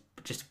 this is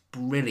just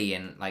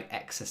brilliant, like,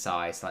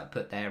 exercise. Like,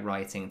 put their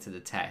writing to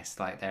the test.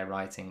 Like, their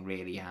writing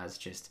really has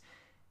just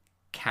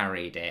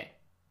carried it.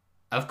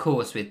 Of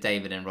course, with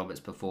David and Robert's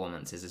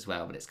performances as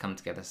well, but it's come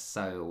together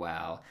so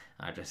well.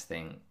 I just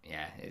think,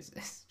 yeah,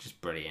 it's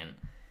just brilliant.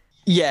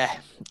 Yeah.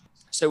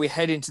 So we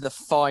head into the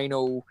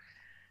final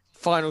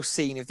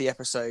scene of the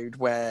episode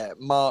where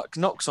Mark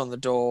knocks on the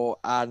door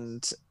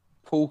and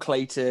Paul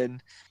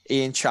Clayton,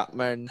 Ian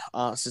Chapman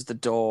answers the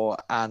door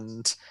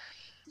and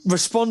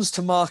responds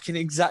to Mark in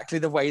exactly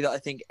the way that I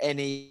think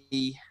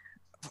any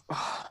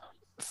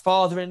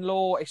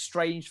father-in-law,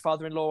 estranged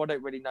father-in-law, I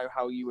don't really know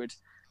how you would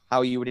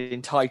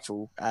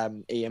entitle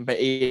Ian, but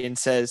Ian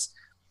says,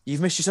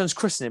 "You've missed your son's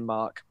christening,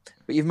 Mark,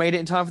 but you've made it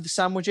in time for the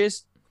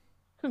sandwiches.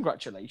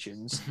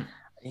 Congratulations."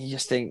 And you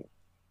just think,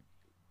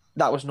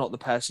 that was not the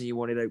person you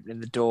wanted opening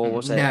the door,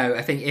 was it? No,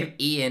 I think if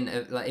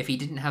Ian, like, if he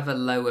didn't have a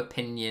low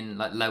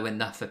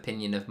enough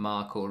opinion of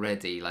Mark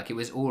already, like, it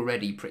was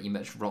already pretty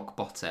much rock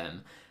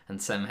bottom,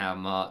 and somehow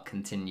Mark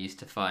continues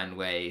to find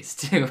ways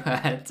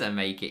to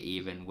make it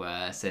even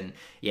worse. And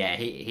yeah,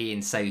 he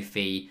and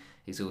Sophie,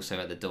 who's also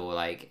at the door,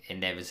 like,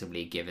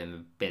 inevitably give him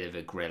a bit of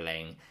a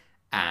grilling,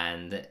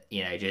 and,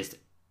 you know, just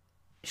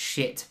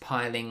shit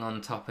piling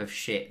on top of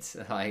shit,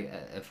 like,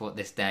 of what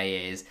this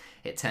day is.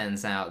 It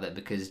turns out that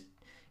because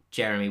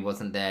Jeremy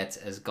wasn't there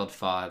as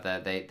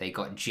godfather, they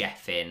got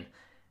Jeff in,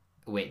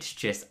 which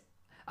just...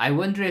 I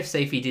wonder if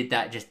Sophie did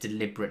that just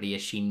deliberately,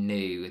 as she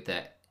knew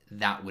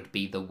that would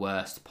be the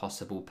worst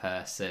possible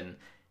person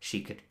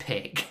she could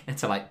pick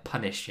to, like,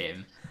 punish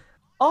him.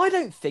 I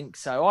don't think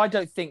so. I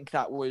don't think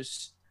that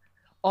was...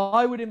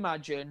 I would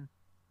imagine,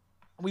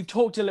 we've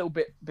talked a little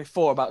bit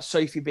before about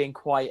Sophie being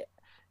quite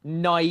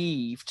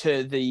naive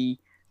to the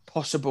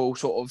possible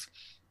sort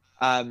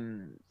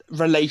of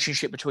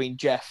relationship between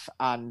Jeff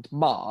and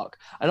Mark.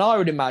 And I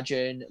would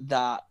imagine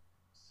that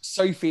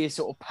Sophie is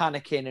sort of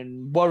panicking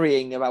and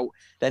worrying about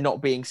there not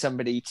being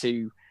somebody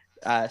to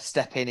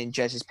step in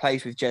Jez's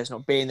place, with Jez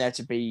not being there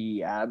to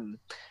be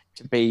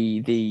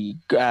the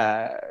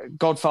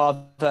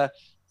godfather.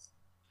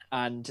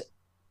 And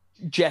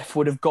Jeff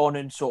would have gone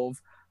and sort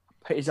of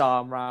put his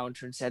arm around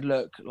her and said,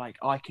 "Look, like,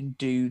 I can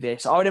do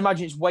this." I would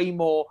imagine it's way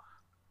more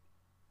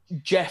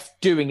Jeff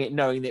doing it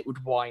knowing that it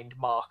would wind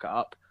Mark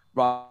up,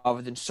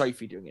 rather than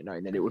Sophie doing it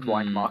knowing that it would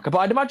wind Mark up. But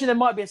I'd imagine there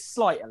might be a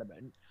slight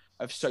element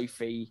of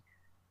Sophie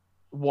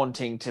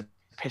wanting to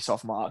piss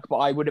off Mark, but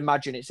I would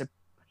imagine it's a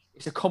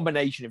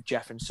combination of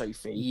Jeff and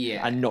Sophie,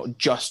 yeah, and not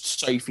just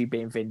Sophie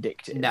being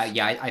vindictive. No,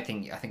 yeah, I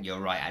think you're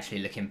right, actually,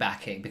 looking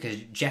back, because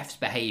Jeff's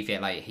behaviour,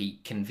 like, he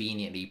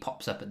conveniently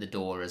pops up at the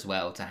door as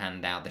well to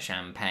hand out the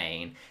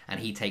champagne, and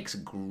he takes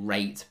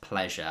great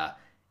pleasure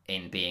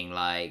in being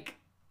like,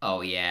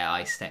 "Oh yeah,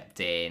 I stepped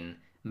in,"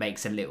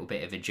 makes a little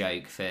bit of a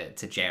joke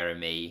to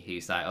Jeremy,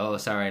 who's like, "Oh,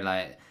 sorry,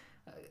 like,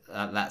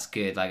 that's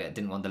good, like, I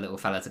didn't want the little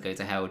fella to go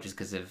to hell just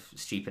because of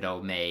stupid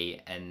old me,"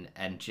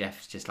 and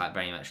Jeff's just, like,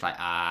 very much like,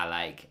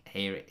 like,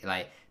 here,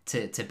 like,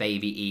 to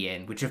baby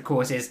Ian, which of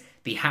course is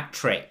the hat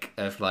trick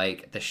of,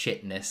 like, the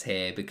shitness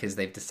here, because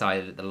they've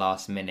decided at the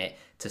last minute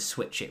to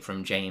switch it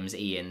from James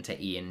Ian to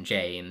Ian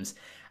James.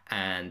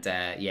 And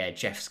yeah,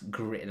 Jeff's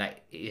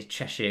like, his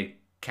Cheshire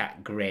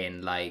Cat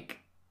grin, like,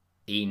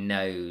 he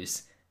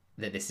knows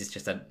that this is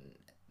just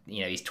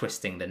he's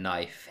twisting the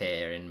knife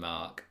here in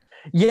Mark.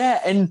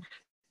 Yeah, and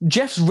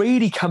Jeff's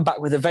really come back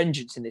with a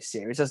vengeance in this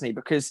series, hasn't he?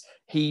 Because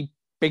he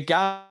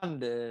began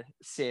the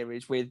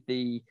series with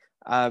the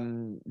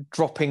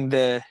dropping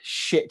the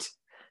shit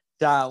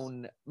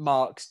down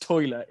Mark's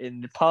toilet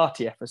in the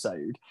party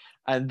episode,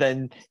 and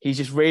then he's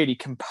just really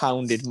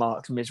compounded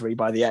Mark's misery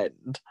by the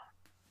end.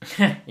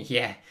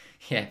 yeah,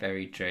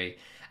 very true.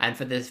 And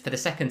for the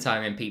second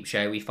time in Peep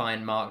Show, we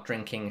find Mark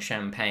drinking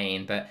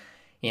champagne, but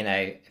you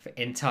know,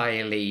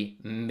 entirely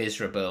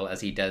miserable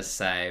as he does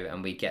so,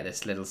 and we get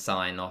this little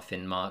sign off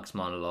in Mark's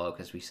monologue,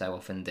 as we so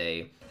often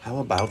do. How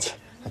about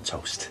a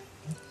toast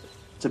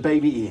to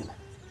baby Ian?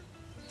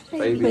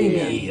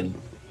 Baby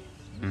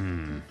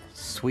Ian.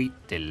 Sweet,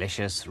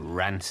 delicious,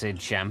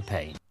 rancid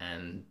champagne.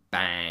 And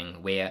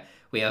bang, we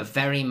are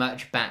very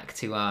much back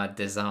to our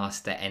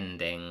disaster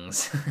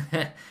endings.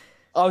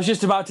 I was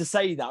just about to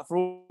say that for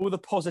all the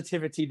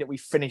positivity that we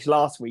finished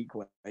last week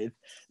with,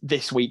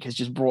 this week has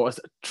just brought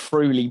us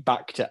truly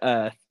back to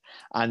earth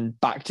and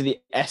back to the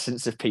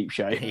essence of Peep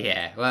Show.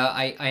 Yeah, well,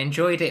 I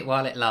enjoyed it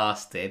while it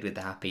lasted with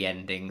the happy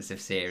endings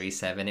of Series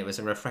 7. It was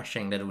a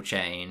refreshing little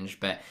change,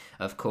 but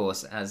of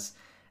course, as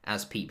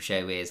Peep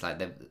Show is, like,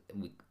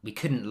 we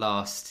couldn't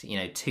last, you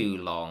know, too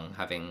long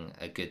having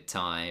a good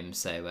time.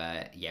 So,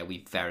 yeah,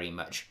 we very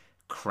much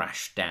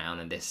crashed down,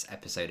 and this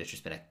episode has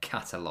just been a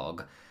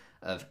catalogue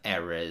of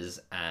errors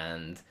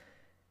and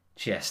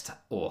just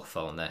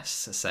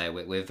awfulness. So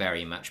we're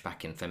very much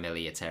back in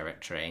familiar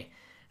territory.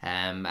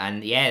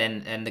 And yeah,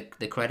 and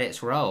the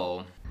credits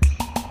roll.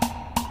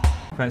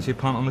 Fancy a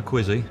punt on the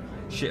quizzy?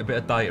 Shit a bit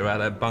of data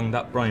out of that bunged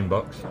up brain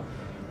box.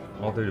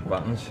 I'll do the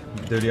buttons,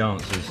 you do the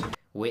answers.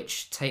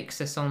 Which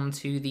takes us on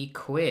to the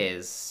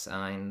quiz,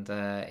 and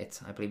I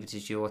believe it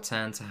is your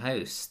turn to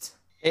host.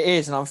 It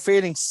is, and I'm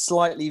feeling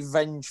slightly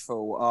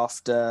vengeful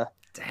after.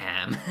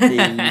 Damn.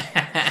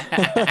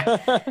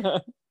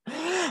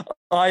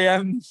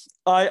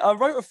 I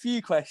wrote a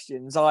few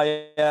questions.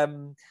 I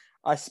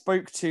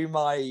spoke to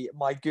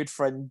my good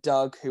friend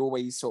Doug, who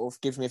always sort of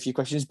gives me a few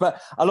questions,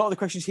 but a lot of the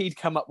questions he'd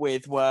come up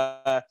with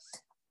were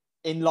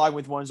in line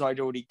with ones I'd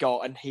already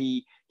got, and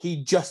he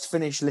just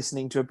finished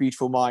listening to A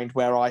Beautiful Mind,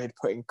 where I had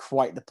put in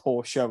quite the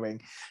poor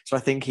showing. So I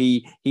think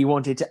he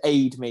wanted to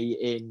aid me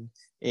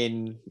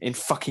in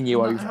fucking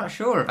you over. I'm not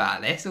sure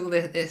about this. All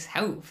this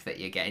help that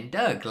you're getting,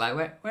 Doug.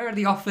 Like, where are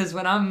the offers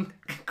when I'm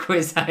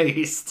quiz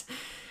host?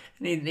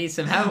 Need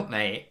some help,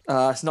 mate.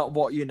 It's not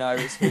what you know.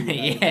 It's who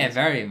you know. Yeah,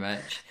 very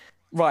much.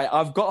 Right,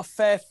 I've got a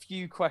fair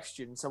few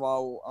questions, so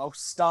I'll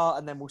start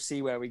and then we'll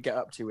see where we get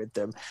up to with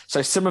them.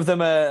 So some of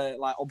them are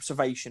like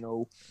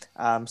observational,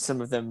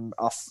 some of them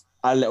are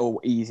a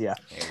little easier.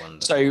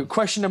 So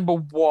question number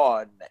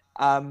 1,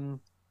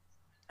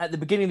 at the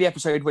beginning of the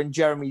episode when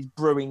Jeremy's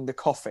brewing the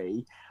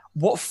coffee,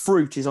 what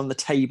fruit is on the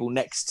table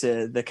next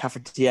to the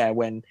cafetiere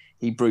when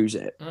he brews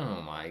it?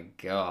 Oh my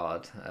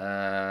god.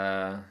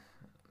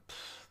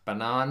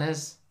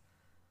 Bananas?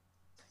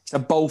 It's a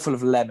bowl full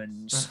of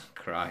lemons. Oh,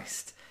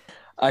 Christ.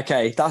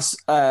 Okay, that's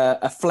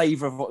a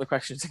flavour of what the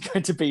questions are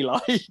going to be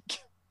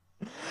like.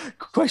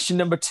 Question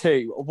number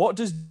 2. What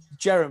does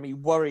Jeremy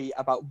worry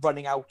about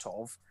running out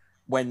of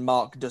when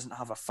Mark doesn't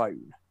have a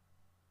phone?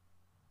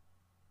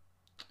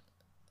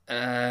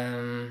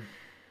 What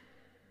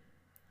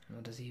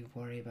does he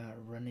worry about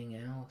running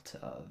out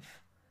of?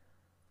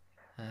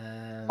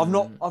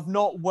 I've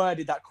not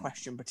worded that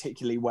question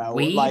particularly well.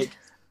 Weed? Like,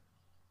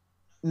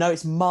 no,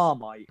 it's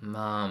Marmite.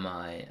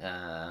 Marmite.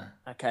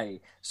 Okay,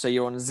 so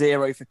you're on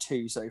 0 for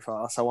 2 so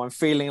far. So I'm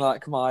feeling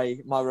like my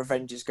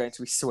revenge is going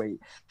to be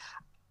sweet.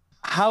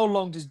 How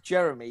long does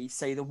Jeremy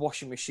say the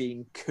washing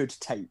machine could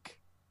take?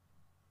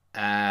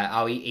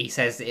 He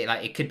says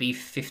it could be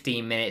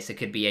 15 minutes, it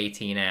could be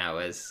 18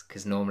 hours,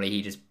 because normally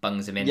he just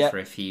bungs them in for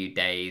a few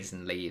days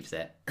and leaves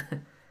it.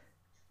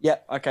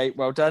 Yep, okay,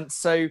 well done.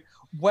 So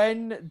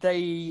when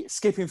they,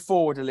 skipping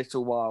forward a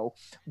little while,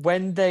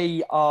 when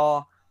they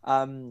are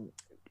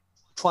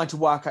trying to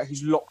work out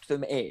who's locked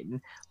them in,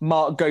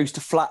 Mark goes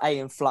to flat A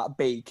and flat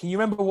B. Can you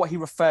remember what he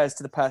refers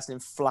to the person in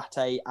flat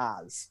A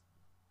as?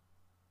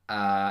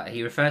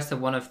 He refers to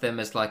one of them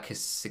as like a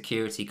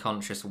security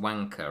conscious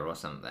wanker or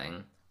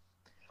something.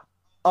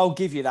 I'll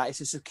give you that.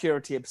 It's a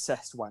security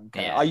obsessed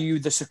wanker. Yeah. Are you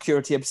the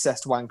security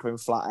obsessed wanker in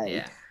flat A?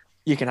 Yeah.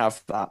 You can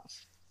have that.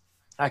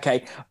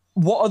 Okay.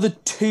 What are the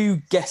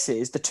two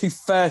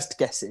first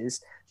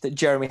guesses that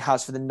Jeremy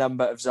has for the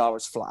number of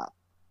Zara's flat?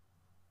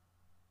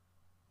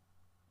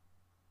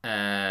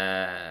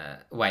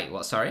 Wait,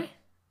 what? Sorry?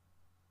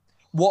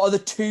 What are the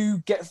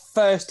two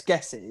first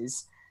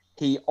guesses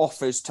he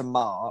offers to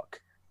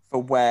Mark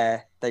for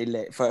where they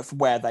live, for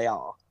where they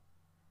are?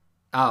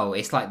 Oh,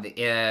 it's like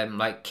the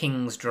like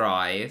King's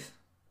Drive.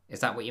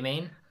 Is that what you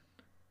mean?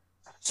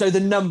 So the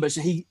numbers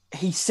he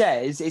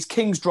says it's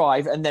King's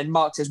Drive, and then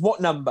Mark says what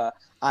number,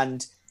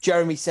 and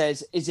Jeremy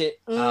says, "Is it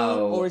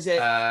or is it?"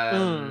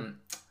 At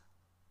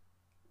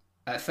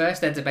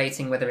first, they're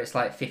debating whether it's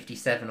like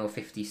 57 or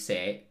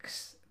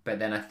 56, but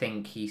then I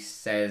think he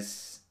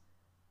says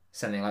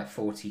something like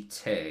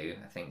 42.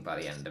 I think by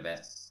the end of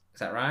it. Is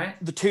that right?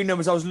 The two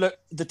numbers I was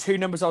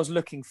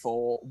looking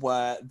for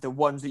were the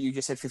ones that you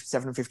just said,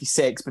 57 and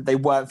 56, but they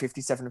weren't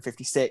 57 and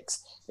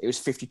 56. It was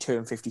 52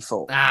 and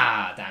 54.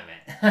 Ah,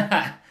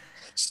 damn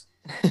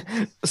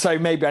it. So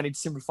maybe I need to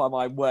simplify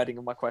my wording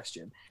of my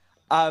question.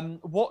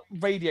 What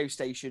radio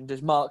station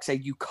does Mark say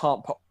you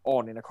can't put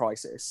on in a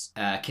crisis?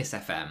 Kiss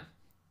FM.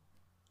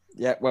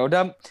 Yeah, well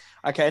done.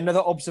 Okay,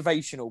 another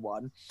observational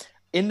one.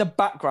 In the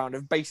background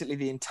of basically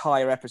the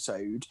entire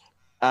episode,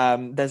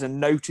 there's a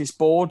notice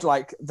board,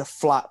 like the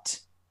flat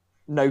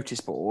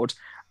notice board.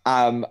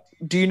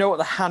 Do you know what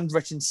the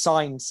handwritten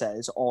sign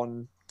says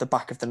on the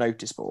back of the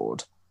notice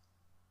board?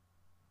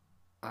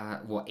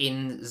 What,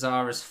 in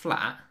Zara's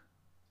flat?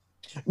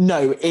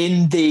 No,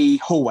 in the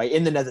hallway,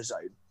 in the Nether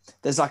Zone.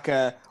 There's like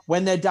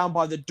when they're down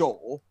by the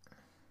door,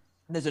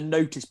 there's a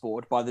notice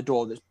board by the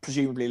door that's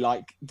presumably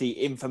like the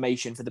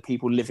information for the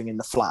people living in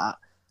the flat,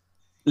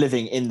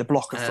 living in the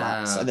block of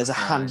flats. And there's a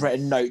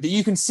handwritten note that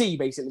you can see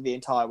basically the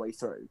entire way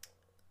through.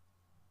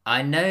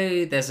 I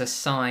know there's a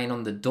sign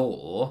on the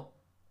door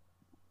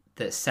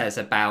that says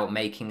about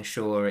making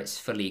sure it's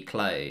fully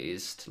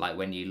closed, like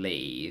when you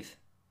leave.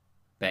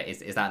 But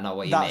is that not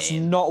what you mean? That's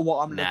not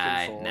what I'm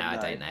looking for. No, I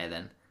don't know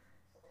then.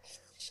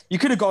 You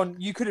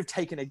could have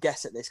taken a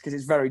guess at this because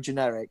it's very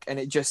generic and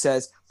it just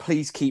says,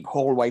 please keep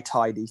hallway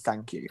tidy,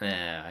 thank you.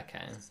 Yeah,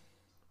 okay.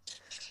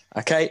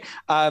 Okay.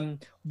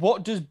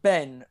 What does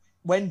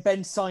when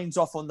Ben signs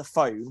off on the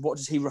phone, what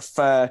does he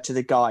refer to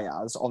the guy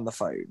as on the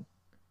phone?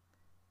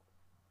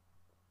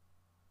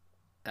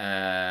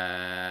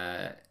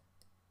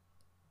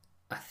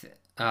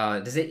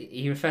 Does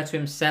he refer to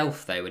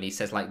himself though when he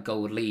says like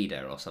gold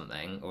leader or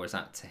something, or is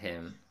that to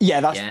him? Yeah,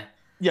 that's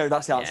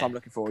the answer I'm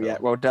looking for. Cool. Yeah,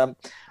 well done.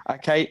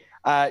 Okay,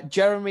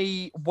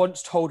 Jeremy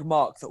once told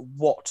Mark that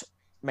what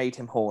made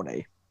him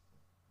horny.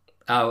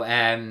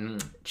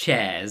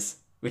 Chairs,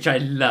 which I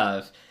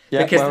love.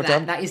 Yeah, because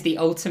that is the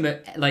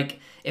ultimate, like,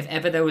 if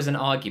ever there was an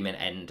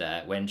argument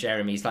ender when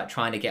Jeremy's like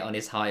trying to get on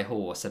his high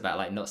horse about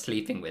like not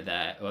sleeping with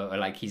her, or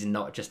like he's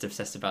not just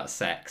obsessed about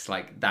sex,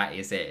 like that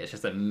is it. It's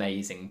just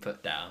amazing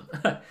put down.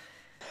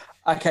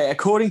 Okay,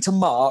 according to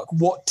Mark,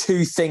 what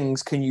 2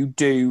 things can you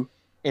do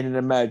in an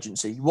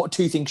emergency? What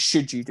 2 things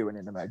should you do in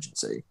an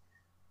emergency?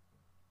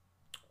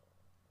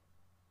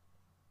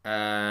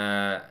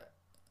 Well,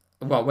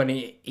 when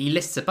he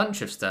lists a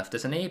bunch of stuff,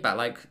 doesn't he? About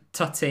like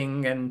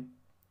tutting and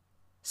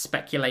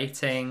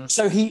speculating.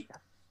 So he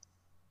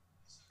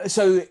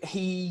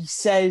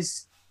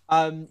says,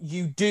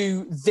 you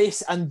do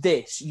this and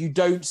this. You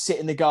don't sit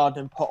in the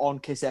garden and put on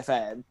Kiss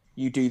FM.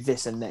 You do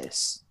this and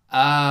this.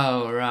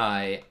 Oh,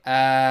 right.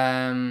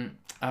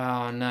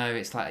 Oh, no.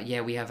 It's like,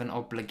 yeah, we have an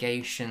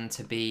obligation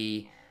to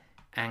be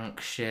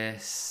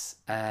anxious.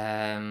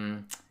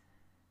 And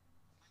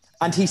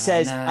he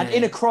says, no. and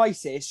in a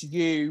crisis,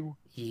 you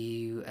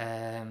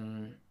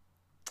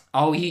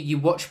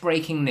watch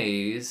breaking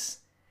news.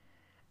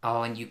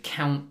 Oh, and you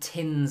count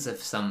tins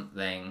of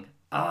something.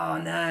 Oh,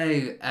 no.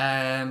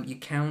 You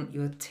count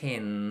your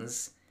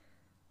tins.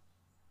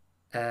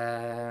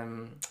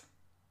 You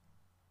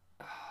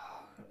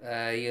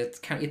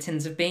count your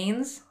tins of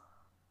beans?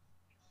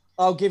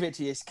 I'll give it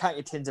to you. Count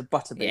your tins of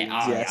butter beans.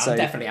 Yeah, I'm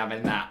definitely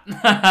having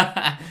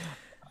that.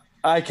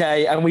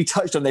 Okay, and we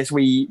touched on this.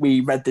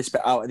 We read this bit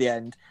out at the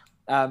end.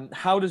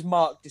 How does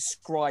Mark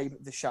describe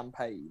the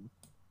champagne?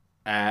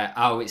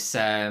 It's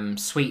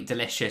sweet,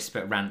 delicious,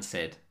 but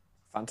rancid.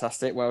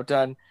 Fantastic, well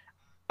done.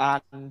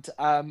 And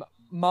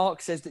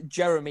Mark says that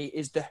Jeremy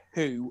is the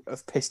Who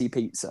of Pissy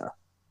Pizza.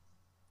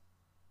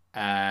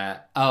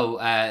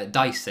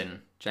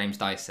 Dyson. James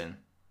Dyson.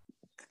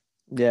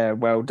 Yeah,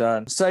 well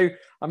done. So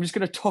I'm just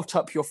going to tot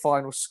up your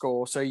final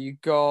score. So you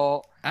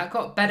got... That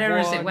got better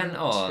as it went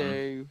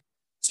on.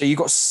 So you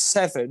got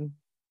 7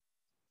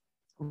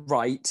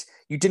 right.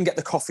 You didn't get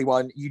the coffee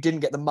one. You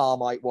didn't get the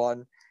Marmite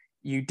one.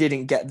 You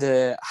didn't get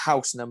the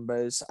house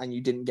numbers. And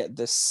you didn't get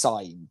the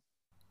sign.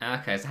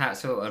 Okay,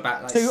 so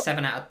about like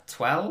 7 out of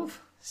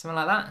 12? Something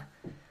like that?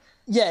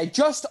 Yeah,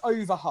 just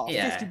over half,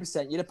 yeah.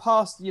 50%. You'd have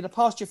passed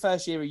your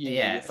first year of uni.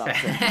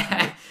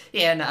 Yeah,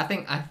 yeah. No, I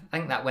think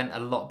that went a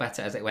lot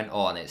better as it went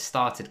on. It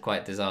started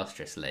quite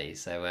disastrously,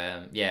 so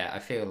I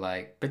feel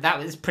like, but that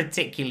was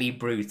particularly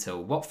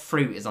brutal. What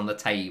fruit is on the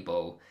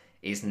table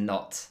is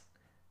not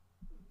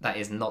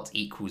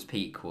equals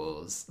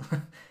pequals.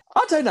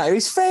 I don't know.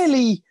 It's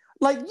fairly.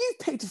 Like, you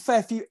picked a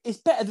fair few. It's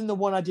better than the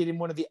one I did in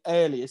one of the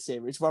earlier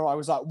series where I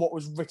was like, what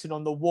was written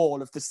on the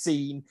wall of the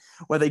scene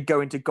where they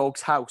go into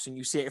Gog's house and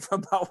you see it for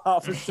about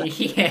half a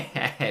second.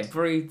 Yeah,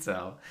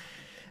 brutal.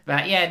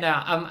 But yeah, no,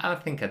 I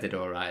think I did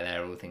all right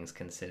there, all things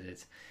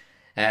considered.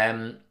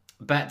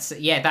 But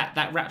yeah,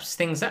 that wraps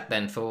things up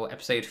then for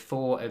episode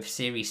 4 of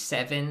series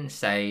 7.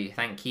 So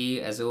thank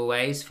you as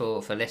always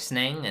for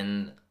listening,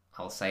 and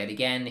I'll say it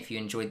again, if you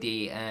enjoyed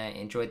the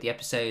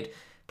episode,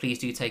 please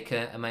do take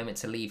a moment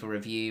to leave a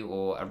review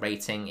or a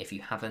rating if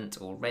you haven't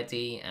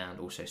already, and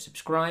also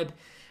subscribe,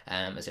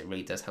 as it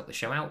really does help the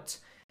show out.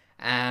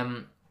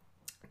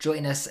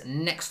 Join us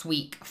next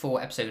week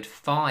for episode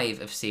 5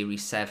 of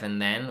series 7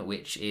 then,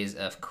 which is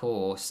of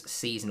course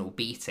seasonal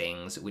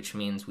beatings, which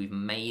means we've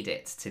made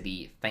it to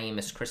the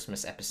famous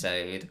Christmas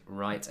episode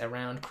right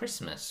around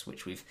Christmas,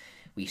 which we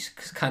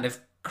kind of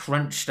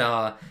crunched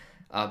our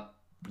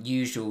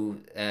usual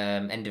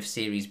end of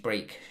series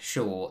break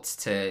short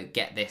to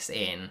get this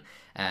in,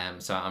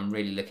 so I'm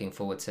really looking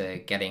forward to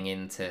getting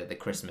into the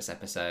Christmas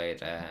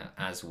episode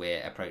as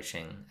we're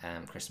approaching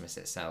Christmas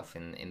itself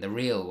in the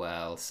real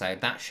world. So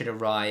that should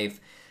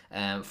arrive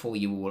for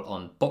you all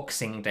on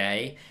Boxing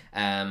Day.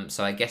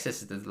 So I guess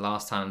this is the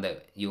last time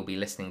that you'll be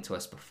listening to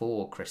us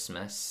before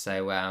Christmas.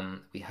 So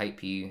we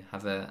hope you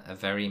have a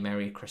very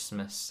Merry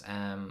Christmas,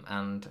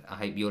 and I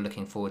hope you're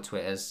looking forward to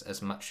it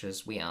as much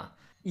as we are.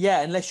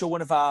 Yeah, unless you're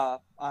one of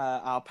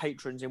our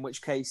patrons, in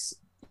which case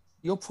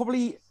you're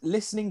probably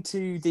listening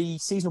to the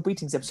Seasonal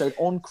Beatings episode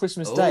on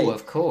Christmas Day. Oh,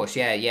 of course,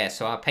 yeah.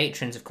 So our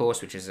patrons, of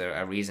course, which is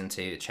a reason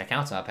to check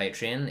out our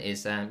Patreon,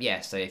 is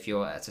so if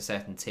you're at a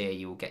certain tier,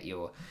 you will get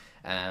your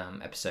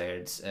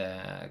episodes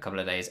a couple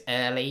of days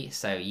early.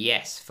 So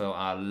yes, for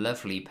our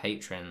lovely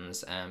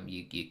patrons,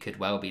 you could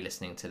well be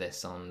listening to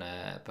this on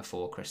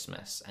before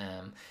Christmas.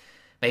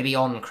 Maybe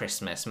on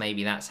Christmas,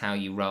 maybe that's how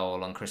you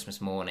roll on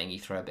Christmas morning. You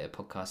throw a bit of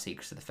Podcast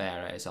Secrets of the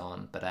Pharaohs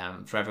on. But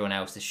for everyone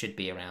else, this should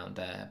be around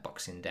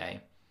Boxing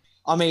Day.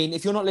 I mean,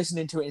 if you're not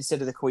listening to it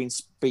instead of the Queen's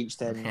speech,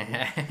 then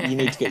you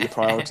need to get your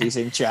priorities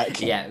in check.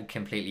 Yeah,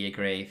 completely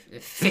agree.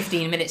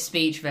 15-minute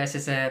speech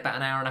versus about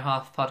an hour and a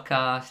half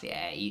podcast.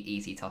 Yeah,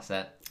 easy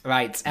tosser.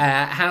 Right,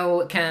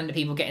 how can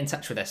people get in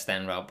touch with us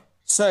then, Rob?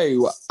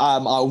 So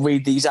I'll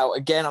read these out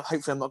again.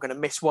 Hopefully I'm not going to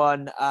miss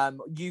one.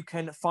 You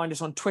can find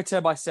us on Twitter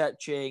by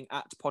searching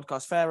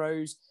 @Podcast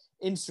Pharaohs,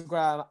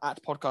 Instagram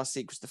 @Podcast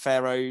Secrets the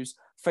Pharaohs,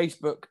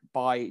 Facebook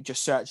by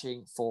just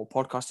searching for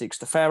Podcast Secrets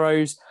the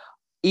Pharaohs,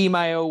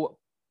 email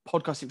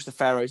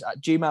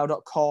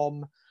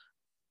podcastsecretsthepharaohs@gmail.com,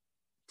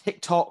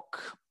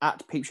 TikTok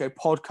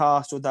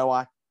 @PeepShowPodcast,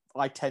 although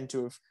I tend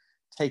to have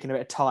taken a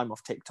bit of time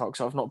off TikTok,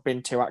 so I've not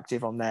been too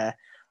active on there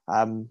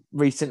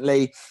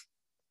recently.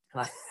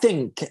 And I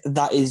think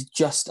that is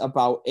just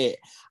about it.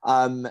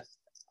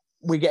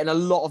 We're getting a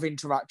lot of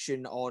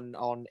interaction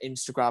on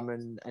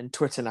Instagram and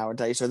Twitter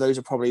nowadays. So those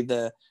are probably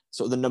the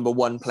sort of the number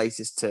one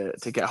places to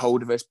get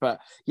hold of us. But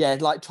yeah,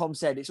 like Tom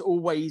said, it's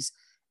always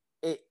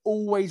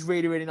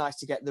really, really nice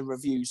to get the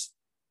reviews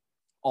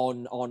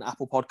on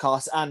Apple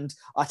Podcasts. And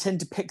I tend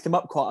to pick them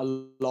up quite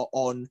a lot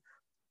on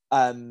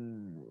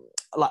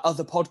like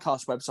other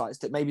podcast websites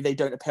that maybe they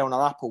don't appear on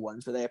our Apple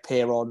ones, but they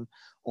appear on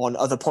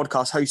other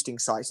podcast hosting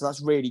sites. So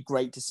that's really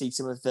great to see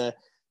some of the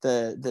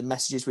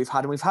messages we've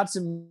had. And we've had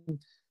some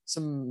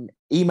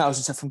emails and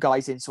stuff from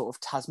guys in sort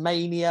of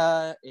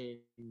Tasmania, in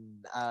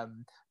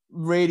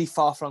really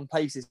far-flung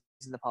places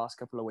in the past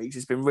couple of weeks.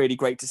 It's been really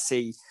great to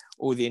see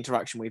all the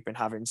interaction we've been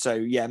having. So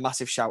yeah,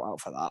 massive shout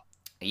out for that.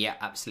 Yeah,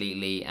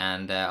 absolutely.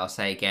 And I'll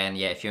say again,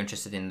 if you're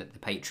interested in the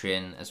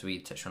Patreon, as we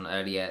touched on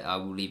earlier, I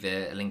will leave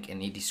a link in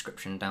the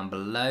description down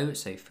below.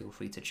 So feel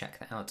free to check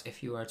that out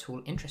if you are at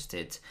all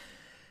interested.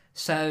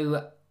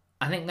 So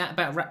I think that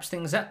about wraps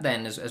things up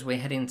then as we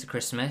head into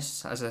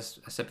Christmas. As I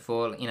said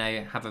before,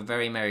 have a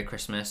very Merry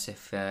Christmas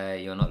if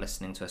you're not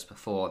listening to us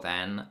before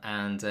then.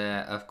 And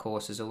of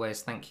course, as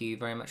always, thank you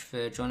very much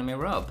for joining me,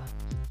 Rob.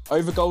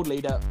 Over Gold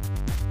Leader.